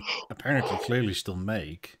 18s they can apparently clearly still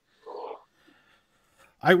make.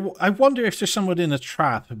 I wonder if there's somewhat in a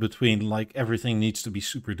trap between like everything needs to be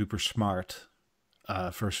super duper smart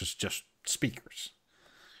versus just speakers.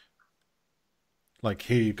 Like,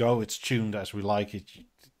 here you go, it's tuned as we like it.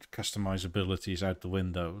 Customizability is out the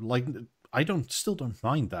window. Like, I still don't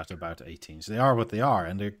mind that about 18s. They are what they are,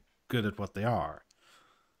 and they're good at what they are.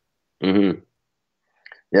 Mm-hmm.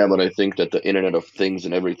 Yeah, but I think that the Internet of Things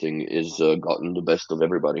and everything is gotten the best of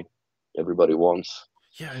everybody. Everybody wants.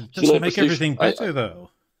 Yeah, it doesn't make everything better, though.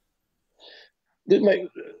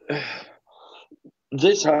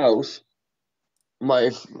 This house,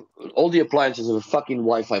 all the appliances have a fucking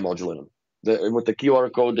Wi-Fi module in them. With the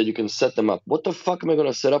QR code that you can set them up. What the fuck am I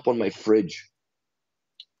gonna set up on my fridge?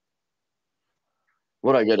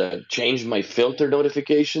 What, I gotta change my filter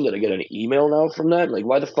notification? Did I get an email now from that? Like,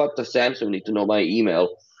 why the fuck does Samsung need to know my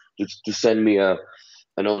email to send me a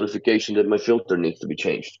notification that my filter needs to be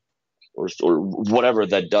changed? Or whatever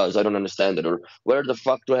that does. I don't understand it. Or where the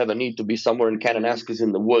fuck do I have a need to be somewhere in Kananaskis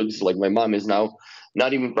in the woods, like my mom is now,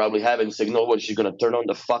 not even probably having signal when she's gonna turn on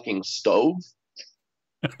the fucking stove?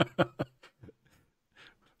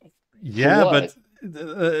 Yeah, but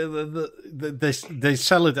they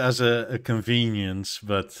sell it as a convenience,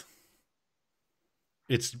 but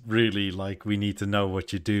it's really like, we need to know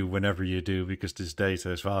what you do whenever you do because this data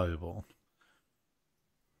is valuable.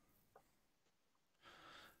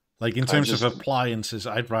 Like, in terms of appliances,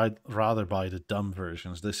 I'd rather buy the dumb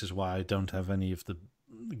versions. This is why I don't have any of the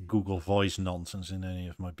Google Voice nonsense in any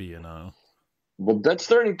of my B&O. Well, that's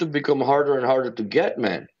starting to become harder and harder to get,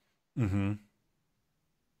 man. Mm-hmm.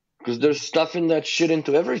 Because there's stuffing that shit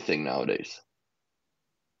into everything nowadays.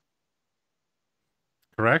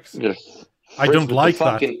 Correct? I don't like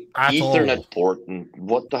that at Ethernet all. port, and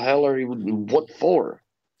what the hell are you? What for?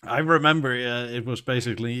 I remember it was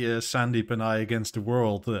basically Sandeep and I against the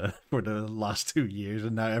world for the last 2 years,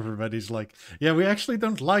 and now everybody's like, yeah, we actually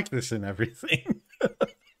don't like this in everything.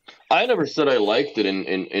 I never said I liked it in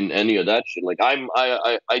any of that shit. Like,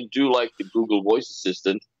 I do like the Google Voice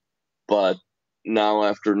Assistant, but now,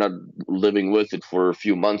 after not living with it for a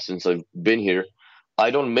few months since I've been here, I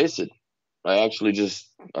don't miss it.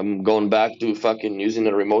 I'm going back to fucking using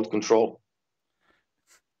a remote control.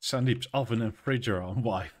 Sandeep's oven and fridge are on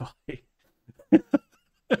Wi-Fi.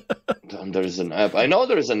 There's an app. I know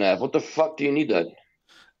there's an app. What the fuck do you need that?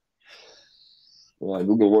 Yeah,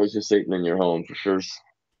 Google Voice is sitting in your home for sure.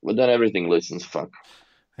 But then everything listens. Fuck.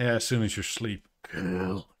 Yeah, as soon as you sleep.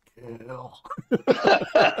 Kill.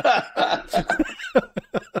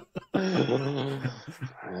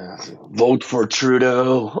 Vote for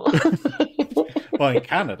Trudeau. Well, in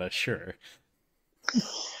Canada, sure.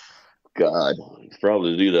 God,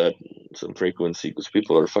 probably do that some frequency because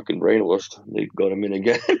people are fucking brainwashed. They got him in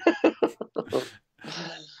again.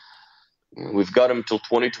 We've got him till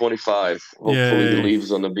 2025. Hopefully, he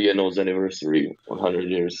leaves on the BNO's anniversary, 100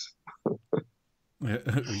 years.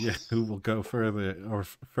 Yeah, who will go further or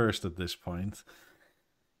first at this point?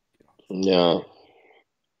 Yeah.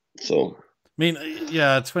 So, I mean,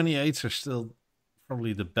 yeah, 28s are still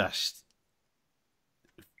probably the best.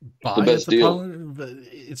 The best deal. But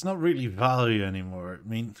it's not really value anymore. I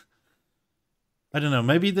mean, I don't know.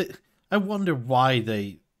 Maybe I wonder why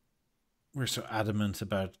they were so adamant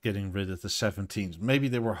about getting rid of the 17s. Maybe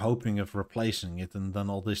they were hoping of replacing it, and then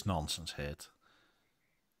all this nonsense hit.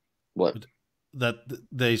 What? That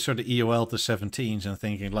they sort of EOL the 17s and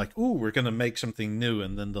thinking like, "Ooh, we're going to make something new,"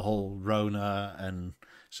 and then the whole Rona and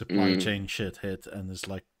supply chain shit hit, and it's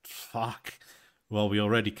like, fuck. Well, we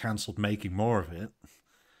already cancelled making more of it.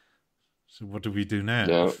 So what do we do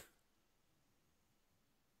now?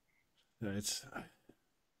 Yeah.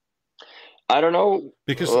 I don't know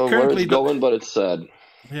because currently where it's going, but it's sad.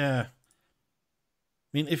 Yeah. I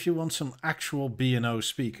mean, if you want some actual B&O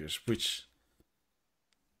speakers, which,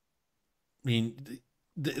 I mean,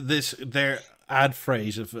 their ad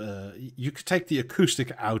phrase of you could take the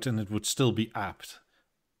acoustic out and it would still be apt.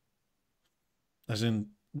 As in,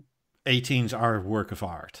 18s are a work of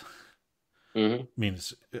art. Hmm. I mean,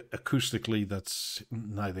 it's acoustically, that's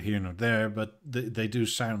neither here nor there, but they do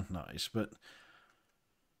sound nice. But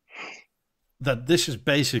that this is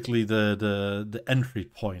basically the entry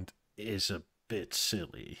point is a bit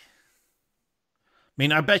silly. I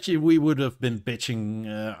mean, I bet you we would have been bitching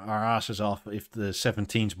our asses off if the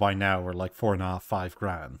 17s by now were like 4.5, 5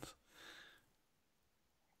 grand.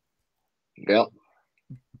 Yeah.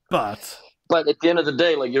 But But at the end of the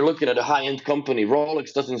day, like you're looking at a high end company.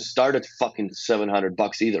 Rolex doesn't start at fucking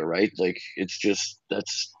 $700 either, right? Like it's just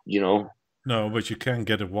that's no, but you can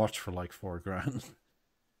get a watch for like 4 grand.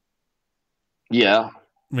 Yeah,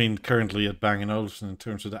 I mean, currently at Bang & Olufsen, in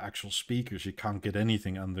terms of the actual speakers, you can't get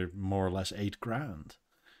anything under more or less 8 grand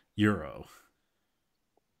euro,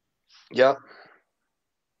 yeah.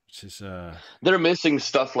 which is They're missing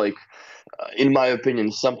stuff like, in my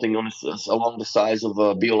opinion, something along the size of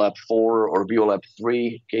a BeoLab 4 or BeoLab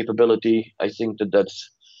 3 capability. I think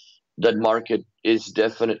that market is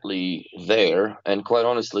definitely there, and quite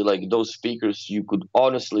honestly, like those speakers, you could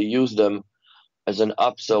honestly use them as an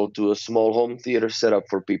upsell to a small home theater setup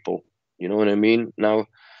for people. You know what I mean? Now,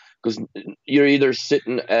 because you're either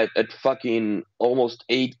sitting at fucking almost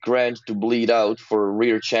 8 grand to bleed out for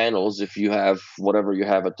rear channels if you have whatever you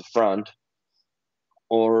have at the front,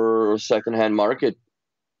 or secondhand market.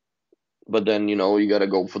 But then you got to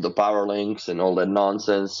go for the power links and all that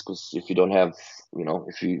nonsense, because if you don't have,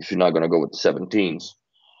 if you're not gonna go with the 17s,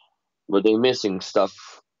 but they're missing stuff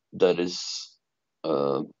that is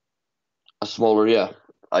uh, a smaller. Yeah,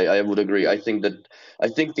 I would agree. I think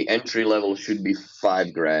the entry level should be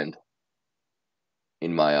 5 grand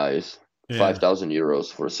in my eyes. yeah. 5,000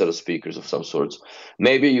 euros for a set of speakers of some sorts.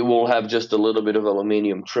 Maybe you will have just a little bit of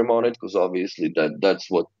aluminium trim on it, because obviously that's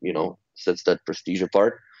what sets that prestige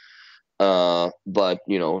apart. But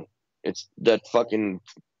it's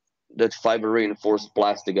that fiber reinforced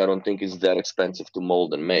plastic. I don't think is that expensive to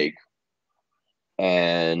mold and make.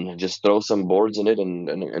 And just throw some boards in it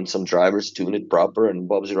and some drivers, tune it proper, and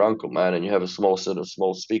Bob's your uncle, man. And you have a small set of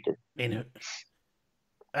small speaker. In it,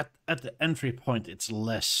 at the entry point, it's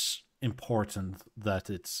less important that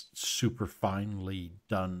it's super finely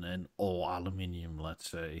done and all aluminium. Let's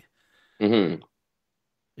say Hmm.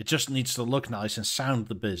 it just needs to look nice and sound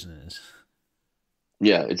the business.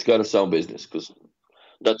 Yeah, it's got to sound business, because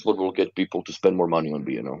that's what will get people to spend more money on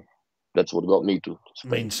B. That's what got me to I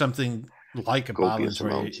mean, spend something like a balance copious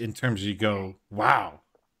where, amounts. in terms you go, wow,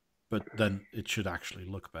 but then it should actually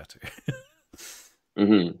look better,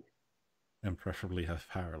 Hmm. and preferably have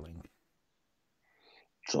power link.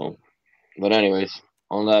 So, but anyways,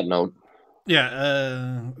 on that note,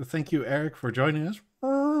 Yeah, thank you, Eric, for joining us.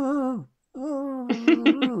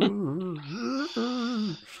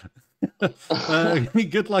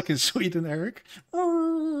 Good luck in Sweden, Eric.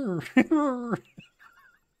 all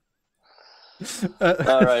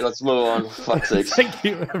right, let's move on. Fuck sakes. Thank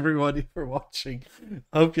you, everybody, for watching.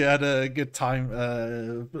 Hope you had a good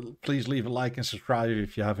time. Please leave a like and subscribe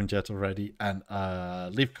if you haven't yet already, and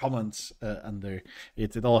leave comments under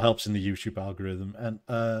it. It all helps in the YouTube algorithm. And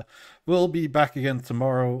we'll be back again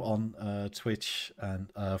tomorrow on Twitch, and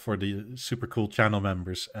for the super cool channel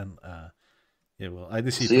members. And yeah, we'll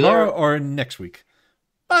either see you See you tomorrow there. or next week.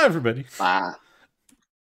 Bye, everybody. Bye.